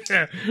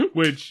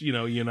 Which,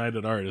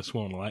 United Artists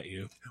won't let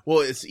you. Well,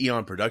 it's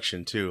Eon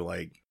production, too.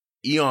 Like,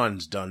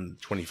 Eon's done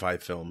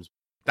 25 films.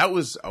 That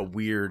was a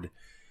weird...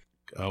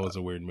 That was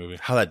a weird movie.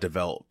 How that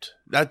developed.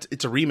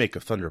 It's a remake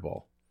of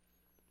Thunderball.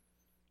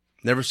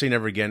 Never Say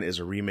Never Again is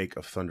a remake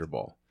of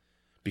Thunderball.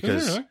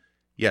 Because... Really?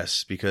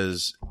 Yes,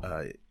 because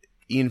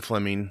Ian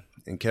Fleming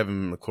and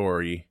Kevin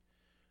McClory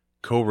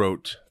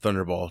co-wrote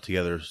Thunderball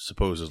together,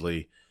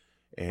 supposedly,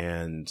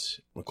 and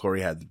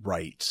McClory had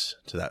rights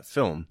to that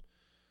film.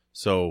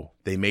 So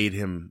they made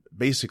him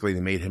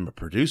a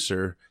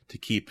producer to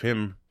keep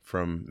him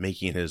from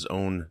making his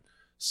own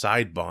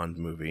side Bond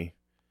movie,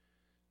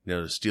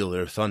 to steal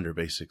their thunder,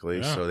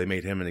 basically. Yeah. So they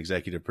made him an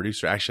executive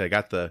producer. Actually, I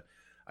got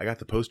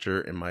the poster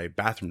in my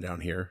bathroom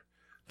down here,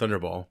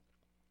 Thunderball.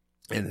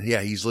 And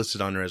yeah, he's listed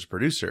on there as a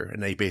producer,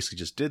 and they basically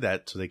just did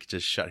that so they could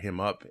just shut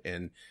him up.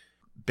 And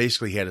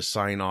basically, he had to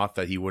sign off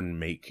that he wouldn't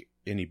make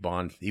a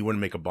Bond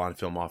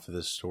film off of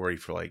this story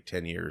for like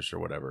 10 years or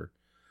whatever.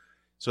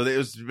 So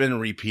it's been a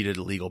repeated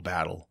legal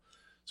battle.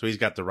 So he's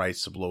got the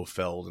rights to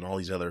Blofeld and all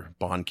these other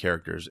Bond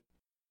characters.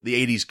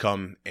 The 80s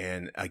come,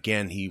 and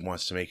again, he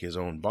wants to make his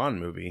own Bond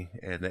movie,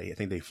 and I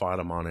think they fought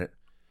him on it.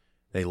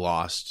 They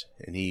lost,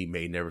 and he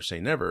made Never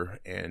Say Never,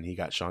 and he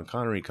got Sean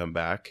Connery come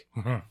back.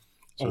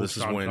 So this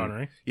is when,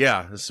 Connery.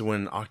 Yeah, this is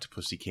when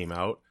Octopussy came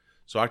out.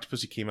 So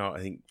Octopussy came out,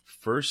 I think,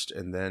 first,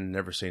 and then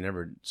Never Say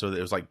Never. So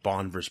it was like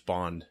Bond versus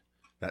Bond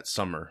that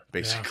summer,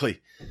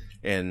 basically.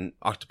 Yeah. And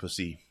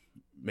Octopussy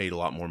made a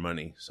lot more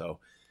money. So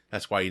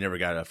that's why you never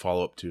got a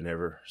follow-up to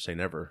Never Say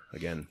Never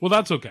again. Well,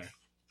 that's okay.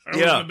 I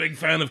wasn't a big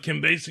fan of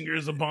Kim Basinger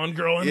as a Bond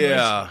girl.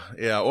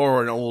 Yeah,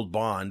 or an old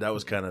Bond. That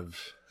was kind of,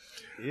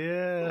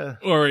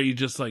 Or you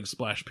just like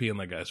splash pee in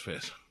that guy's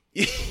face.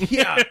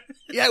 Yeah,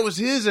 it was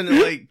his, and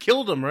it like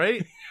killed him,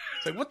 right?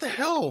 It's like, what the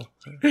hell?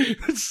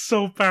 It's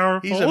so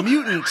powerful. He's a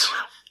mutant.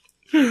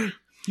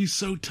 He's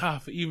so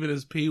tough, even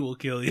his pee will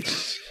kill you.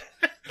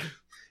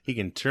 He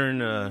can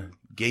turn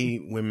gay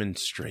women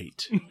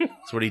straight.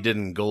 That's what he did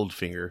in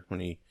Goldfinger when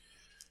he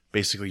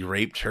basically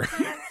raped her.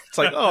 It's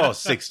like,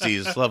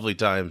 60s, lovely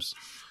times.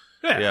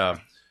 Yeah.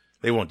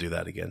 They won't do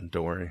that again,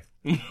 don't worry.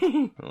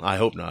 I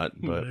hope not,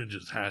 but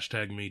just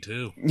hashtag me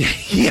too.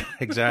 Yeah,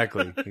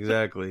 exactly.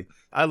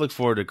 I look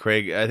forward to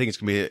Craig. I think it's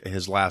gonna be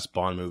his last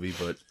Bond movie,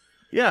 but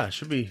yeah,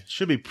 should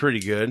be pretty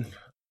good.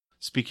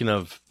 Speaking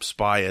of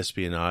spy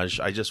espionage,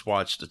 I just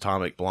watched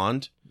Atomic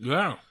Blonde.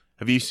 Yeah.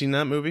 Have you seen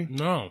that movie?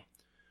 No.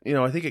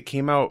 I think it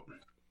came out.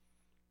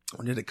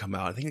 When did it come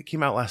out? I think it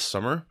came out last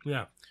summer.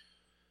 Yeah.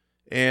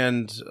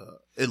 And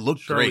it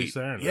looked great.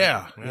 Theron,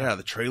 right? Yeah.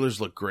 The trailers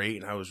looked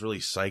great, and I was really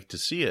psyched to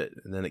see it.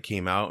 And then it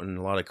came out, and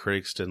a lot of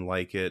critics didn't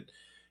like it,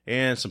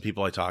 and some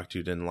people I talked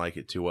to didn't like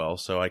it too well.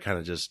 So I kind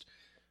of just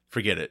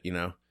forget it,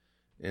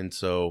 And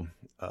so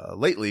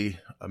lately,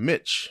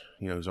 Mitch,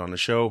 who's on the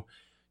show,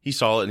 he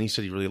saw it and he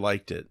said he really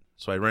liked it.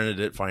 So I rented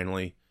it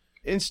finally.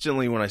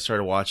 Instantly, when I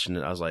started watching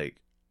it, I was like,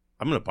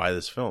 I'm gonna buy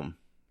this film.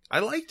 I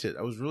liked it.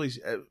 I was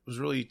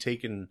really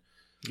taken,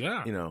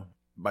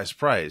 by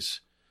surprise.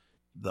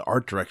 The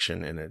art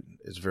direction in it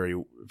is very,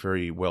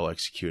 very well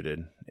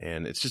executed,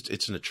 and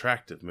it's an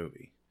attractive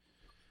movie.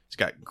 It's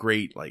got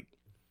great, like,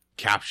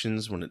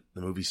 captions when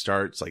the movie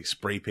starts, like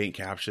spray paint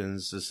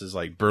captions. This is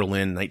like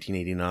Berlin,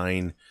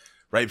 1989,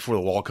 right before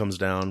the wall comes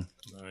down.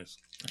 Nice.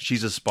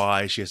 She's a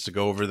spy. She has to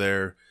go over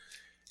there,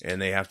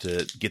 and they have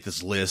to get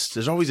this list.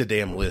 There's always a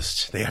damn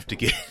list they have to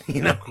get,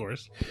 Of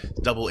course.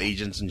 double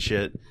agents and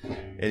shit.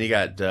 And you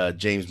got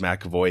James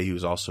McAvoy,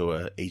 who's also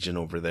an agent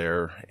over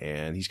there,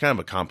 and he's kind of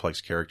a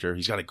complex character.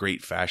 He's got a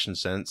great fashion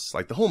sense.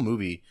 Like, the whole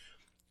movie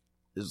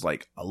is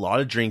like a lot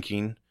of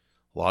drinking,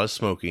 a lot of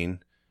smoking.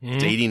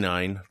 It's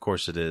 89, of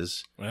course it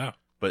is. Yeah.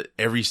 But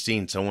every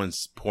scene,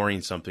 someone's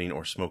pouring something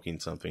or smoking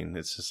something.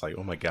 It's just like,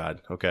 oh my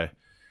God, okay.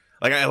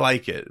 Like, I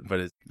like it,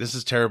 but this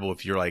is terrible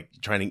if you're like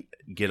trying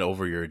to get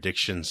over your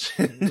addictions.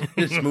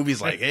 This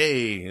movie's like,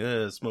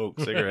 hey,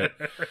 smoke, cigarette.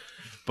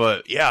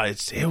 But yeah,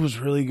 it was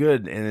really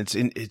good, and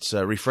it's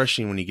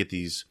refreshing when you get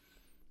these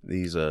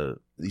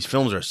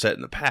films are set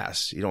in the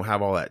past. You don't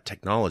have all that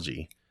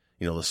technology,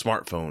 the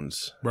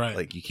smartphones. Right.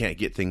 Like, you can't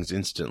get things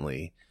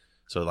instantly,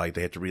 so like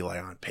they have to rely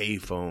on pay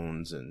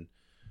phones and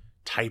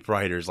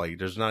typewriters. Like,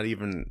 there's not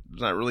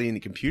really any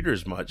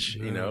computers much.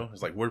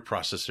 It's like word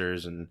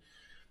processors, and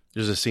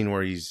there's a scene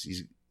where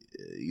he's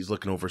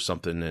looking over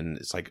something, and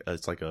it's like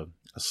a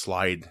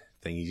slide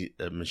thing,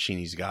 a machine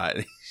he's got.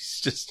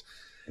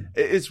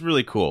 It's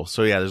really cool.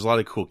 So yeah, there's a lot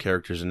of cool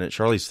characters in it.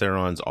 Charlize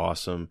Theron's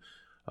awesome.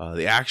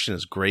 The action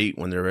is great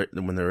when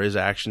there is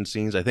action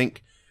scenes. I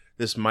think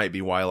this might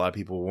be why a lot of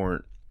people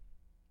weren't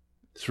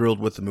thrilled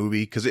with the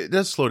movie, because it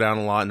does slow down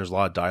a lot and there's a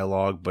lot of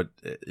dialogue. But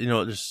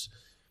it's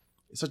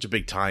such a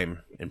big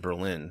time in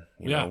Berlin,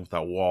 with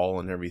that wall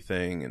and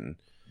everything, and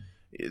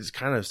it's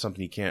kind of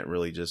something you can't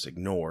really just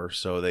ignore.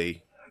 So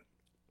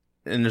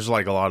there's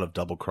like a lot of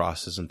double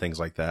crosses and things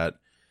like that.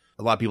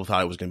 A lot of people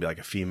thought it was going to be like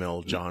a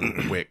female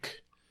John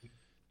Wick.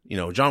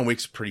 John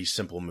Wick's a pretty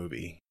simple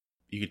movie.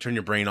 You can turn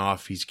your brain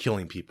off. He's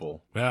killing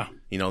people. Yeah.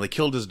 They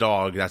killed his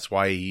dog. That's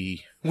why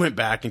he went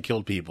back and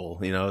killed people.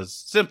 It's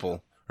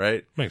simple,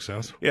 right? Makes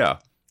sense. Yeah.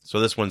 So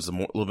this one's a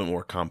little bit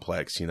more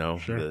complex, Sure.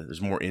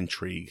 There's more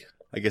intrigue.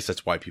 I guess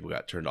that's why people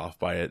got turned off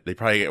by it. They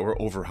probably were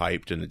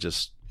overhyped and it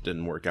just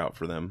didn't work out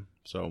for them.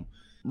 So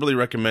really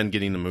recommend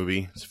getting the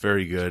movie. It's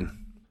very good.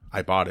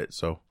 I bought it,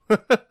 so. I'm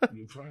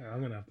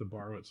going to have to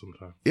borrow it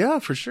sometime. Yeah,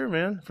 for sure,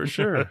 man. For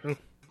sure.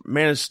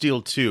 Man of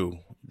Steel 2.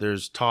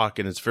 There's talk,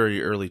 and it's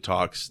very early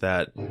talks,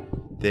 that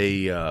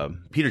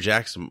Peter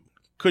Jackson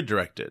could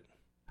direct it.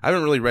 I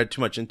haven't really read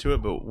too much into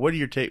it, but what's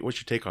your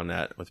take on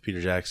that, with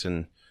Peter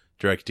Jackson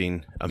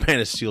directing a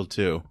Man of Steel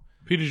 2?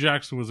 Peter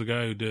Jackson was the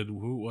guy who did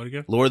what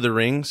again? Lord of the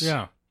Rings.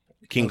 Yeah.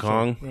 King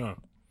Kong. Yeah.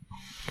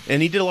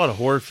 And he did a lot of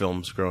horror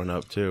films growing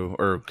up too,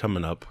 or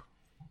coming up.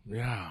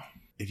 Yeah.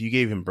 If you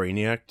gave him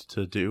Brainiac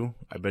to do,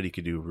 I bet he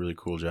could do a really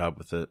cool job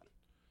with it.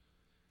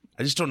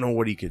 I just don't know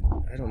what he could.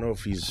 I don't know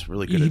if he's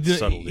really good at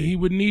subtlety. He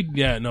would need.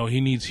 Yeah, no,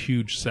 he needs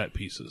huge set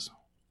pieces,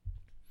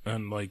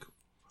 and like.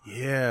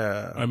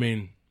 Yeah. I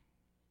mean,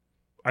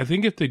 I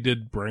think if they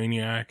did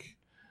Brainiac,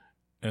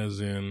 as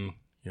in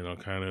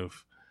kind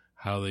of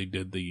how they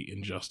did the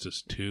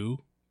Injustice 2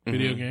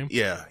 video game.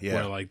 Yeah, yeah.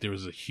 Where like there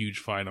was a huge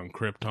fight on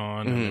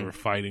Krypton, and they were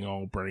fighting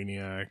all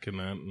Brainiac and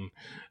that,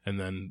 and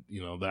then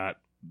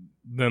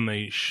then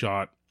they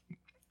shot,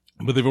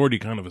 but they've already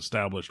kind of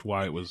established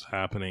why it was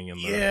happening in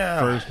the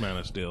first Man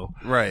of Steel.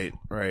 Right.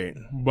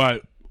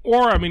 But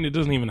it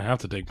doesn't even have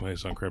to take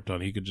place on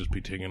Krypton. He could just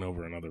be taking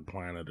over another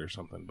planet or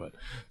something. But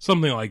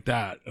something like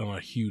that on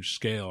a huge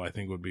scale, I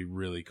think, would be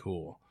really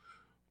cool.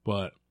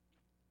 But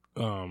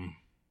the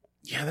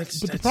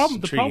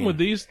problem with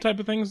these type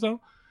of things though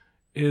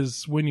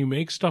is when you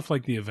make stuff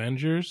like the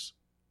Avengers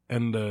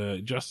and the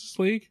Justice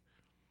League.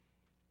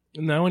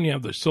 Now when you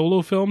have the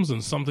solo films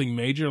and something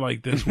major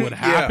like this would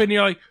happen,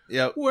 you're like,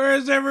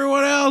 where's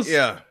everyone else?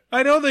 Yeah.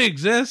 I know they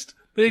exist.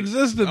 They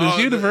exist in this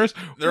universe.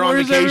 They're on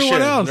vacation.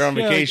 Everyone else? They're on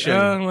vacation.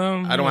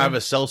 I don't have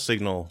a cell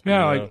signal.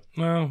 Yeah,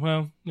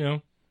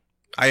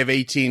 I have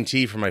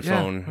AT&T for my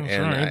phone,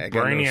 and right. I got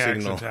no Brainiac's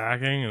signal.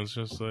 attacking. It's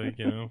just like,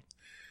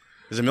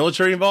 Is the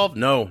military involved?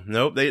 No.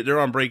 Nope. They're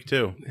on break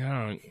too.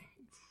 Yeah.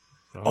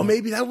 Oh,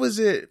 maybe that was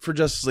it for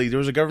Justice League. There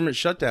was a government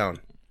shutdown.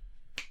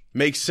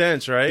 Makes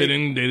sense, right? They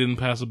didn't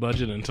pass a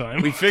budget in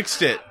time. We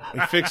fixed it. We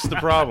fixed the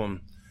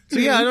problem. So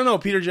yeah, I don't know.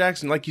 Peter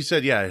Jackson, like you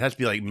said, it has to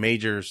be like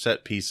major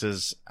set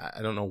pieces.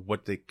 I don't know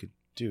what they could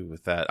do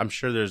with that. I'm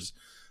sure there's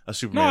a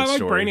Superman story.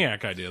 No, I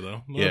like Brainiac idea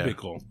though. That'd be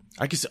cool.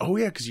 I could say,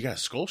 because you got a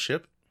skull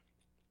ship.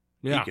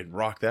 Yeah, you could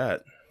rock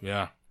that.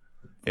 Yeah,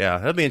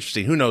 that'd be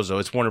interesting. Who knows though?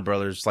 It's Warner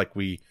Brothers.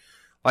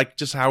 Like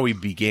just how we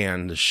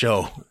began the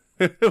show.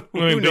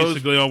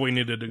 Basically, all we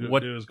needed to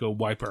do is go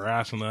wipe our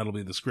ass, and that'll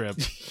be the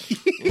script.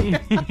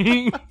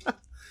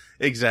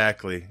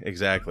 Exactly.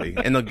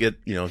 And they'll get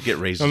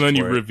raises, and then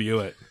you review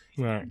it.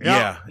 Right.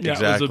 Yeah,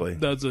 exactly.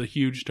 That's a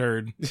huge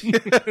turd.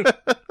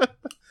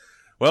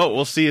 Well,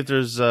 we'll see if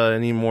there's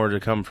any more to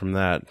come from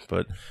that.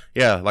 But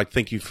yeah,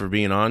 thank you for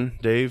being on,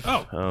 Dave.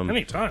 Oh,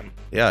 anytime.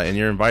 Yeah, and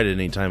you're invited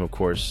anytime, of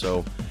course.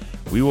 So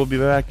we will be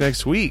back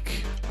next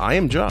week. I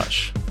am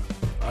Josh.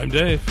 I'm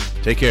Dave.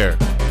 Take care.